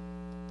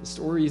the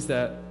stories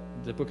that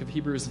the book of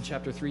Hebrews in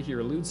chapter 3 here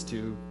alludes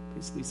to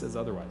basically says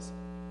otherwise.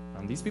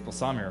 These people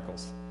saw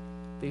miracles.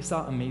 They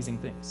saw amazing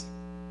things.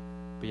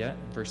 But yet,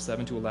 in verse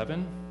 7 to 11,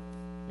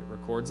 it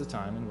records a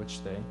time in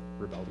which they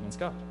rebelled against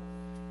God.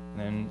 And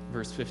then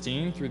verse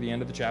 15 through the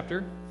end of the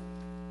chapter,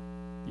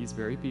 these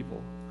very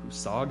people who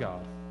saw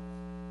God,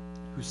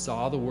 who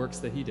saw the works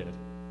that he did,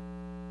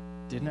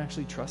 didn't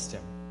actually trust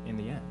him in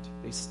the end.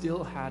 They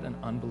still had an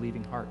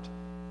unbelieving heart,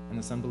 and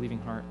this unbelieving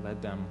heart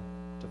led them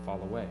to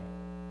fall away,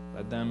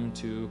 led them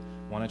to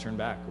want to turn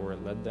back, or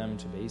it led them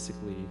to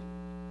basically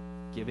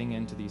giving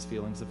in to these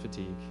feelings of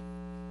fatigue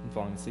and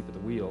falling asleep at the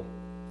wheel.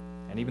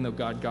 And even though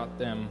God got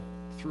them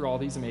through all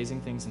these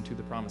amazing things into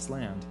the promised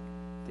land,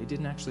 they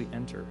didn't actually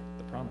enter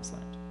the promised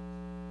land.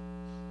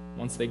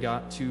 Once they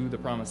got to the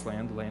promised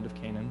land, the land of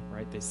Canaan,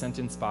 right, they sent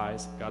in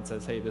spies. God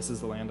says, hey, this is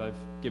the land I've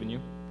given you.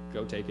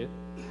 Go take it.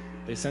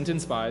 They sent in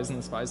spies, and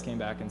the spies came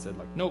back and said,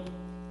 like, nope,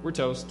 we're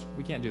toast.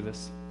 We can't do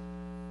this.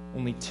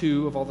 Only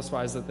 2 of all the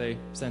spies that they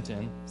sent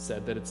in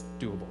said that it's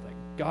doable. Like,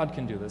 God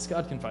can do this.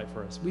 God can fight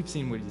for us. We've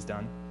seen what he's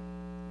done.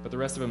 But the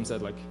rest of them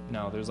said, like,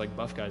 no, there's like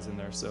buff guys in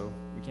there, so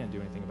we can't do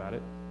anything about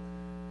it.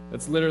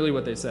 That's literally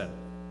what they said.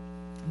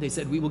 They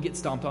said, we will get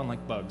stomped on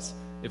like bugs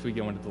if we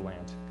go into the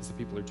land, because the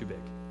people are too big.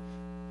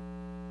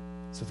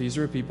 So these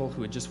are people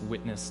who had just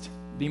witnessed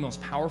the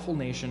most powerful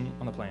nation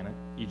on the planet,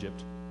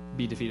 Egypt,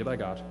 be defeated by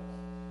God.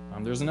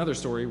 There's another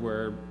story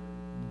where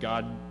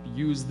God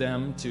used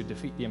them to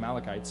defeat the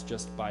Amalekites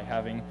just by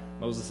having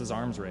Moses'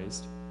 arms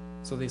raised.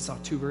 So they saw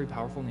 2 very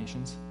powerful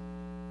nations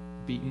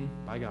beaten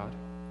by God.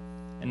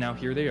 And now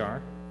here they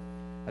are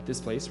at this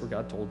place where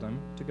God told them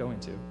to go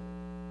into.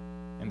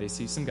 And they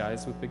see some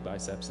guys with big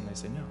biceps, and they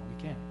say, no,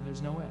 we can't.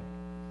 There's no way.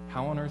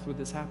 How on earth would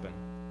this happen?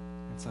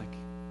 And it's like,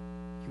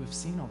 you have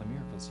seen all the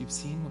miracles. You've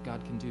seen what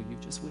God can do.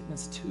 You've just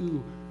witnessed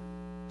 2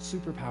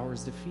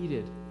 superpowers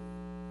defeated.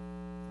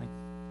 Like,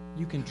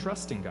 you can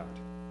trust in God.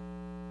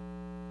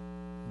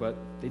 But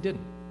they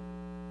didn't.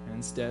 And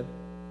instead,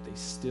 they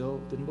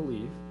still didn't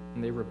believe,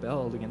 and they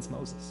rebelled against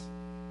Moses.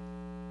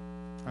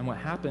 And what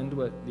happened,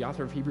 what the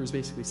author of Hebrews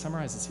basically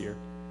summarizes here,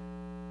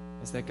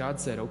 is that God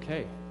said,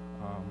 okay,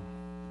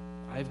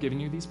 I've given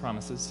you these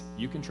promises.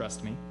 You can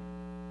trust me.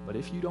 But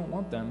if you don't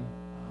want them,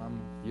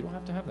 you don't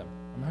have to have them.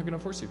 I'm not going to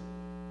force you.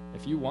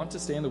 If you want to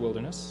stay in the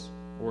wilderness,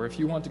 or if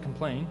you want to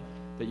complain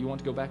that you want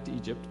to go back to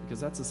Egypt, because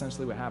that's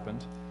essentially what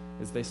happened,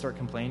 is they start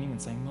complaining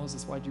and saying,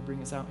 Moses, why'd you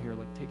bring us out here?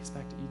 Like, take us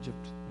back to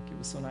Egypt. Like, it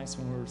was so nice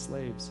when we were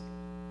slaves.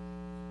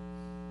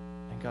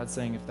 And God's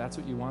saying, if that's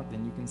what you want,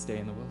 then you can stay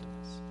in the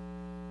wilderness.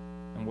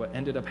 And what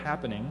ended up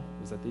happening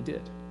was that they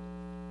did.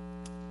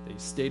 They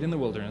stayed in the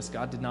wilderness.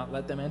 God did not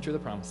let them enter the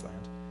promised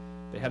land.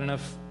 They had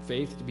enough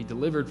faith to be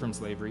delivered from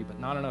slavery, but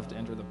not enough to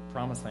enter the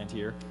promised land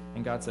here.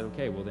 And God said,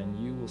 okay, well then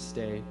you will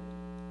stay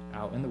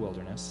out in the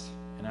wilderness.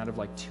 And out of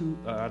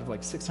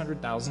like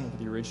 600,000 of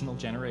the original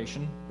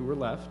generation who were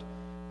left,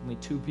 only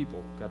 2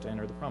 people got to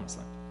enter the promised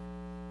land.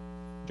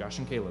 Josh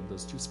and Caleb,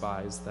 those 2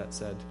 spies that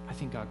said, I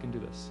think God can do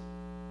this.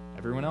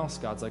 Everyone else,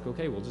 God's like,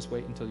 okay, we'll just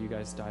wait until you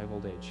guys die of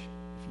old age.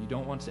 If you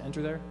don't want to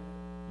enter there,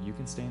 you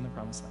can stay in the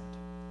promised land.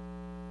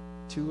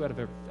 2 out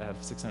of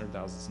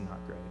 600,000 is not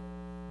great.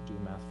 Do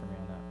the math for me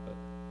on that,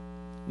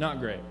 but not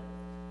great.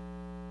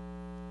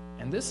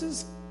 And this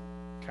is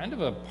kind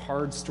of a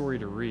hard story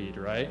to read,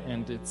 right?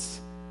 And it's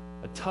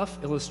a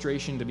tough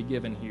illustration to be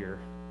given here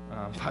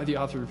by the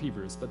author of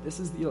Hebrews, but this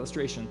is the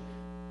illustration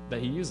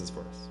that he uses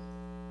for us.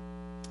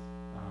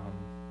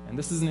 And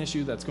this is an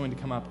issue that's going to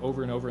come up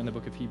over and over in the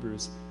book of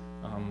Hebrews,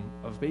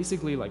 of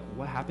basically like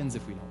what happens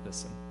if we don't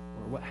listen,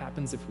 or what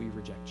happens if we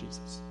reject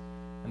Jesus.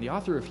 And the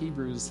author of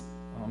Hebrews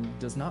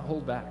does not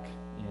hold back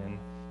in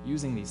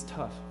using these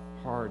tough,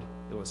 hard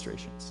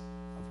illustrations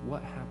of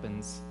what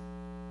happens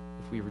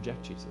if we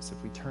reject Jesus,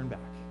 if we turn back,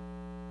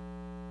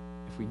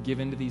 if we give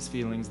into these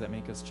feelings that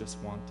make us just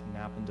want to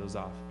nap and doze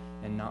off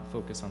and not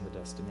focus on the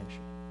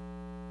destination.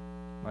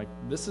 Like,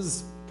 this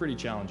is pretty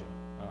challenging.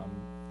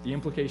 The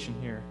implication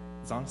here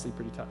is honestly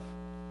pretty tough.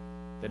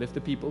 That if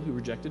the people who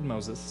rejected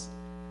Moses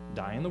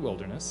die in the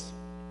wilderness,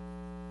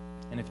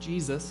 and if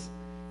Jesus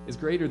is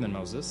greater than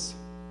Moses,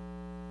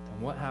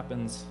 then what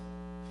happens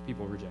if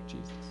people reject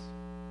Jesus?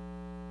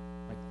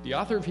 Like, the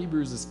author of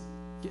Hebrews is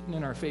getting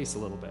in our face a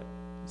little bit.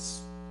 He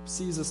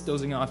sees us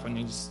dozing off and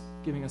he's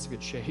giving us a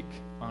good shake,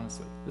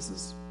 honestly. This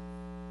is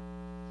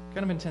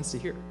kind of intense to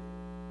hear.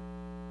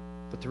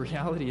 But the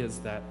reality is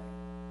that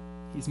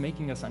he's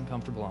making us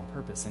uncomfortable on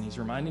purpose, and he's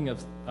reminding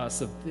us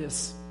of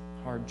this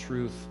hard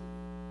truth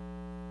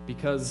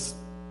because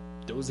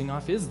dozing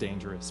off is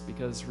dangerous,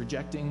 because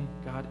rejecting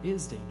God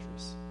is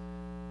dangerous.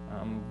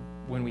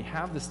 When we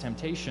have this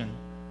temptation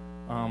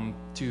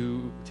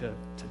to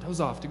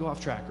doze off, to go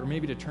off track, or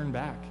maybe to turn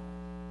back,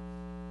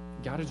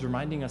 God is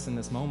reminding us in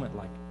this moment,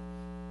 like,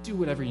 do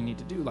whatever you need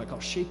to do. Like, I'll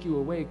shake you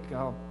awake,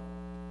 I'll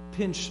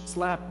pinch,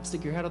 slap,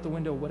 stick your head out the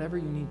window, whatever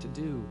you need to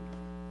do.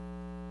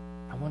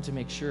 I want to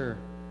make sure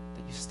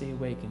that you stay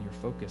awake and you're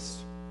focused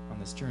on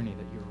this journey,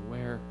 that you're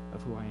aware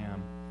of who I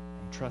am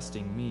and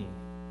trusting me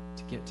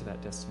to get to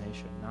that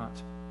destination, not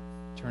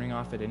turning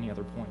off at any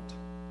other point,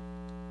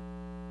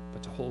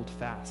 but to hold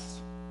fast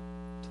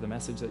to the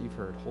message that you've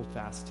heard, hold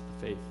fast to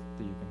the faith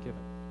that you've been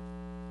given.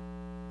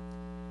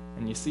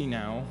 And you see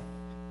now,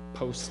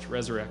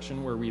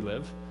 post-resurrection, where we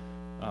live,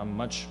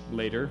 much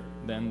later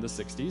than the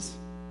 60s.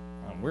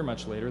 We're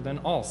much later than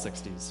all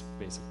 60s,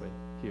 basically,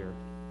 here.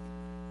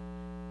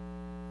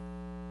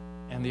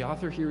 And the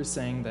author here is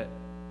saying that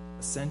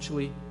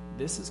essentially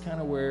this is kind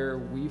of where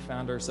we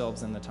found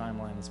ourselves in the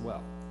timeline as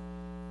well.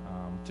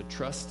 To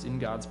trust in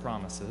God's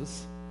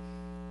promises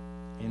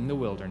in the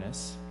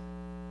wilderness,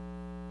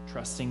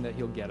 trusting that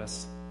he'll get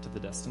us to the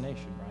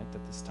destination, right?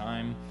 That this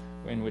time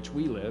in which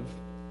we live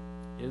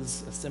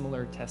is a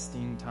similar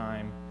testing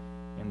time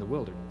in the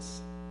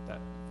wilderness. That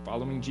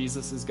following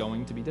Jesus is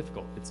going to be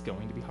difficult. It's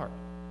going to be hard.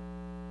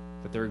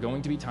 That there are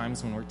going to be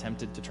times when we're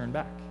tempted to turn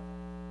back.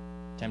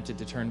 Tempted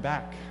to turn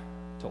back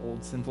to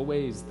old sinful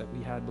ways that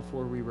we had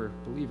before we were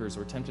believers,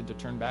 or tempted to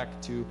turn back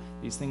to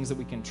these things that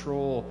we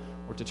control,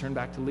 or to turn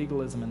back to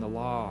legalism and the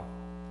law.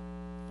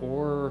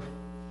 Or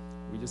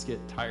we just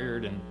get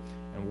tired and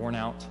worn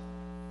out,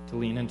 to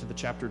lean into the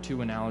chapter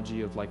 2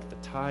 analogy of like the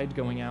tide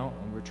going out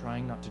and we're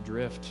trying not to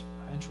drift.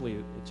 Eventually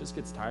it just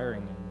gets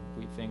tiring and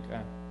we think,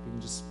 we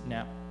can just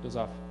nap, doze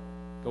off,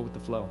 go with the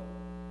flow.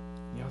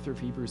 The author of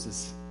Hebrews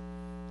is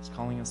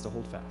calling us to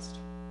hold fast.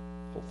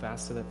 Hold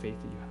fast to that faith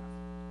that you have.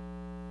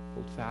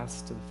 Hold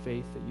fast to the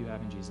faith that you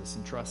have in Jesus,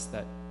 and trust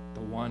that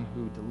the one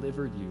who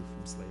delivered you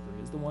from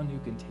slavery is the one who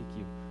can take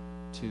you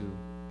to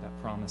that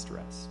promised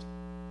rest.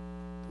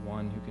 The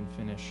one who can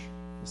finish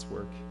this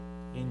work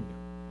in you.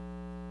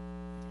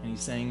 And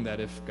he's saying that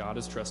if God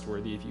is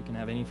trustworthy, if you can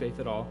have any faith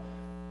at all,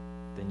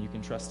 then you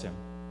can trust him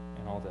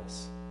in all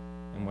this,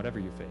 in whatever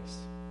you face.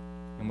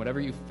 In whatever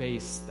you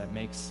face that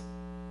makes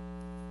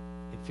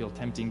it feel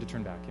tempting to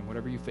turn back, in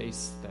whatever you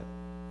face that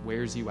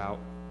wears you out,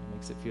 and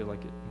makes it feel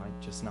like it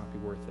might just not be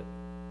worth it,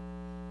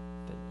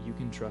 that you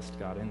can trust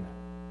God in that.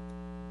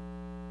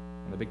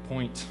 And the big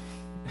point,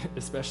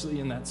 especially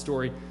in that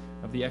story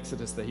of the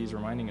Exodus that he's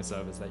reminding us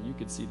of, is that you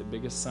could see the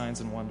biggest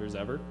signs and wonders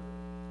ever,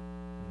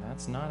 and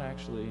that's not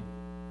actually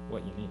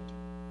what you need.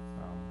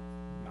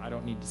 I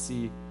don't need to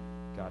see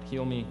God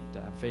heal me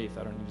to have faith.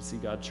 I don't need to see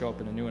God show up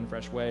in a new and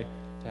fresh way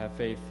To have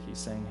faith, he's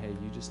saying, hey,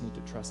 you just need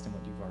to trust in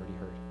what you've already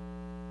heard.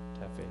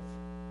 To have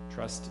faith.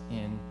 Trust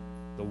in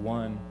the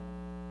one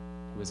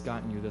who has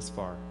gotten you this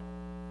far,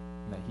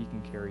 and that he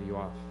can carry you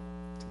off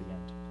to the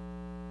end.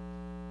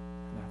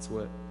 And that's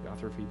what the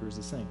author of Hebrews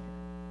is saying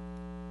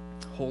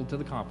here. Hold to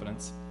the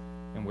confidence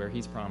in where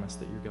he's promised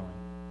that you're going.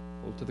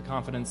 Hold to the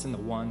confidence in the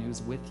one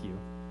who's with you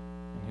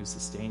and who's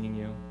sustaining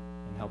you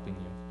and helping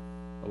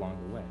you along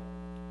the way,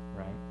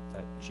 right?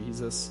 That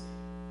Jesus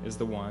is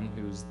the one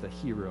who's the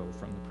hero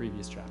from the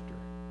previous chapter.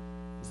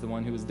 He's the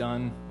one who has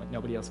done what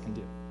nobody else can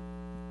do.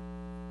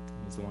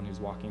 He's the one who's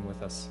walking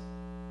with us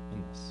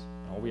in this.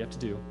 And all we have to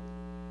do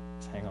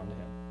is hang on to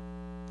him.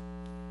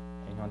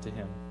 Hang on to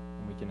him,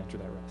 and we can enter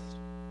that rest.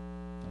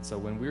 And so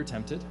when we're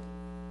tempted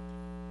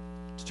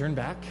to turn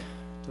back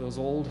to those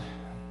old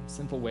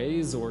sinful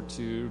ways, or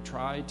to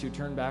try to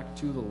turn back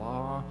to the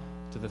law,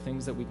 to the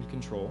things that we can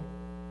control,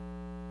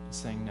 he's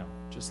saying, no,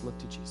 just look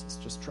to Jesus.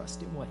 Just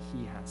trust in what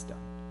he has done.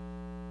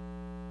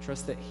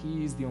 Trust that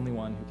he's the only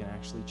one who can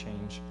actually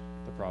change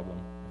the problem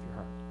of your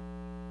heart.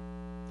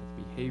 That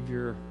the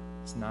behavior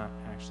is not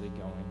actually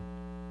going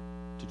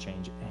to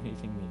change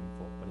anything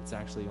meaningful, but it's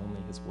actually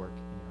only his work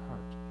in your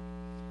heart.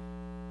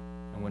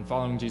 And when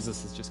following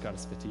Jesus has just got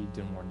us fatigued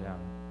and worn down,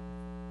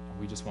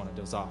 and we just want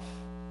to doze off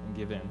and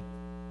give in,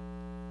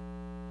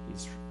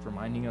 he's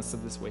reminding us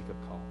of this wake-up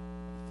call.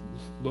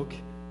 Look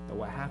at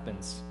what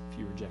happens if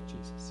you reject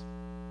Jesus.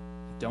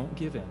 Don't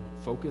give in.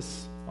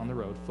 Focus on the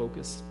road.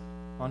 Focus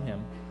on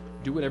him.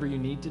 Do whatever you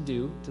need to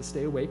do to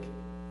stay awake.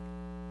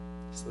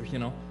 So,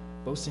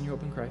 boast in your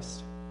hope in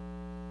Christ.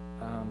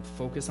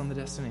 Focus on the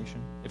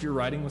destination. If you're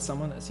riding with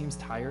someone that seems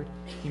tired,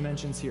 he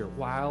mentions here,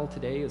 while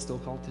today is still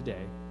called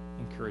today,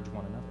 encourage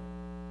one another.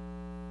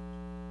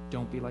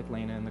 Don't be like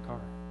Lena in the car.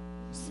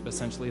 It's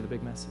essentially the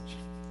big message.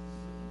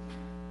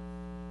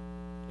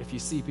 If you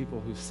see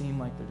people who seem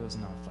like they're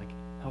dozing off,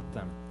 help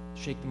them,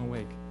 shake them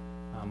awake.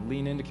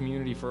 Lean into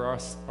community for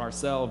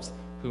ourselves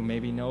who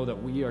maybe know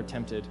that we are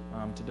tempted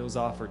to doze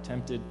off, or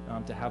tempted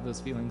to have those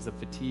feelings of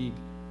fatigue.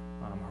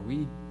 Are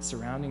we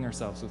surrounding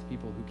ourselves with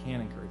people who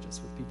can encourage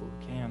us, with people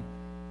who can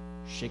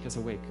shake us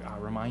awake,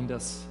 remind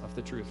us of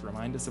the truth,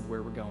 remind us of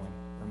where we're going,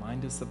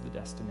 remind us of the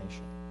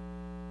destination,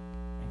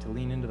 and to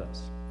lean into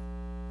those,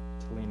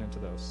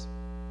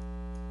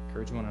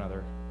 encourage one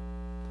another,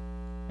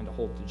 and to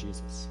hold to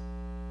Jesus.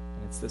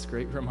 And it's this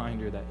great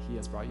reminder that he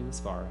has brought you this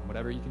far, and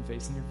whatever you can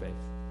face in your faith,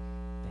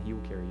 that he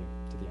will carry you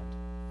to the end.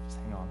 Just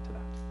hang on to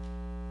that.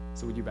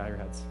 So would you bow your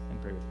heads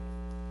and pray with me?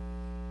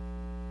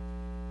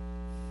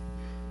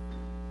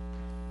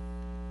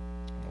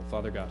 Oh,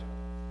 Father God,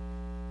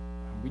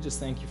 we just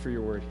thank you for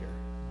your word here.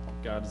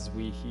 God, as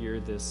we hear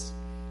this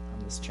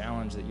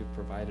challenge that you've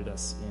provided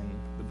us in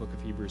the book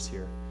of Hebrews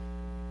here,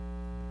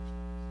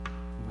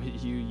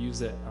 you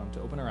use it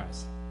to open our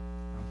eyes,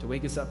 to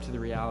wake us up to the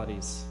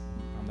realities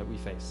that we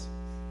face.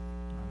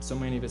 So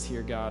many of us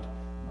here, God,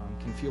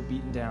 can feel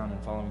beaten down in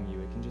following you.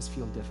 It can just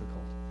feel difficult.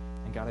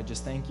 And God, I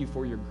just thank you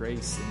for your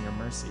grace and your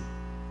mercy,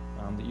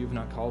 that you've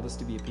not called us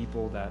to be a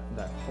people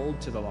that hold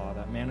to the law,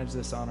 that manage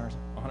this on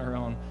our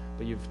own,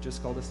 but you've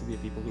just called us to be a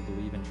people who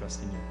believe and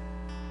trust in you.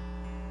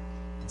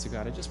 And so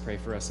God, I just pray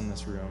for us in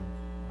this room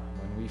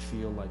when we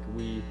feel like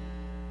we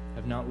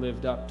have not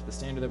lived up to the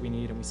standard that we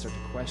need, and we start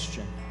to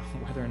question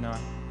whether or not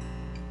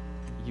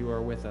you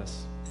are with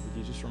us. Would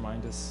you just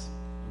remind us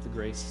of the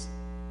grace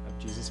of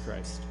Jesus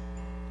Christ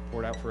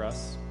poured out for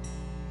us,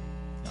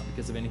 not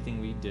because of anything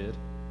we did,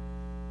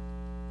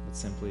 but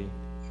simply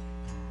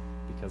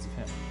because of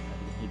him,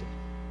 everything he did.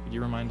 Would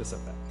you remind us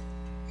of that?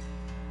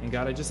 And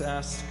God, I just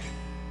ask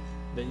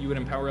that you would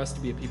empower us to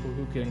be a people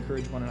who can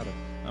encourage one another,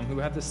 who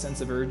have this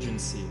sense of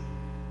urgency,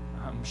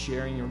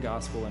 sharing your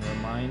gospel and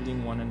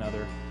reminding one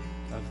another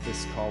of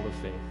this call of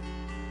faith.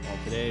 While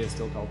today is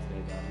still called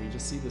today, God, we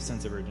just see the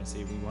sense of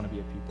urgency. We want to be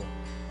a people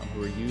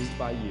who are used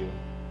by you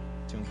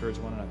to encourage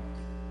one another.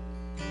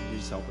 You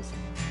just help us in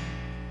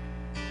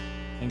that.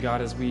 And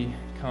God, as we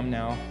come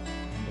now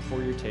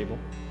before your table,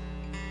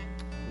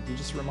 would you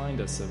just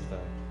remind us of the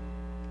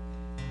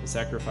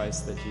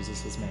sacrifice that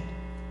Jesus has made?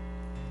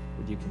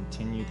 Would you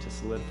continue to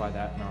solidify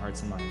that in our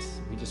hearts and minds?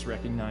 We just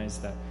recognize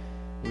that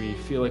we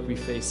feel like we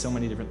face so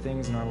many different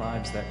things in our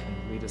lives that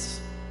can lead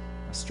us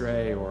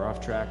astray or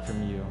off track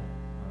from you.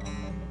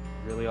 And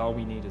really all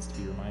we need is to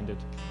be reminded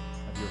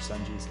of your Son,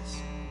 Jesus.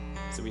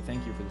 So we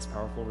thank you for this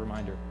powerful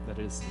reminder that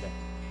it is today.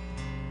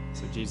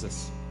 So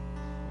Jesus,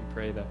 we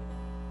pray that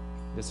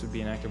this would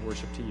be an act of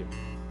worship to you,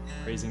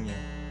 praising you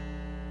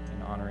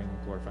and honoring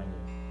and glorifying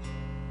you.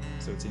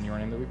 So it's in your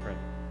name that we pray.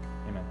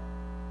 Amen.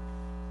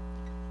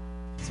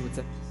 So it's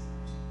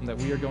that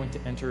we are going to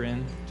enter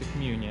into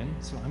communion.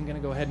 So I'm going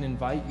to go ahead and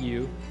invite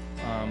you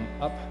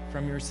up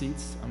from your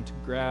seats to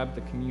grab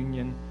the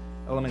communion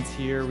elements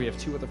here. We have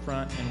 2 at the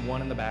front and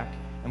 1 in the back.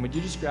 And would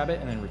you just grab it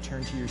and then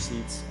return to your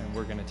seats, and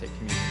we're going to take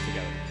communion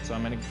together. So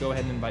I'm going to go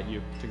ahead and invite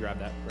you to grab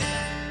that right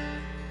now.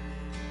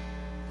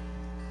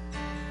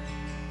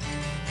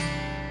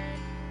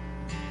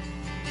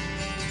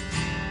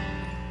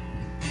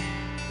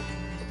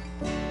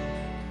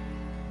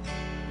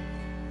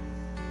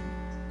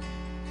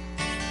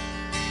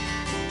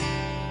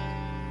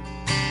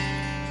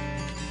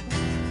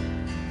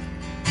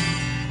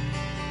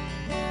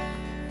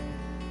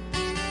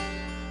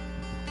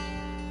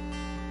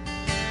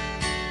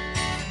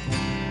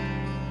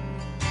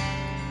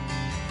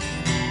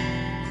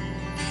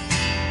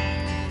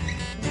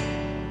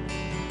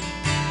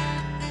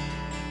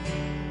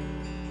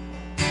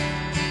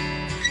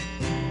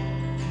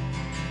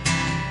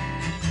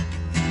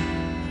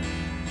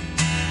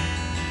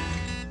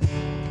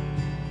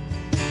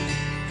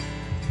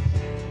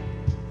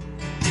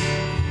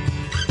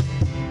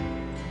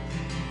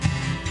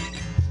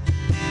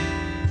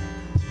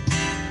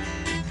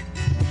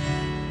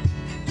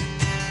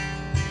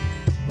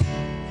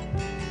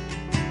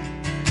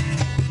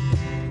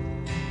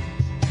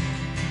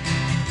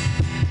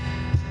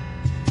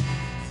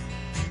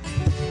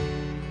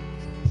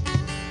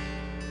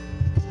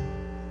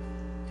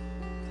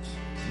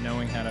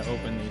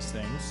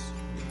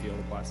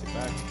 plastic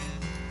bag.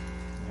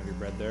 You have your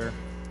bread there.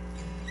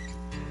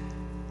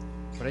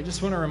 But I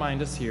just want to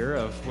remind us here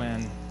of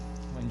when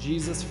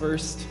Jesus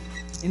first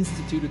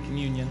instituted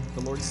communion,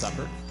 the Lord's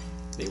Supper,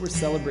 they were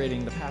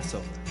celebrating the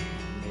Passover.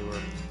 They were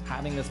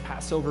having this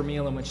Passover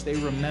meal in which they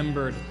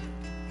remembered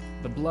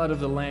the blood of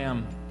the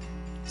Lamb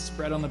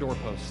spread on the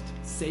doorpost,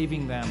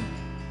 saving them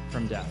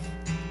from death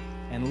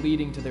and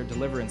leading to their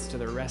deliverance, to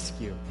their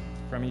rescue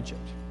from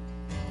Egypt.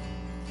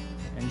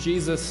 And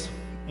Jesus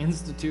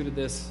instituted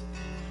this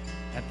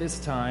at this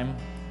time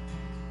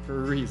for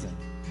a reason,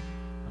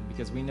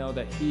 because we know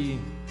that he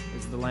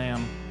is the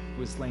Lamb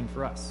who was slain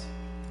for us.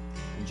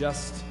 And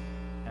just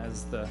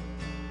as the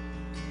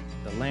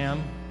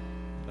Lamb,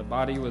 the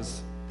body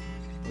was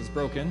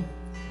broken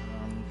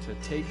to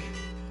take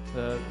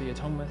the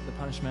atonement, the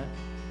punishment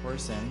for our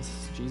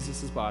sins,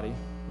 Jesus' body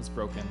was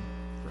broken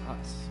for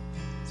us.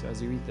 So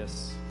as you eat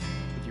this,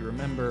 would you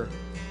remember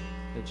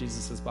that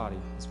Jesus' body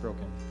was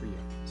broken for you?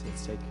 So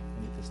let's take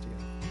and eat this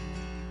together.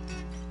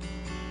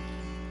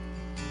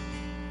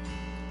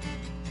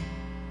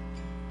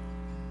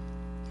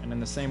 And in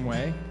the same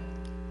way,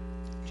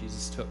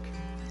 Jesus took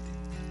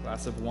a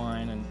glass of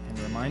wine and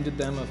reminded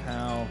them of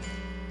how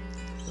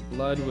the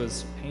blood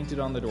was painted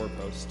on the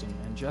doorpost.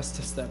 And just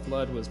as that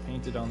blood was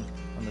painted on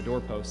the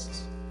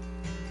doorposts,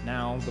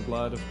 now the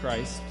blood of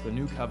Christ, the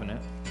new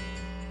covenant,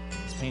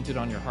 is painted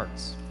on your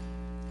hearts.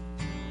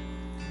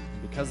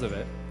 And because of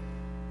it,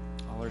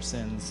 all our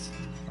sins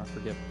are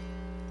forgiven.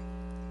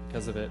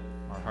 Because of it,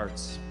 our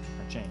hearts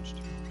are changed.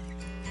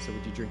 So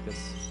would you drink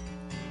this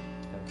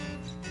together?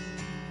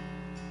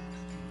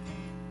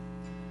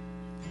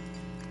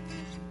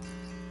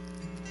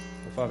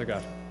 Well, Father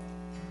God,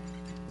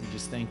 we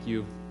just thank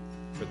you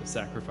for the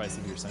sacrifice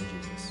of your Son,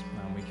 Jesus.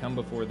 We come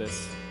before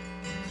this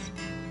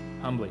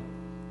humbly,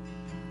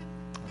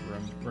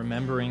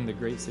 remembering the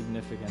great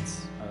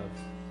significance of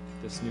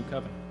this new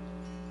covenant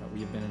that we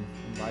have been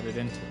invited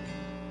into.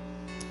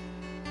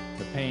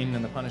 The pain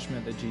and the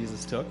punishment that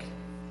Jesus took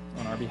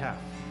on our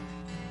behalf,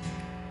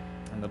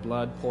 and the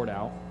blood poured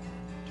out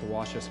to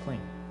wash us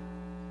clean.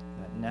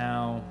 That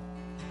now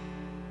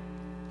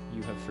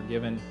you have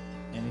forgiven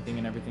anything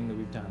and everything that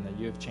we've done, that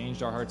you have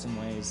changed our hearts in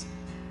ways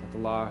that the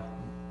law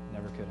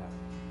never could have.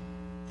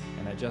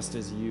 And that just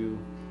as you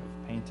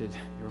have painted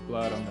your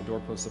blood on the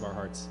doorposts of our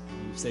hearts,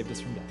 you've saved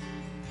us from death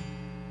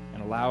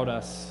and allowed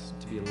us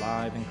to be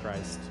alive in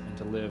Christ and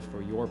to live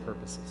for your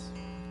purposes.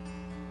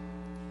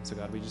 And so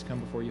God, we just come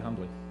before you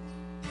humbly.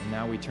 And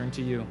now we turn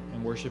to you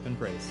in worship and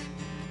praise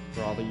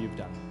for all that you've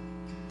done.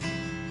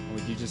 And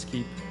would you just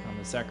keep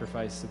the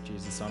sacrifice of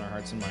Jesus on our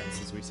hearts and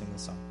minds as we sing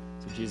this song.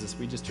 So Jesus,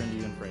 we just turn to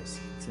you in praise.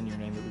 It's in your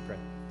name that we pray.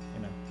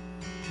 Amen.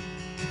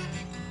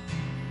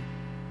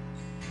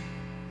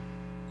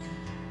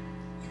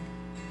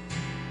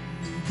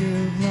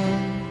 Give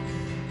love,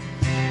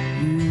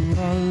 you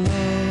are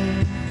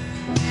love,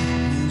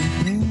 you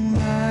bring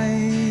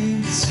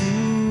light to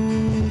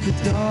the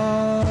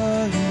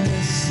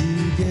darkness, you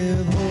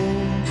give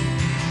hope,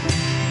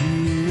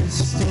 you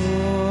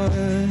restore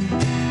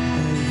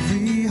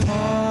every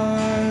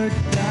heart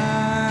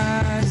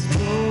that's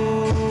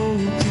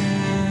broken.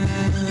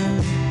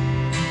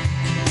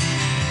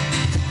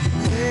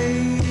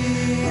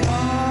 Great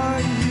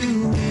are you,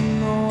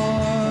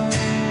 Lord.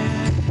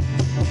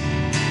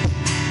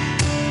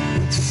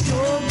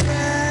 Your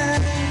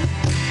breath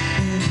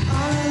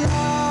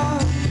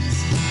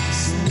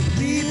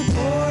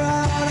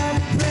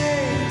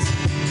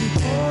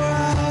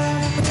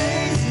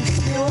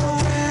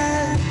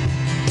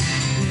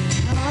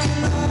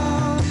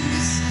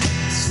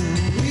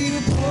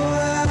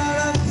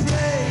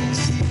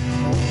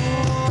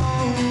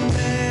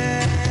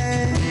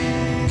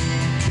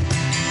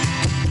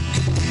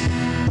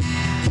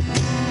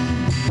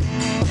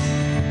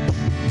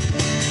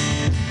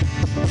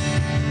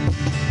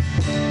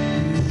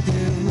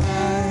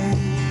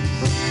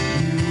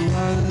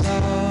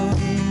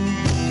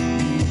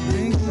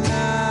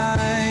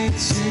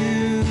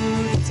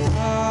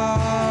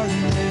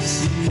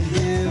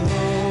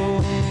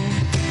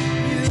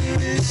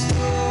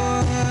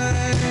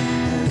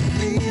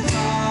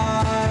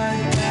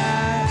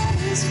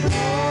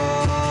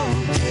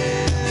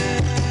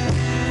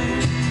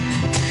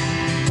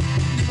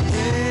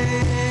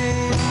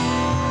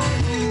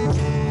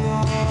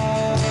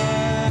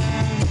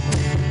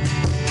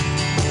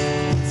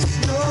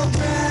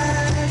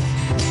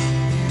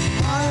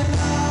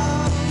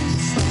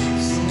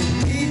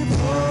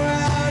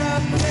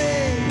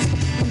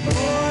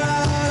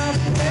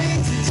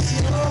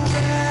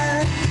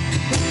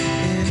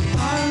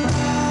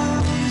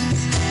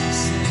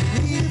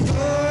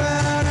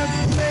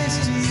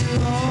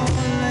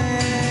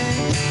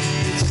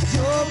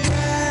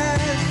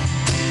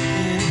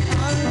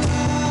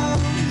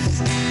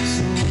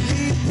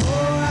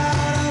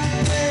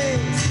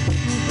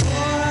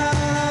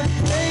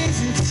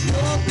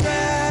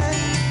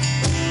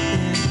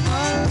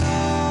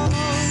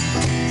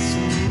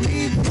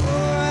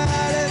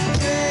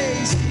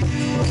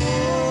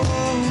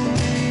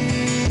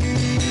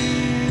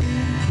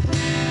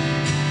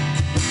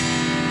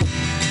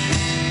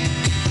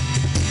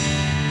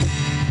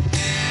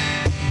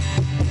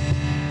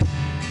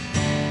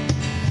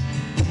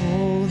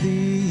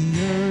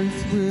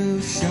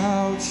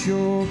it's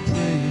your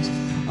praise.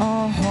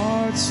 Our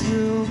hearts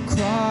will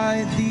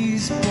cry,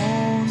 these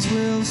bones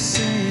will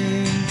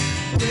sing.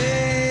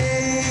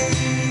 Great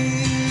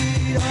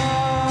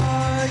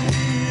are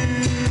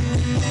you,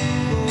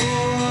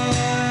 Lord.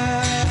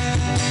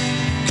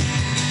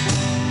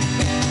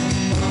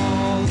 And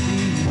all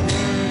the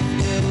earth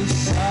will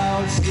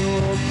shout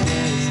your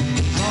praise.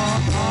 Our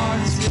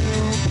hearts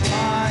will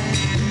cry,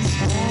 these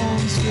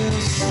bones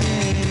will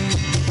sing.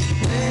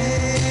 Great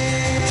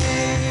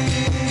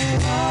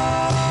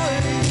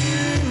are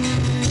you,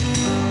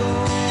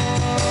 Lord.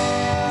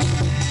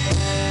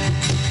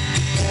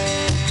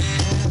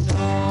 And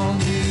all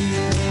the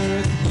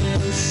earth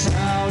will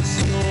shout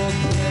your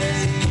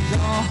praise.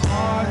 Our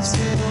hearts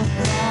will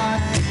cry,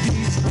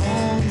 these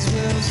bones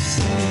will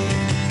sing.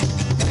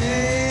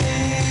 Great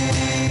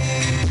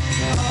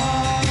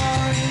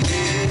are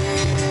you,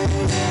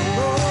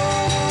 Lord.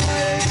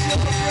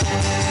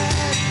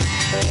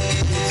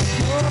 It's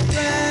your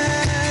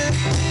breath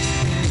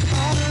in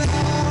our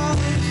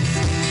lungs.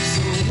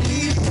 So we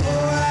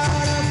pour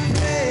out our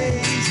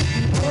praise,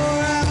 pour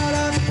out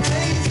our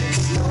praise.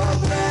 It's your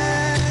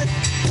breath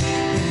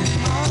in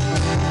our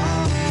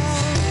lungs.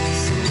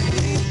 So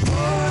we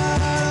pour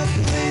out our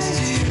praise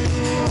to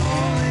you,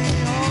 only,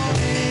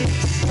 only.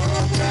 It's your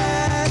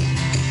breath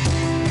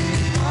in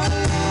our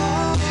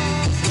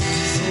lungs.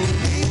 So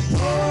we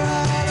pour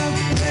out our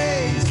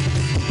praise,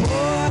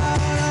 pour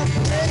out our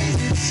praise.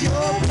 It's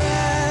your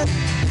breath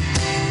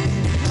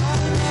in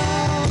our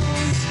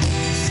lungs.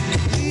 So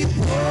we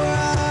pour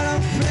out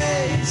our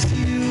praise to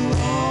you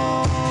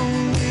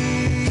only.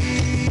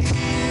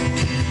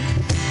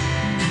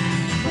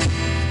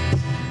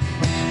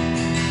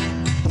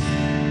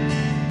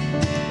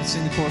 Let's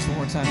sing the chorus one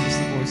more time, just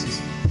the voices.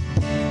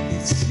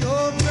 It's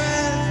your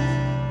breath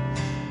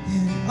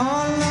in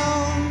our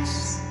lungs.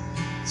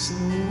 So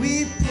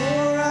we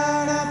pour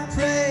out our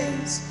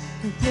praise,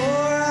 we pour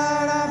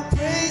out our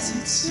praise.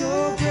 It's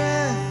your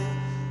breath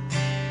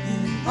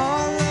in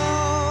our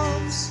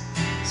lungs.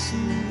 So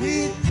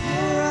we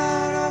pour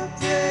out our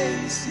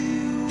praise to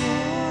you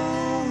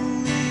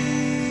only.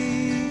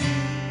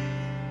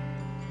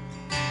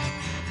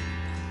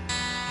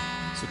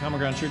 So, Common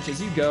Ground Church,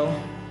 as you go,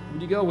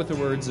 would you go with the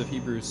words of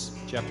Hebrews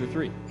chapter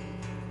 3?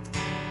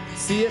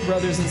 See it,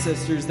 brothers and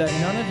sisters, that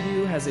none of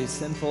you has a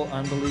sinful,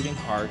 unbelieving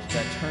heart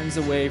that turns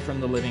away from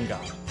the living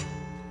God.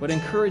 But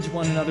encourage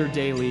one another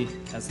daily,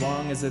 as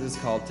long as it is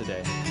called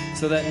today,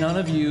 so that none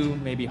of you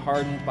may be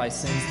hardened by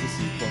sin's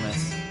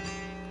deceitfulness.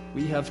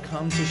 We have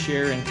come to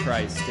share in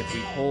Christ if we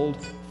hold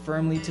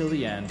firmly till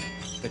the end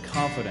the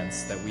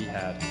confidence that we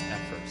had at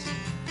first.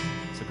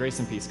 So grace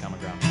and peace, Common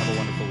Ground. Have a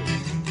wonderful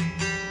week.